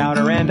serving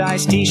chowder and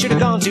iced tea. Should have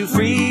gone to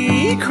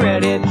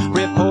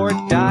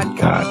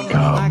freecreditreport.com.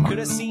 I could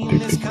have seen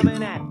this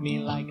coming at me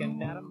like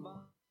an atom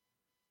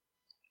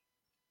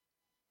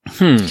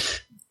bomb.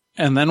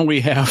 And then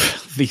we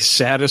have the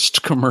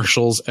saddest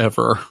commercials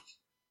ever.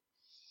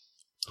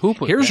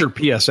 Here's your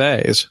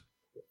PSAs.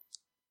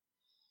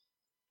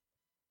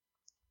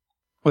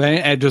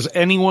 Does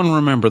anyone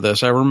remember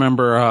this? I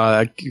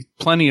remember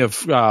plenty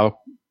of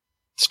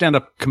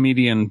stand-up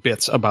comedian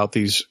bits about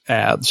these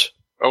ads.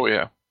 Oh,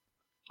 yeah.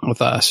 With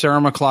Sarah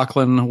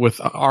McLachlan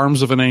with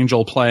Arms of an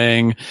Angel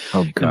playing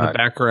in the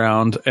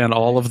background, and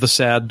all of the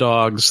sad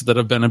dogs that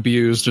have been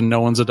abused and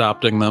no one's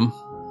adopting them.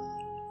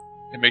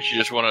 It makes you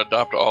just want to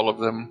adopt all of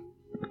them.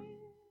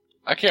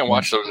 I can't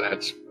watch those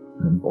ads.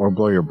 Or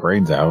blow your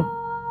brains out.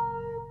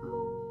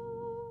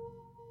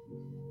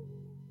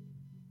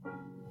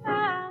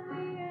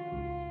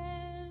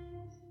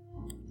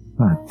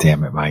 Oh,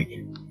 damn it, Mike.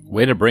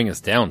 Way to bring us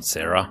down,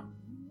 Sarah.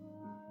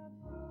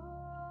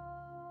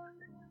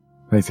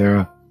 Hey,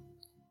 Sarah.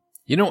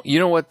 You know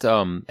what,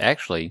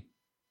 actually...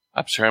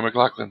 I'm Sarah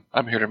McLachlan.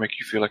 I'm here to make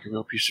you feel like a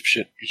real piece of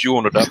shit, because you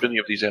won't adopt any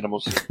of these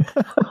animals.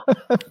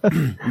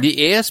 The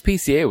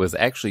ASPCA was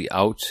actually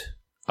out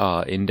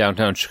in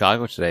downtown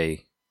Chicago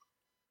today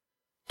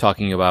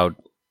talking about,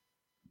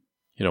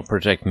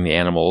 protecting the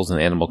animals and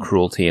animal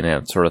cruelty and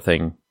that sort of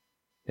thing.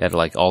 They had,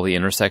 like, all the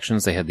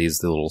intersections. They had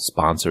these little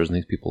sponsors and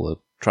these people that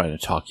trying to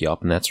talk you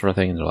up and that sort of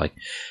thing. And they're like,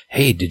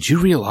 hey, did you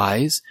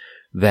realize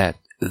that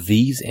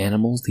these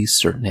animals, these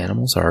certain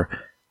animals are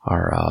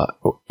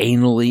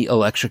anally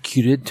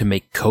electrocuted to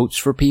make coats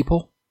for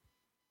people?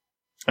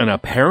 And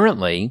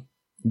apparently,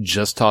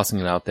 just tossing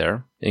it out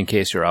there, in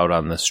case you're out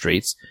on the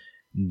streets,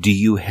 do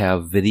you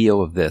have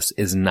video of this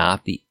is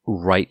not the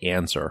right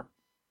answer.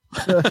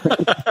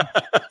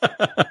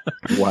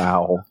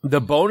 Wow. The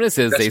bonus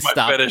is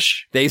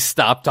they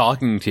stop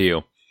talking to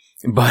you.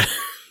 But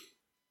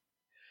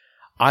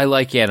I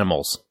like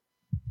animals.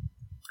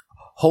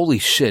 Holy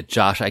shit,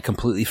 Josh, I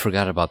completely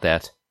forgot about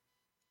that.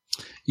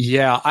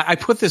 Yeah, I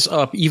put this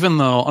up even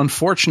though,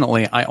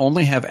 unfortunately, I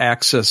only have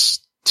access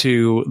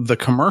to the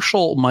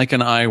commercial Mike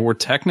and I were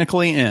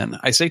technically in.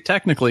 I say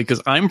technically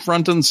because I'm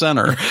front and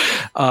center,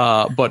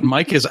 but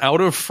Mike is out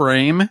of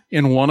frame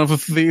in one of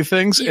the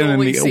things, and in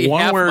the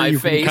one where you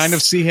can kind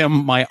of see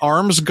him, my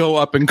arms go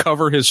up and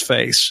cover his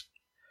face.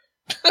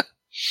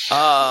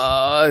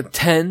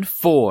 10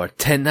 for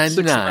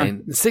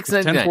 $10.99,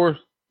 $6.99.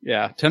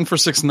 Yeah, 10 for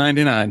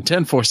 $6.99,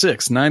 10 for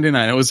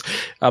 $6.99. It was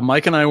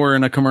Mike and I were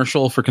in a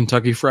commercial for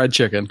Kentucky Fried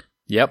Chicken.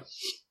 Yep.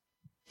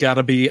 Got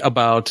to be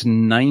about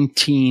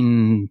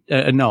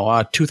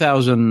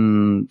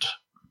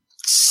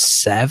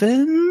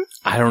 2007?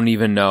 I don't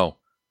even know.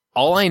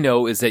 All I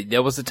know is that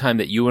there was a time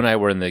that you and I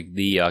were in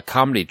the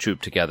comedy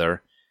troupe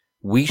together.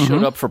 We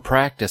showed up for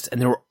practice, and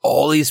there were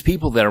all these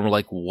people there, and we're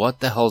like, what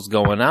the hell's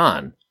going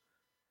on?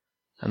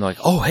 And they're like,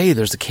 oh, hey,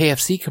 there's a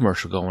KFC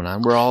commercial going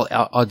on. We're all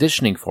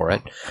auditioning for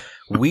it.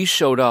 We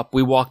showed up.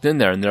 We walked in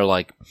there, and they're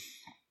like,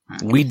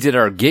 we did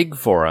our gig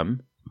for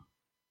them.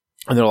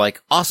 And they're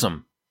like,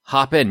 awesome.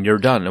 Hop in. You're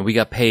done. And we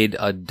got paid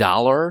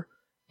 $1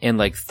 and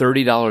like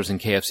 $30 in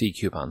KFC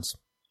coupons.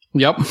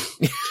 Yep.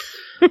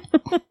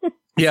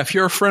 Yeah, if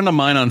you're a friend of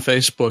mine on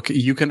Facebook,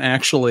 you can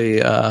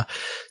actually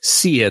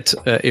see it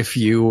if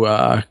you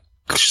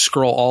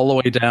scroll all the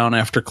way down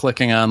after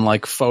clicking on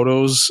like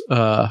photos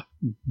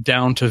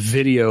down to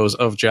videos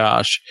of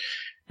Josh,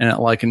 and at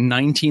like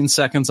 19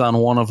 seconds on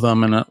one of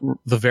them and at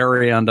the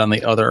very end on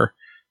the other.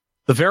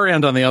 The very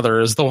end on the other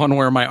is the one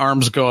where my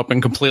arms go up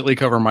and completely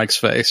cover Mike's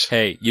face.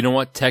 Hey, you know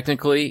what?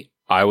 Technically,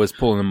 I was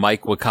pulling a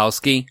Mike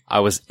Wachowski.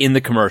 I was in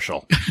the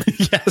commercial.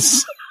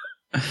 Yes.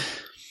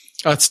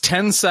 It's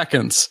 10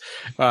 seconds.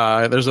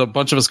 There's a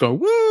bunch of us going,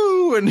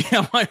 woo! And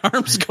yeah, my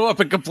arms go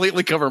up and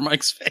completely cover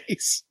Mike's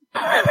face.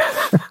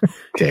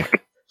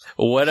 Dick.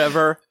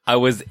 Whatever. I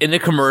was in a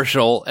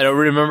commercial, and I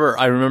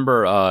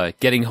remember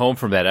getting home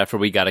from that after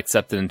we got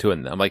accepted into it.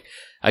 And I'm like,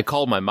 I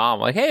called my mom,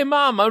 like, hey,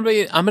 Mom, I'm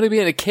gonna be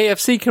in a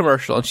KFC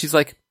commercial. And she's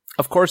like,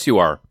 Of course you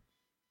are.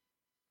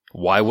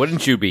 Why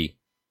wouldn't you be?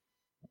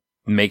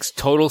 Makes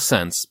total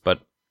sense,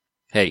 but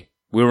hey,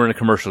 we were in a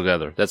commercial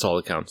together. That's all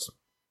that counts.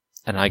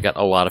 And I got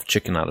a lot of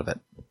chicken out of it.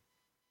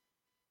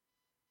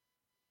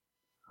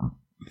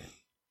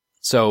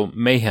 So,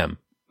 Mayhem.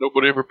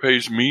 Nobody ever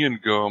pays me in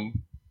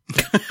gum.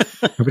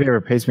 Nobody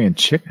ever pays me in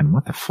chicken.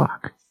 What the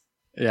fuck?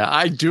 Yeah,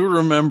 I do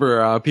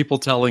remember people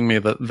telling me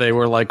that they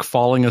were like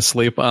falling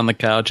asleep on the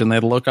couch and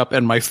they'd look up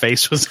and my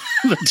face was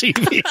on the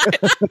TV.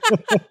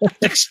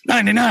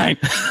 $6.99.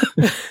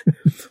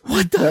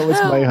 What the That was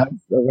hell?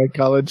 my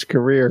college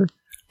career.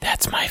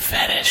 That's my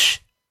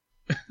fetish.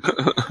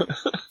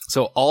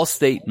 So,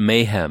 Allstate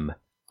Mayhem.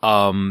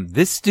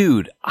 This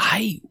dude,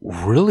 I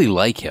really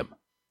like him.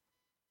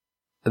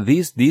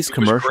 These He was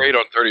commercials. great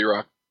on 30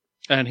 Rock.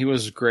 And he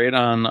was great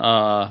on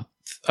the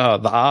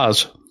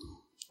Oz.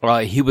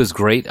 He was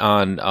great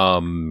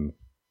on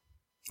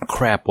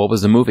crap. What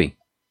was the movie?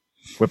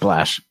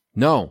 Whiplash.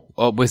 No,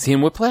 was he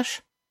in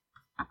Whiplash?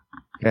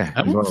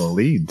 Yeah, he was one of the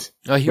leads.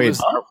 Oh, he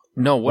was.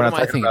 No, what we're am not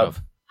I talking thinking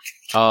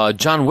of?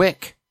 John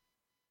Wick.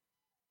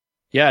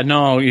 Yeah,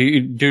 no,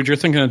 dude, you're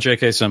thinking of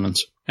J.K.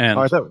 Simmons. And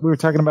I thought we were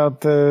talking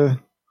about the.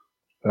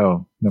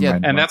 Oh, never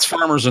mind. and that's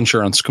Farmers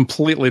Insurance,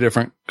 completely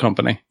different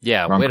company.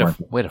 Yeah, Wrong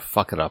way to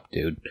fuck it up,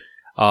 dude.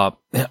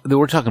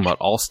 We're talking about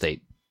Allstate.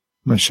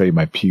 I'm going to show you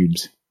my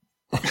pubes.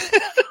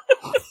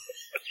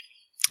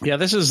 Yeah,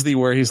 this is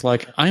where he's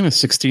like, I'm a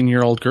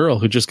 16-year-old girl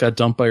who just got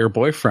dumped by her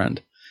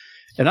boyfriend,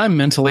 and I'm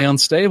mentally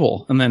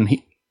unstable. And then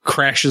he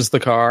crashes the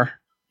car.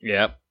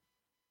 Yep.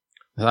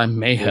 And I'm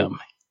Mayhem.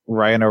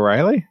 Ryan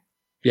O'Reilly?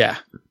 Yeah.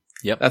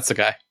 Yep. That's the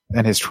guy.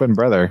 And his twin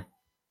brother.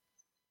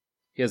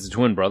 He has a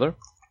twin brother?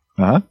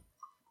 Uh-huh.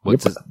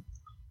 What's his...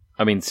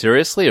 I mean,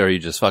 seriously, or are you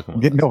just fucking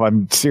with us? No,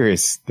 I'm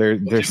serious. They're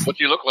What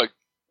do you look like?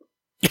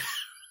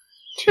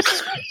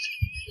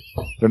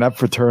 they're not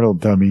fraternal,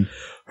 dummy.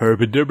 I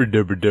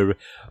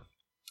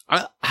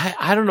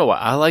don't know.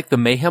 I like the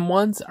Mayhem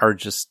ones are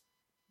just,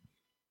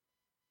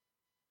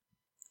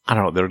 I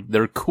don't know.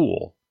 They're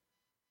cool.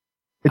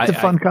 It's a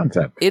fun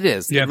concept. It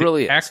is. Yeah, it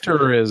really the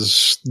actor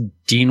is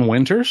Dean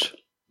Winters.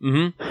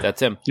 Mm-hmm.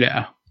 That's him.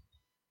 Yeah.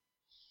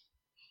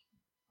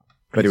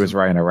 But he was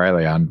Ryan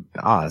O'Reilly on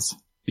Oz.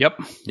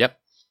 Yep.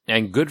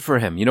 And good for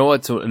him. You know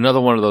what? So another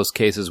one of those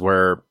cases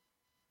where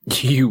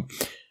you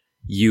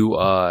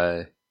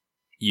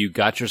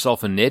got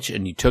yourself a niche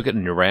and you took it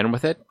and you ran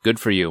with it. Good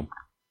for you.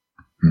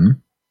 Mm-hmm.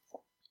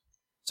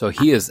 So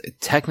he is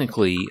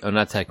technically,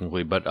 not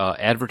technically, but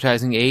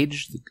advertising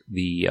age.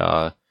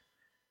 The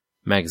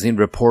magazine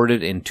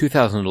reported in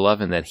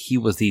 2011 that he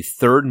was the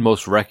third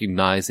most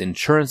recognized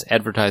insurance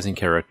advertising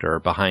character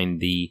behind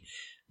the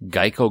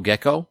Geico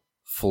Gecko,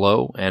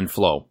 Flo, and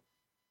Flo.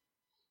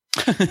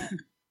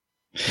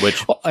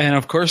 Which, and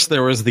of course,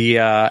 there was the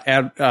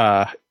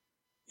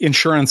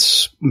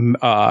insurance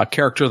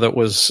character that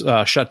was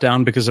shut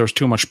down because there was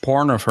too much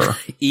porn of her.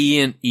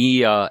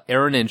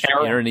 Erin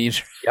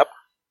Insurance. Yep.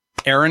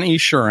 Erin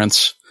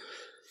Insurance.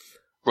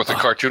 With a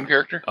cartoon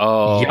character?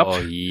 Oh,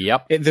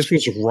 yep. This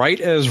was right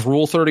as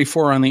Rule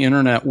 34 on the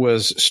internet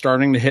was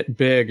starting to hit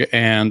big,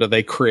 and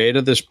they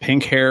created this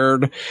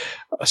pink-haired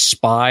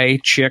spy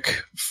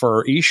chick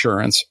for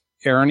Esurance,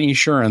 Erin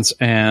Insurance,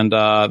 and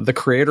the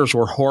creators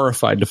were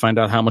horrified to find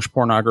out how much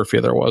pornography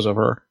there was of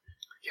her.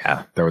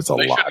 Yeah, there was a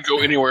They lot. shouldn't go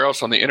anywhere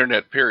else on the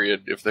internet,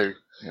 period, if they,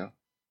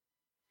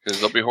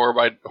 because they'll be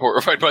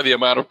horrified by the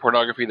amount of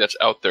pornography that's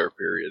out there,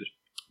 period.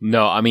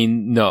 No. I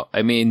mean,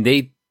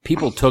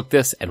 people took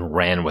this and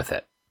ran with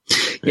it.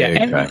 Yeah,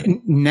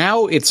 and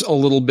now it's a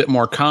little bit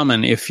more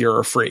common if you're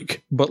a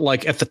freak. But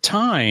like at the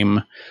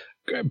time,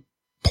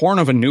 porn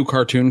of a new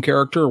cartoon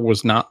character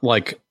was not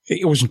like,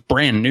 it was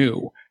brand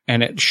new.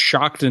 And it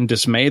shocked and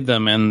dismayed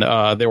them, and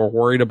they were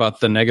worried about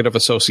the negative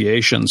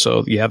association.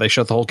 So yeah, they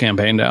shut the whole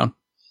campaign down.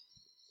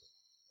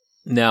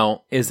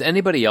 Now, is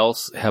anybody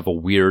else have a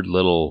weird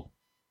little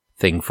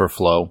thing for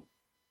Flo?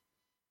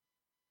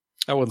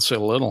 I wouldn't say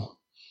little.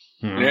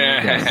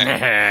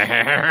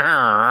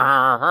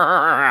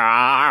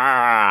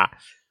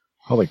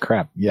 Holy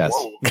crap, yes.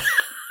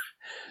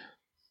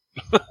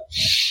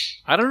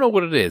 I don't know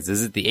what it is.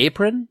 Is it the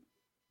apron?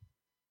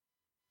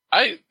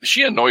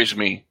 She annoys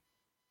me.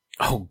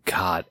 Oh,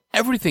 God.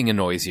 Everything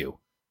annoys you.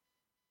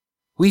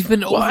 We've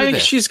been over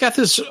this. She's got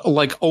this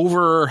like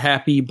over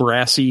happy,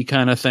 brassy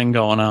kind of thing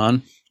going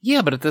on.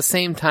 Yeah, but at the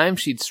same time,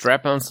 she'd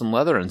strap on some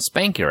leather and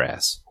spank your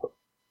ass.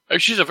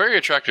 She's a very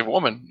attractive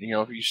woman.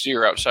 If you see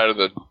her outside of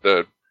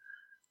the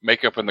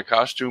makeup and the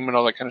costume and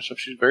all that kind of stuff,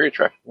 she's a very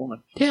attractive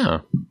woman. Yeah.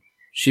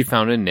 She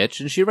found a niche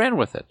and she ran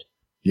with it.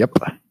 Yep.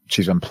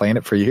 She's been playing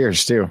it for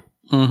years, too.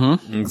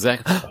 Mm-hmm.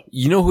 Exactly.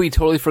 You know who we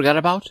totally forgot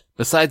about?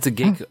 Besides the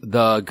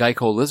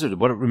Geico lizard.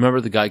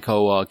 Remember the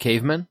Geico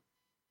caveman?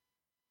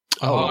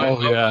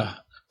 Oh, yeah.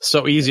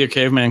 So easy a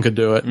caveman could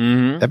do it.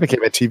 Mm-hmm. That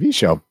became a TV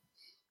show.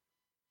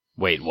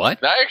 Wait,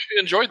 what? I actually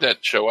enjoyed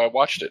that show. I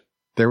watched it.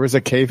 There was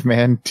a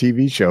caveman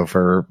TV show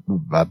for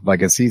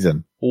like a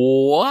season.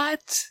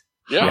 What?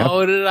 Yeah.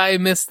 How did I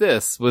miss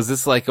this? Was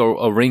this like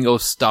a Ringo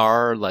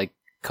Starr like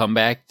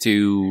comeback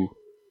to?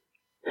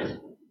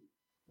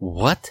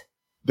 What?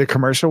 The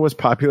commercial was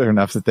popular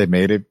enough that they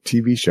made a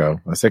TV show,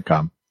 a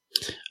sitcom.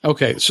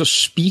 Okay, so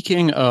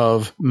speaking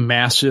of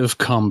massive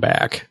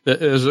comeback,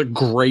 that is a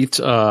great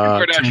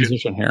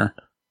transition here.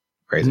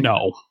 Crazy.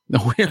 No,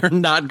 we are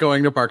not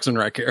going to Parks and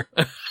Rec here.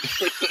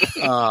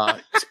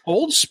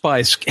 Old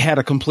Spice had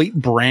a complete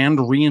brand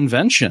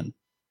reinvention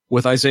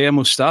with Isaiah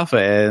Mustafa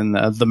and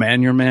The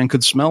Man Your Man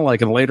Could Smell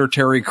Like, and later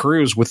Terry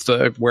Crews with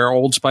where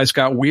Old Spice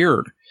got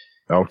weird.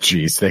 Oh,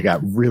 geez, they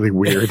got really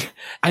weird.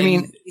 I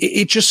mean,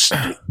 it just...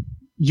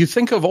 You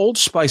think of Old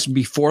Spice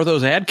before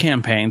those ad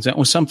campaigns, it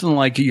was something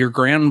like your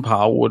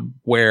grandpa would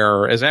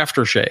wear as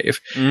aftershave.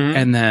 Mm-hmm.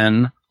 And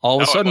then all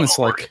of a sudden it's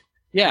like,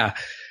 yeah,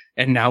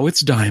 and now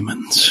it's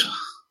diamonds.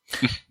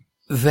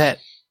 That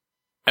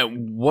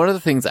one of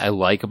the things I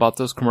like about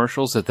those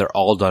commercials that they're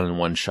all done in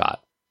one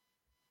shot.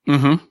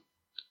 Mm-hmm.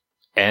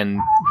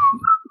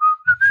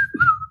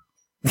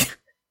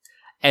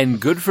 And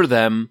good for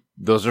them.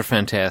 Those are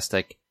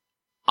fantastic.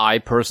 I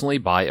personally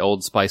buy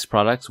Old Spice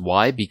products.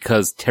 Why?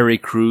 Because Terry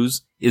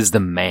Crews is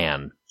the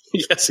man.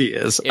 Yes, he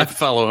is. I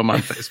follow him on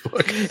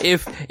Facebook.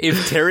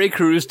 If Terry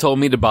Crews told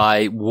me to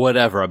buy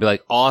whatever, I'd be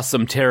like,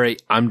 awesome, Terry,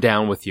 I'm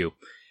down with you.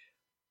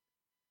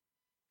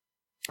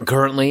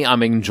 Currently,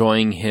 I'm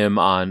enjoying him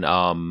on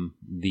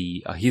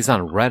he's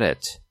on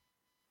Reddit.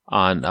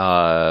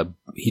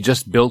 He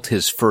just built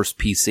his first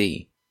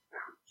PC.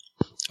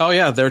 Oh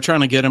yeah, they're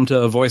trying to get him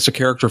to voice a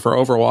character for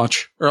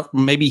Overwatch. Or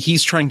maybe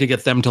he's trying to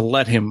get them to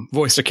let him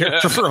voice a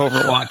character for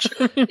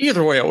Overwatch.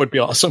 Either way, it would be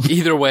awesome.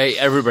 Either way,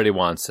 everybody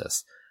wants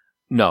this.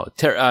 No,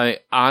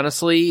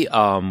 honestly,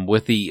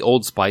 with the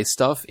Old Spice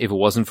stuff, if it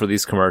wasn't for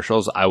these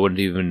commercials, I wouldn't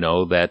even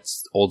know that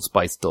Old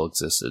Spice still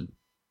existed.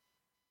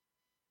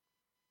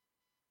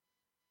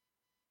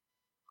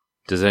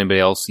 Does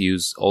anybody else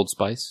use Old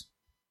Spice?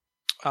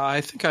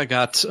 I think I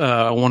got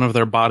one of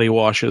their body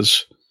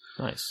washes.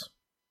 Nice.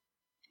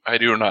 I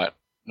do not.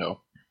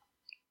 No.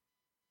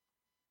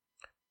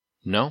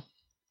 No?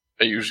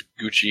 I use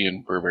Gucci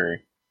and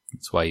Burberry.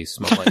 That's why you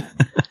smell like...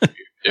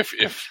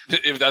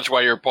 If that's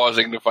why you're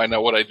pausing to find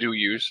out what I do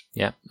use.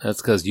 Yeah, that's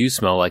because you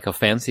smell like a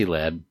fancy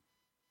lad.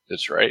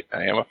 That's right.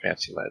 I am a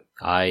fancy lad.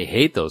 I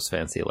hate those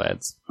fancy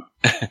lads.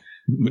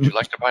 Would you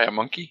like to buy a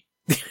monkey?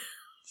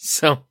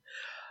 So,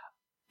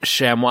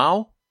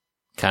 ShamWow,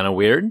 kind of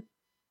weird.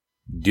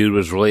 Dude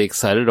was really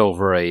excited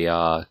over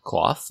a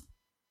cloth.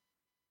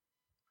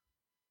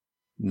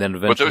 And then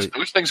eventually, but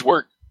those things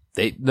work.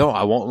 No,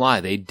 I won't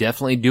lie. They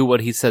definitely do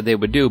what he said they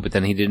would do, but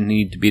then he didn't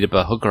need to beat up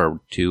a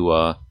hooker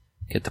to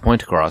get the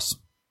point across.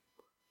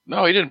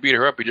 No, he didn't beat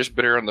her up. He just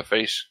bit her on the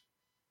face.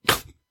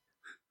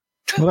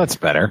 Well, that's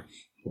better.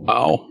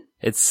 Wow.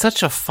 It's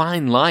such a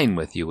fine line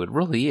with you. It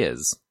really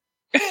is.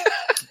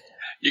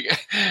 You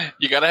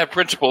got to have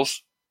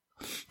principles.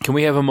 Can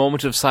we have a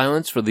moment of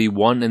silence for the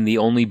one and the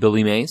only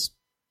Billy Mays?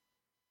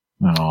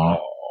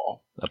 No.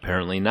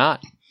 Apparently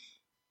not.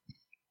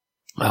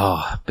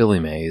 Oh, Billy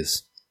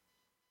Mays.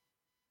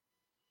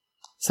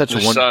 Such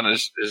His son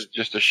is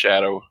just a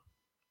shadow.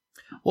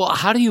 Well,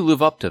 how do you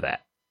live up to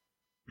that?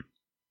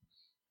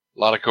 A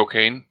lot of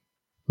cocaine.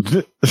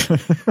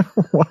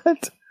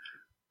 What?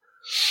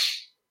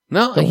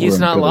 No, he's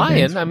not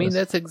lying. I mean,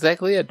 that's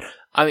exactly it.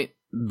 I mean,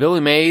 Billy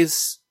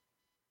Mays,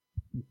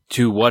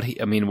 to what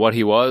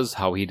he was,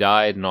 how he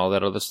died, and all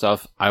that other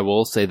stuff, I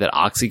will say that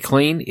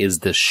OxyClean is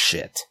the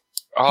shit.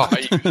 Oh,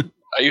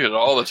 I use it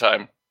all the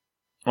time.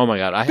 Oh my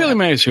god, Billy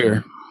Mays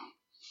here.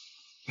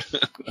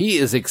 He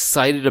is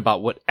excited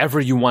about whatever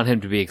you want him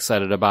to be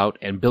excited about,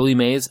 and Billy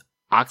Mays,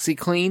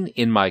 OxyClean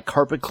in my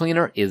carpet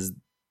cleaner is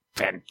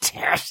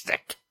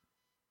fantastic.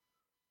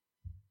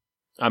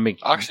 I mean,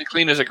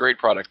 OxyClean is a great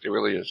product. It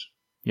really is.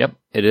 Yep,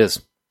 it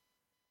is.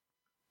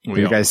 Have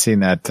you guys seen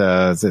that?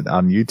 Is it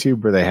on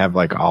YouTube where they have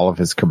like all of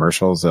his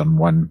commercials on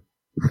one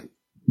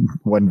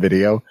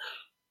video?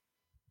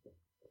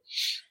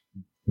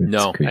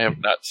 No, I have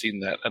not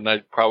seen that, and I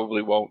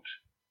probably won't.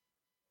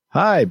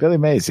 Hi, Billy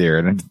Mays here,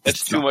 and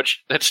That's too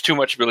much. That's too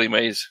much Billy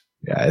Mays.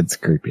 Yeah, it's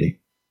creepy.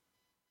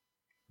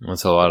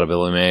 That's a lot of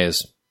Billy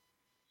Mays.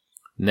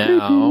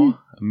 Now,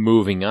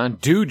 moving on.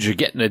 Dude, you're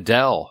getting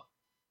Adele.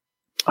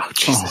 Oh,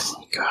 Jesus.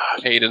 Oh,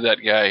 God. Hated that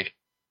guy.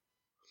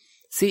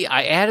 See,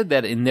 I added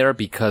that in there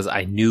because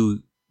I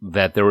knew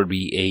that there would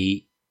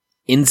be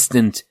a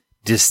instant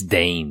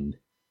disdain.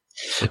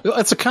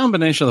 It's a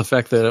combination of the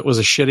fact that it was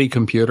a shitty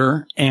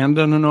computer and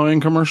an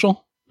annoying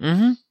commercial.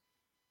 Mm-hmm.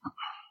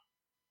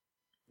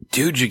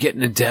 Dude, you're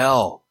getting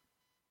Adele.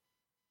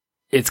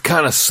 It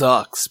kind of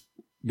sucks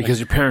because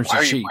your parents Why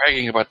are are cheap. you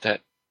bragging about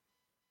that?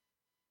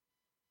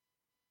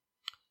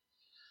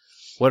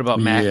 What about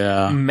Mac?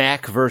 Yeah.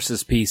 Mac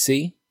versus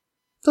PC?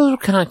 Those are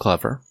kind of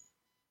clever.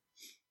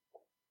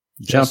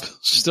 Yep.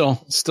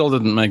 Still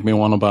didn't make me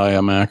want to buy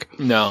a Mac.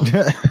 No.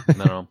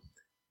 No.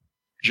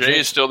 Jay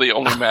is still the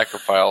only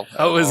Macophile.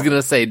 I was going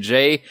to say,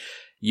 Jay,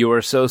 you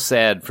are so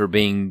sad for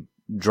being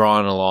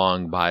drawn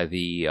along by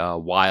the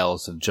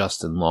wiles of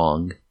Justin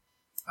Long.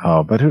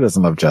 Oh, but who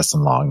doesn't love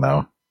Justin Long,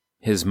 though?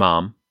 His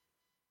mom.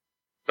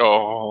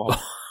 Oh.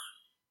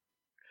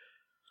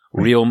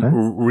 Real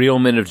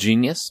Men of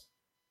Genius.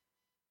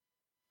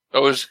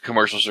 Those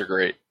commercials are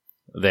great.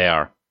 They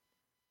are.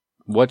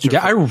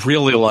 I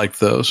really like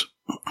those.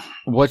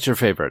 What's your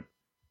favorite?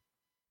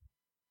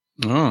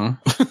 Oh,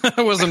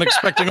 I wasn't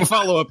expecting a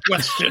follow-up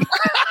question.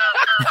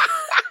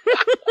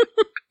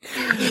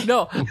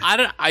 No, I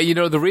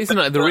don't. The reason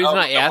I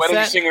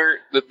asked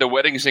that the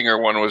wedding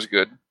singer one was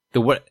good.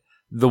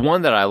 The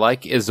one that I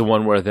like is the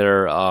one where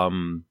they're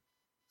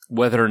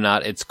whether or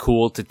not it's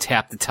cool to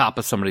tap the top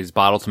of somebody's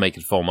bottle to make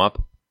it foam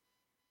up.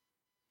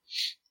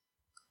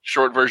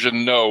 Short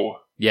version, no.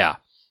 Yeah,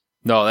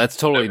 no, that's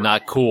totally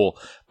not cool.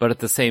 But at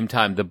the same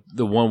time,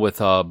 the one with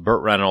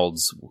Burt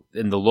Reynolds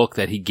and the look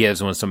that he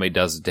gives when somebody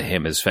does it to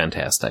him is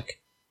fantastic.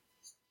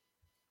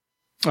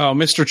 Oh,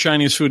 Mr.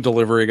 Chinese Food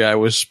Delivery Guy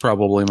was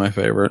probably my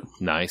favorite.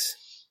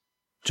 Nice.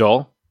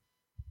 Joel?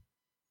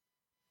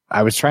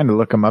 I was trying to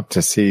look them up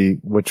to see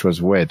which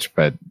was which,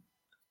 but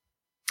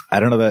I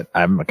don't know that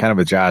I'm kind of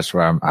a Josh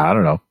where I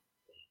don't know.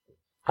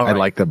 I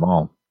like them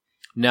all.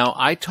 Now,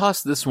 I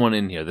tossed this one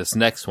in here, this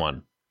next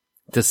one,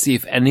 to see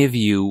if any of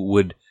you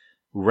would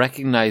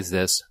recognize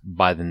this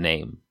by the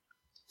name.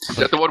 Is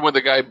that the one where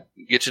the guy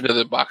gets into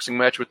the boxing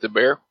match with the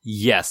bear?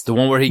 Yes, the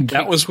one where he...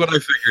 That was what I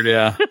figured,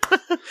 yeah.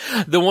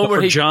 The one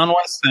where John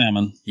West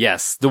Salmon.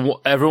 Yes,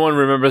 everyone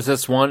remembers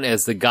this one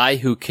as the guy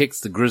who kicks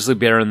the grizzly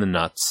bear in the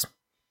nuts.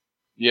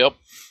 Yep.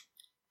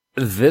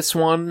 This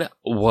one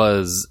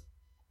was...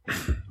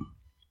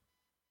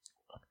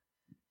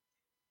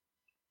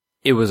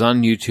 It was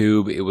on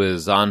YouTube. It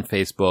was on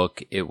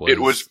Facebook. It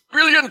was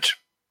brilliant.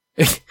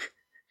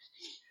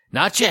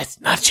 Not yet.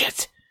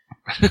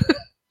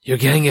 You're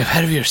getting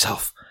ahead of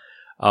yourself.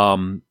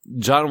 The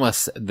John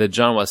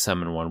West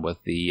salmon one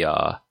with the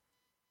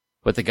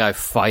guy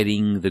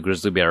fighting the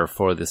grizzly bear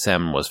for the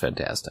salmon was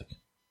fantastic.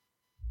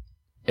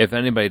 If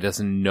anybody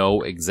doesn't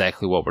know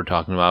exactly what we're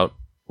talking about,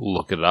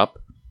 look it up.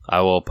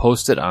 I will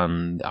post it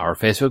on our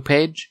Facebook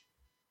page.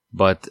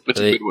 But it's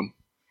a good one.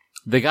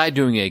 The guy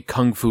doing a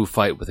kung fu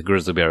fight with a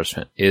grizzly bear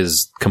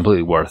is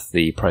completely worth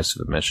the price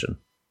of admission.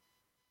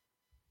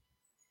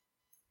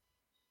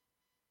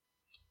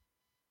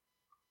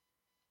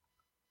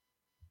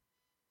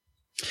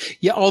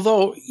 Yeah,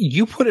 although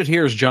you put it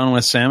here as John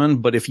West Salmon,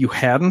 but if you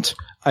hadn't,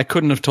 I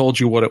couldn't have told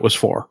you what it was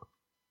for.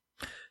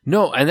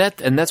 No, and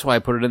that's why I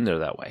put it in there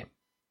that way.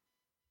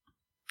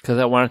 Because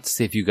I wanted to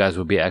see if you guys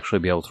would actually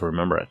be able to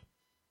remember it.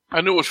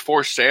 I knew it was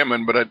for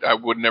salmon, but I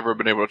would never have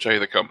been able to tell you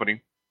the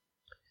company.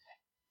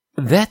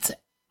 That's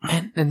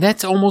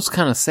almost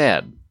kind of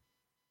sad.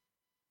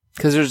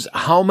 Because there's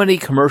how many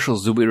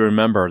commercials do we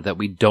remember that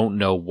we don't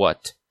know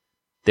what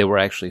they were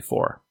actually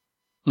for?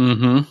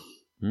 Mm-hmm.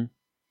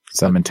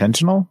 Some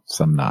intentional,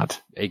 some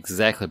not.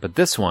 Exactly. But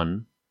this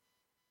one,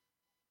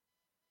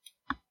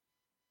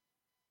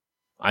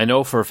 I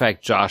know for a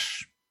fact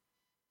Josh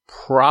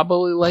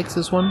probably likes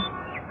this one.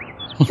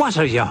 What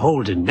are you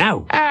holding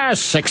now? A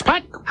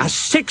six-pack. A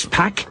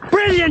six-pack?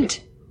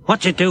 Brilliant!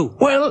 What'd you do?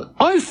 Well,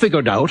 I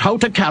figured out how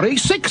to carry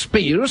 6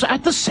 beers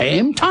at the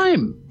same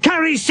time.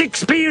 Carry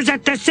 6 beers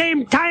at the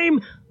same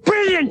time?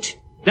 Brilliant!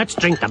 Let's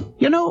drink them.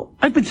 You know,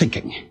 I've been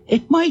thinking,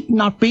 it might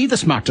not be the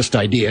smartest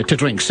idea to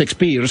drink 6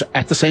 beers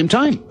at the same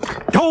time.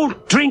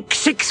 Don't drink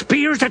 6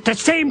 beers at the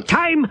same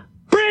time!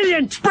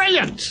 Brilliant!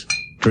 Brilliant!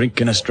 Drink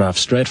Guinness Draught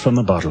straight from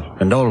the bottle,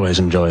 and always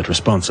enjoy it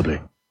responsibly.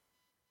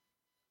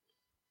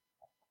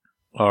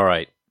 All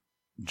right.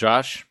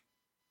 Josh,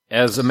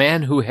 as a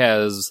man who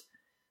has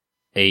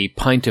a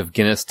pint of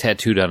Guinness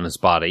tattooed on his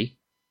body.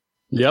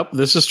 Yep,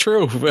 this is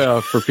true.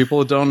 For people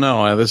who don't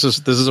know, this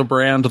is a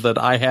brand that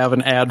I have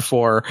an ad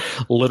for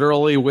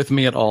literally with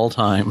me at all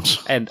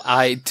times. And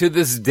I, to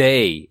this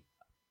day,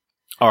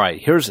 all right,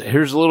 here's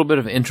a little bit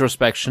of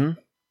introspection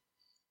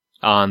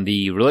on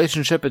the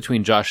relationship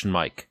between Josh and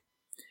Mike.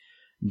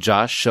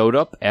 Josh showed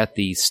up at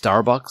the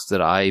Starbucks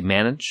that I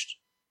managed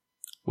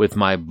with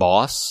my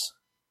boss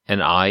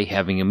and I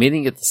having a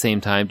meeting at the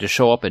same time to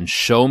show up and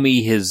show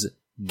me his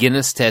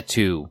Guinness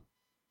tattoo.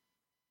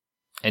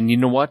 And you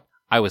know what?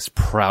 I was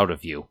proud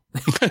of you.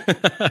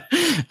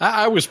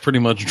 I was pretty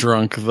much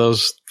drunk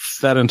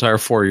that entire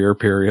 4-year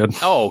period.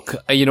 Oh,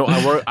 you know,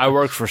 I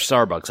worked for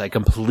Starbucks. I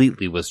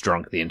completely was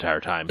drunk the entire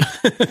time.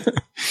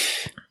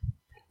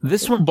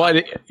 This one,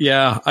 but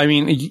yeah, I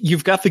mean,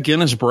 you've got the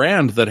Guinness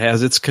brand that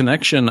has its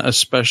connection,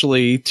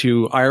 especially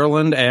to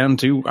Ireland and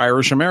to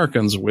Irish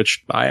Americans,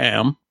 which I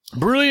am.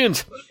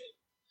 Brilliant.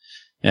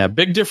 Yeah,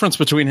 big difference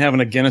between having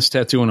a Guinness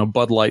tattoo and a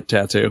Bud Light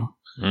tattoo.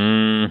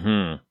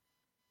 Mm-hmm.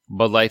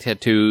 Bud Light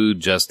tattoo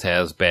just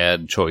has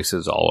bad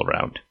choices all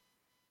around.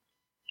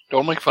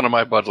 Don't make fun of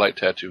my Bud Light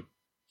tattoo.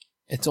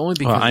 It's only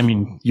because... I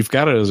mean, you've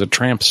got it as a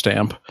tramp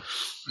stamp.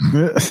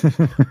 That's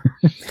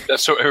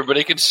so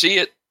everybody can see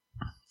it.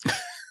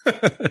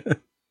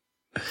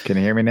 Can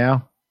you hear me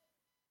now?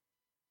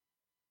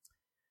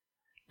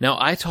 Now,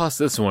 I tossed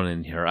this one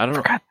in here. I don't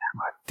know.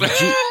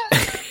 Did you...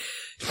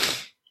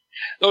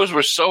 Those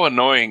were so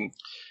annoying.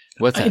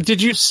 What's that?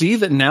 Did you see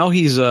that now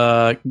he's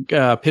a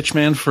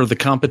pitchman for the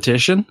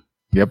competition?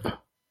 Yep.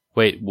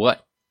 Wait,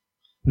 what?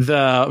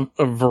 The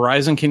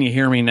Verizon Can You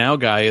Hear Me Now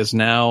guy is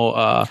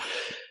now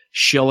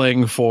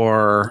shilling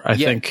for, I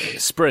think...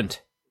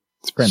 Sprint.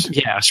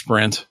 Yeah,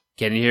 Sprint.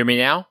 Can you hear me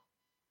now?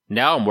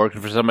 Now I'm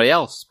working for somebody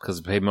else because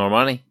I paid more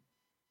money.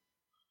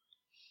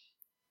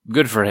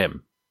 Good for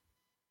him.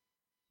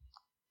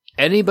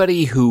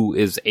 Anybody who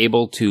is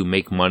able to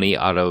make money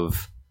out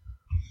of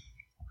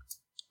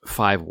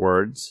 5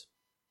 words,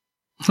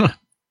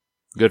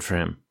 good for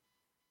him.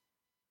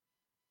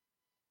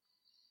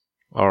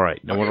 All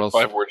right. Now what else?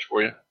 5 words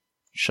for you.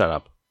 Shut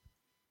up.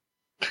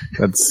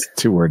 That's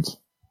 2 words.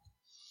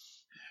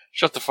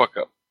 Shut the fuck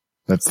up.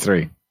 That's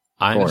 3.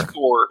 4.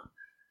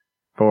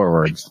 4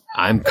 words.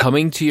 I'm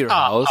coming to your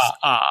house.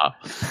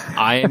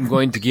 I am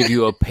going to give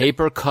you a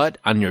paper cut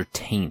on your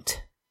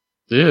taint.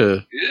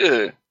 Yeah.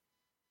 Yeah.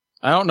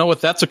 I don't know what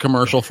that's a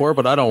commercial for,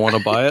 but I don't want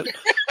to buy it.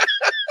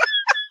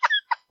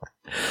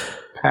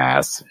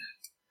 Pass.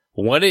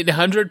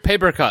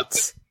 1-800-paper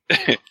cuts.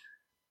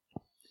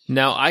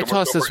 Now, I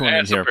tossed this one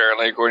in here.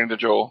 Apparently, according to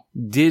Joel.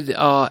 Did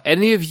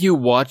any of you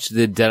watch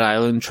the Dead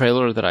Island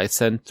trailer that I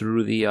sent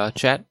through the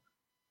chat?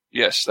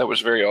 Yes, that was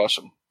very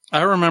awesome.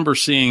 I remember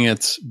seeing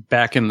it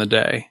back in the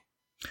day.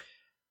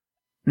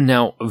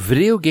 Now,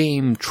 video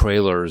game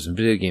trailers and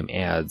video game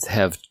ads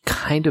have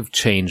kind of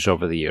changed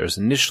over the years.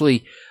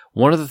 Initially,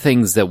 one of the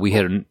things that we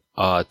had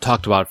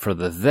talked about for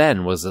the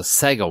then was a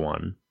Sega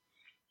one.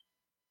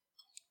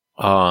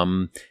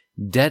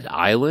 Dead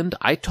Island,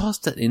 I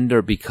tossed it in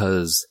there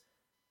because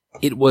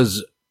it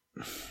was...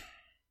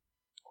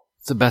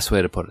 It's the best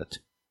way to put it.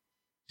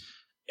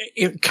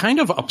 It kind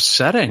of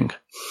upsetting.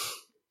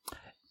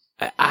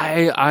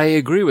 I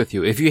agree with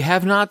you. If you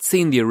have not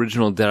seen the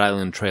original Dead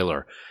Island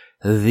trailer,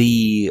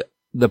 the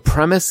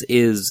premise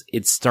is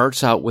it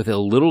starts out with a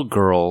little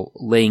girl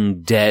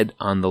laying dead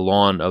on the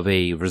lawn of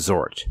a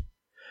resort.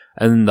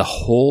 And then the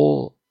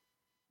whole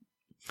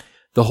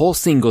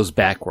scene goes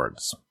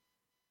backwards.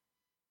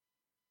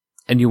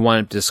 And you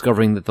wind up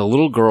discovering that the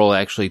little girl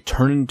actually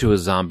turned into a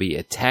zombie,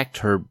 attacked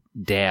her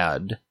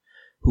dad,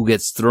 who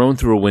gets thrown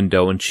through a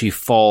window, and she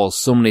falls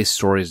so many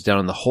stories down,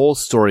 and the whole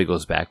story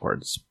goes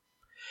backwards.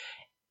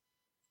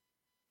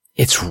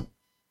 It's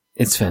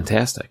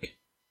fantastic.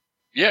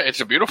 Yeah,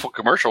 it's a beautiful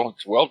commercial.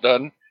 It's well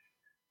done,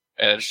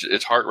 and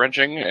it's heart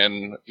wrenching,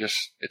 and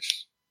just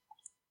this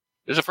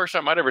is the first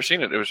time I'd ever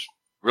seen it. It was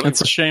really.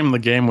 It's a shame the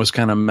game was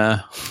kind of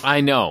meh.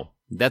 I know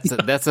that's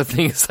the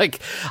thing. It's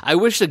like I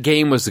wish the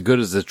game was as good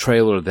as the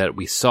trailer that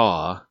we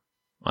saw.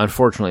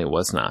 Unfortunately, it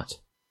was not.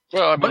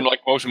 Well, I mean,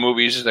 like most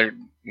movies, a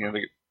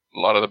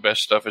lot of the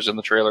best stuff is in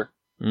the trailer.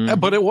 Mm-hmm.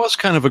 But it was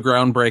kind of a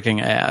groundbreaking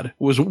ad. It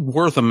was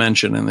worth a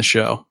mention in the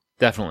show.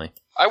 Definitely.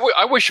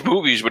 I wish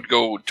movies would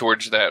go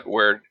towards that,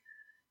 where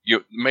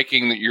you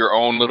making your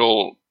own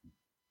little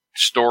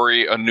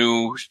story, a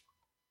new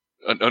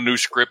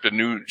script, a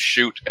new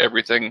shoot,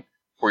 everything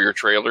for your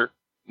trailer,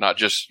 not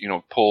just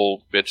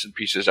pull bits and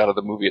pieces out of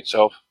the movie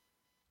itself.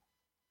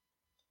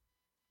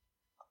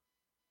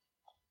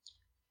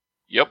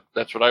 Yep,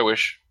 that's what I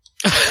wish.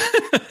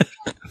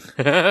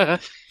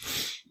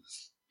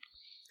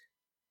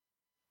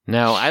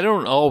 Now, I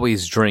don't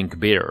always drink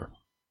beer.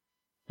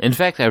 In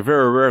fact, I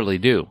very rarely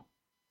do.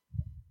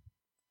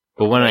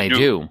 But when I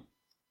do,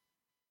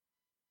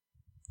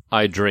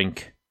 I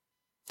drink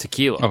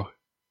tequila. Oh.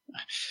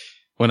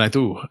 When I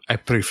do, I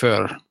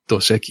prefer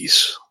Dos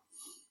Equis.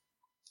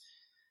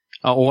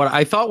 What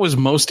I thought was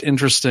most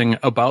interesting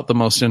about the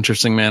most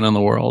interesting man in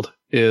the world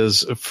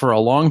is, for a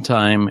long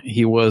time,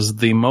 he was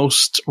the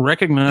most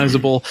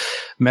recognizable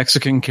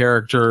Mexican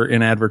character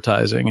in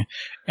advertising.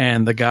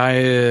 And the guy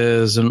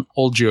is an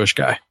old Jewish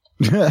guy.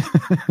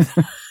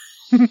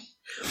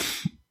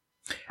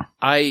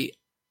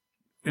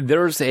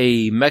 There's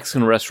a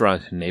Mexican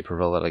restaurant in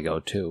Naperville that I go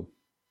to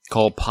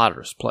called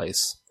Potter's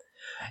Place.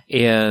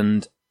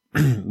 And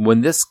when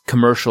this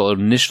commercial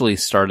initially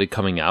started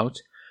coming out,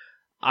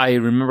 I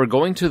remember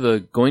going to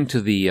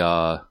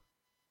the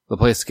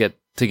place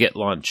to get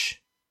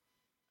lunch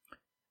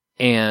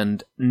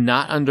and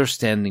not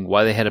understanding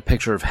why they had a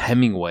picture of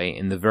Hemingway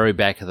in the very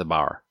back of the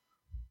bar.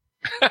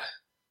 And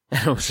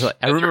I was like,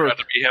 I remember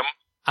to be him.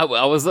 I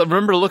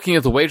remember looking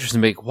at the waitress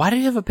and being like, why do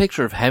you have a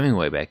picture of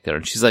Hemingway back there?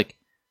 And she's like,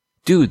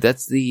 dude,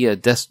 that's the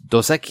Dos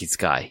Equis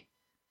guy.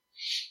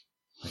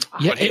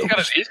 Yeah,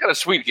 he's got a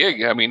sweet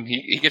gig. I mean,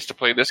 he gets to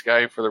play this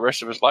guy for the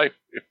rest of his life.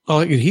 Oh,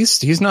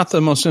 he's not the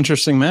most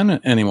interesting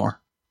man anymore.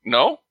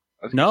 No?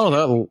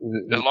 No.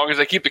 As long as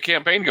they keep the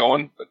campaign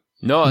going. But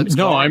no,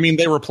 I mean,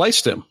 they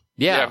replaced him.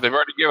 Yeah. They've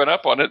already given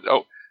up on it.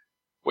 Oh,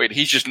 wait,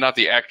 he's just not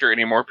the actor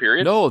anymore,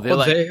 period? No,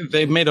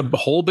 they made a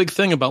whole big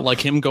thing about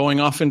like him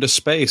going off into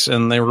space,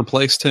 and they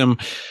replaced him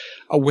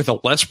with a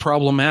less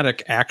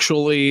problematic,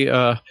 actually,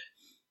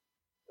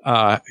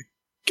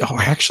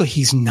 actually,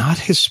 he's not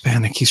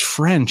Hispanic. He's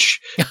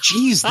French.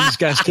 Jeez, these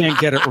guys can't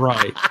get it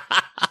right.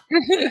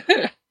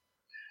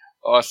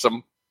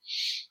 Awesome.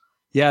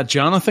 Yeah,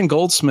 Jonathan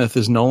Goldsmith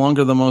is no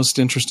longer the most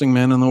interesting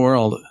man in the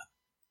world.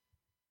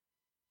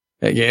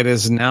 It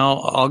is now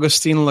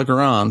Augustine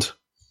Legrand.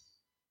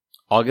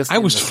 I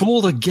was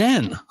fooled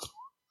again.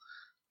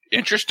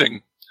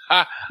 Interesting.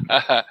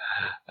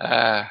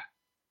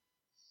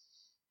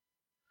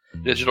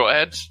 Digital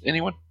ads?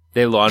 Anyone?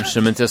 They launched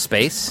him into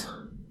space.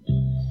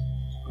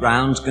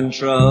 Ground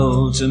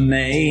control to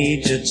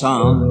Major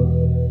Tom.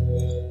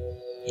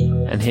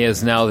 And he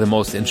is now the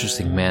most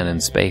interesting man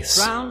in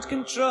space. Ground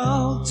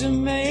control to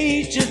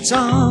Major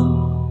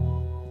Tom.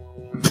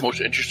 The most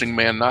interesting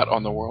man not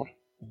on the world.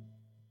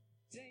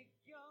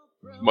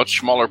 Much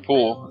smaller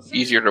pool,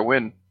 easier to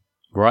win.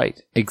 Right,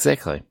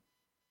 exactly.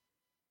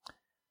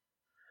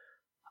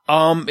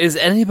 Is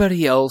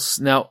anybody else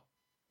now?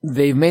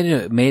 They've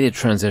made a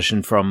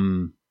transition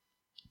from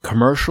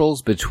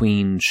commercials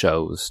between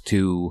shows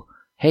to,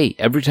 hey,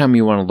 every time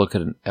you want to look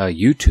at a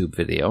YouTube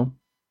video,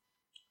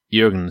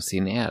 you're going to see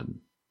an ad.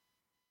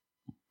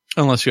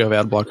 Unless you have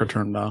ad blocker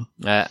turned on.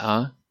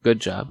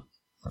 Good job.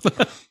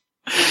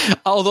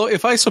 Although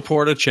if I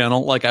support a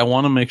channel, like I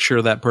want to make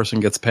sure that person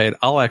gets paid,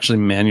 I'll actually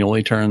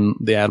manually turn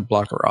the ad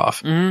blocker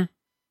off. Mm-hmm.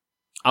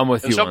 I'm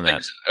with you on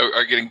that. Some things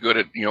are getting good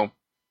at,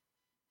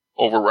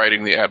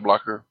 overriding the ad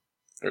blocker.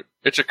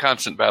 It's a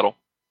constant battle.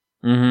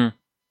 Mm-hmm.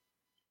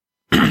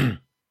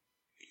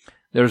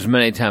 There's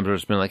many times where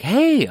it's been like,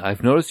 hey,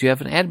 I've noticed you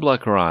have an ad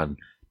blocker on.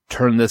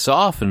 Turn this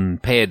off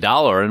and pay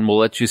 $1 and we'll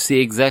let you see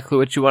exactly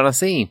what you want to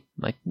see.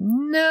 Like,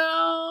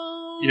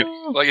 no. Yeah.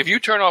 Like, if you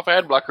turn off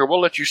ad blocker,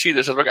 we'll let you see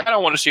this. I'm like, I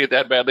don't want to see it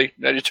that badly.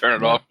 Now just turn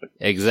it off.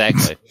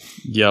 Exactly.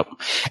 Yep.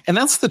 And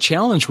that's the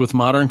challenge with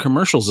modern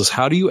commercials is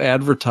how do you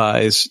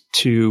advertise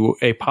to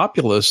a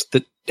populace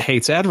that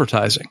hates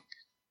advertising?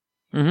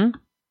 Mm-hmm.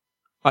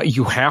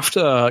 You have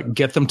to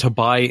get them to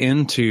buy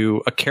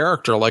into a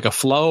character like a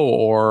Flo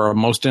or a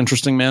most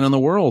interesting man in the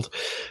world.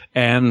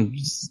 And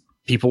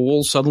people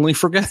will suddenly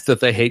forget that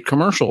they hate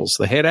commercials.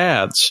 They hate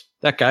ads.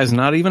 That guy's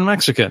not even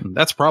Mexican.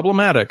 That's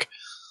problematic.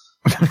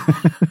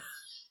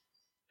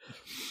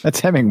 That's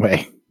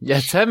Hemingway. Yeah,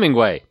 it's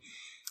Hemingway.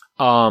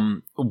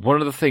 One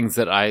of the things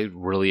that I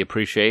really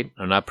appreciate,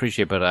 or not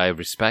appreciate, but I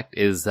respect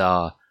is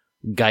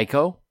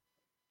Geico.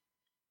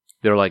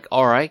 They're like,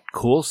 all right,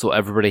 cool. So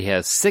everybody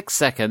has 6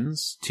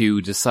 seconds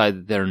to decide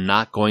that they're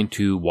not going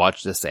to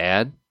watch this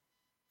ad.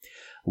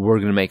 We're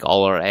going to make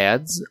all our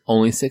ads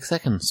only 6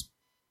 seconds.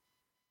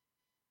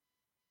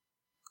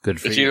 Good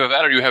for It's you. either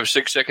that or you have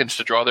 6 seconds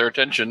to draw their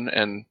attention,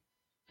 and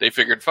they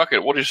figured, fuck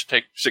it, we'll just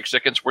take 6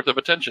 seconds worth of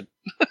attention.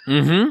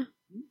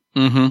 Mm-hmm.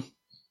 Mm-hmm.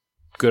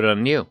 Good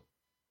on you.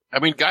 I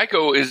mean,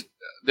 Geico is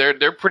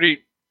they're pretty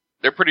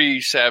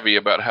savvy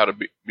about how to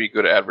be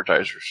good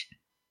advertisers.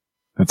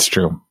 That's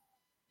true.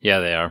 Yeah,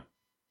 they are.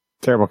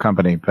 Terrible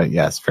company, but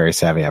yes, very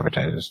savvy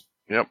advertisers.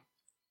 Yep.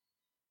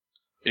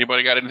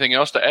 Anybody got anything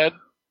else to add?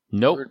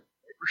 Nope.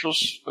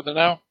 Commercials for the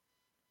now?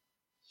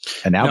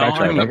 And now back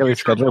to our regularly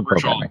scheduled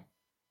programming.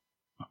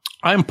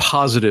 I'm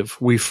positive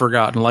we've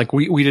forgotten. Like,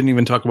 we didn't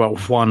even talk about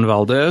Juan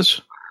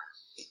Valdez.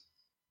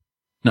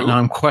 Now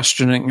I'm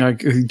questioning.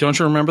 Like, don't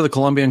you remember the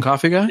Colombian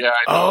coffee guy? Yeah.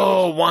 I know.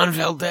 Oh, Juan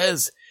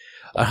Valdez.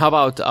 How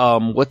about,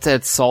 what's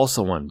that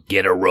salsa one?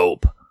 Get a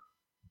rope.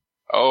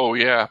 Oh,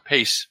 yeah.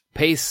 Pace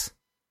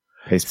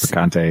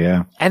Picante,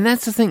 yeah. And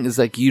that's the thing is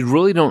like, you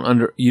really don't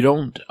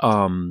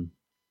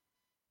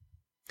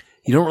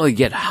really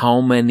get how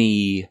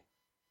many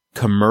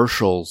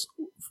commercials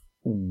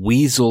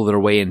weasel their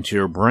way into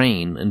your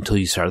brain until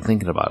you start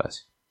thinking about it.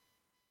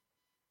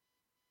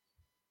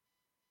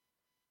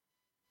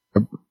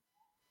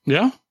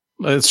 Yeah,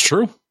 it's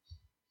true.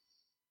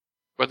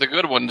 But the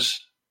good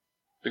ones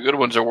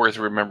are worth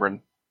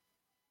remembering.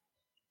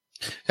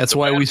 That's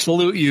why we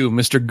salute you,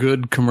 Mr.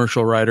 Good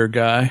Commercial Writer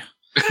Guy.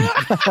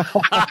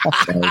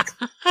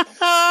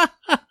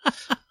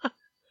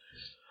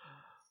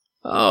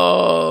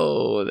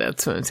 Oh,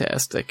 that's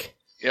fantastic.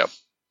 Yep.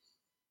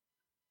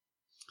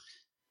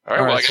 All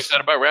right, well, I guess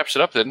that about wraps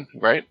it up then,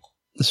 right?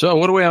 So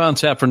what do we have on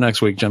tap for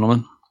next week,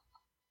 gentlemen?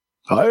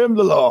 I am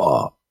the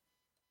law.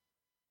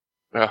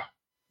 Yeah.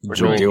 We're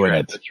doing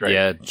it. That's right.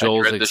 Yeah,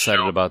 Joel's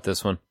excited about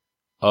this one.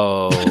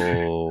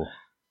 Oh.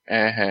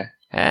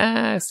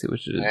 I see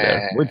what you did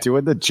there. We're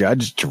doing the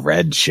Judge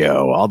Dredd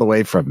show all the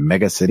way from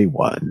Mega City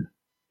 1.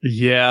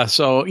 Yeah,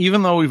 so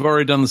even though we've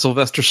already done the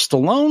Sylvester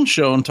Stallone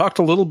show and talked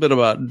a little bit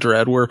about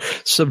Dredd, we're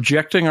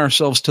subjecting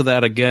ourselves to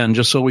that again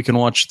just so we can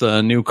watch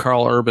the new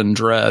Carl Urban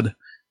Dredd.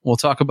 We'll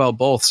talk about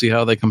both, see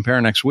how they compare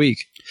next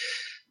week.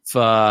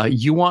 If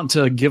you want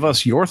to give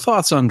us your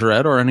thoughts on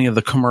Dredd or any of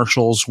the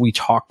commercials we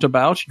talked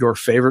about, your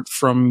favorite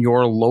from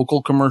your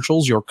local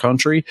commercials, your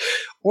country,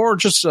 or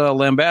just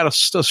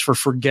lambaste us for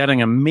forgetting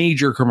a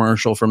major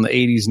commercial from the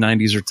 80s,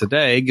 90s, or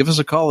today, give us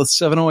a call at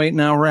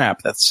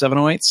 708-NOW-RAP. That's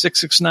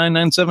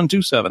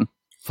 708-669-9727.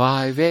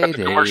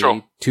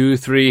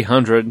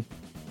 588-2300.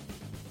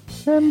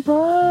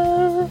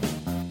 Empire.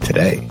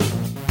 Today.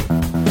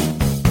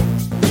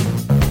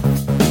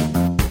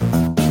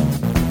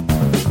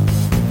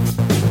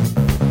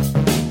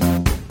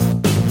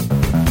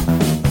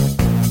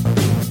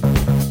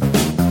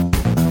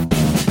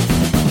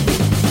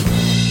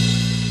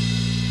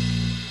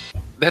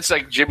 That's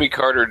like Jimmy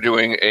Carter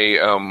doing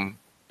an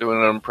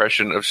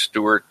impression of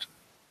Stuart.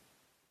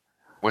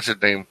 What's his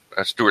name?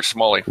 Stuart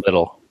Smalley.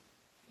 Little.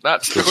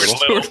 Not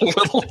Stuart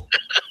Little.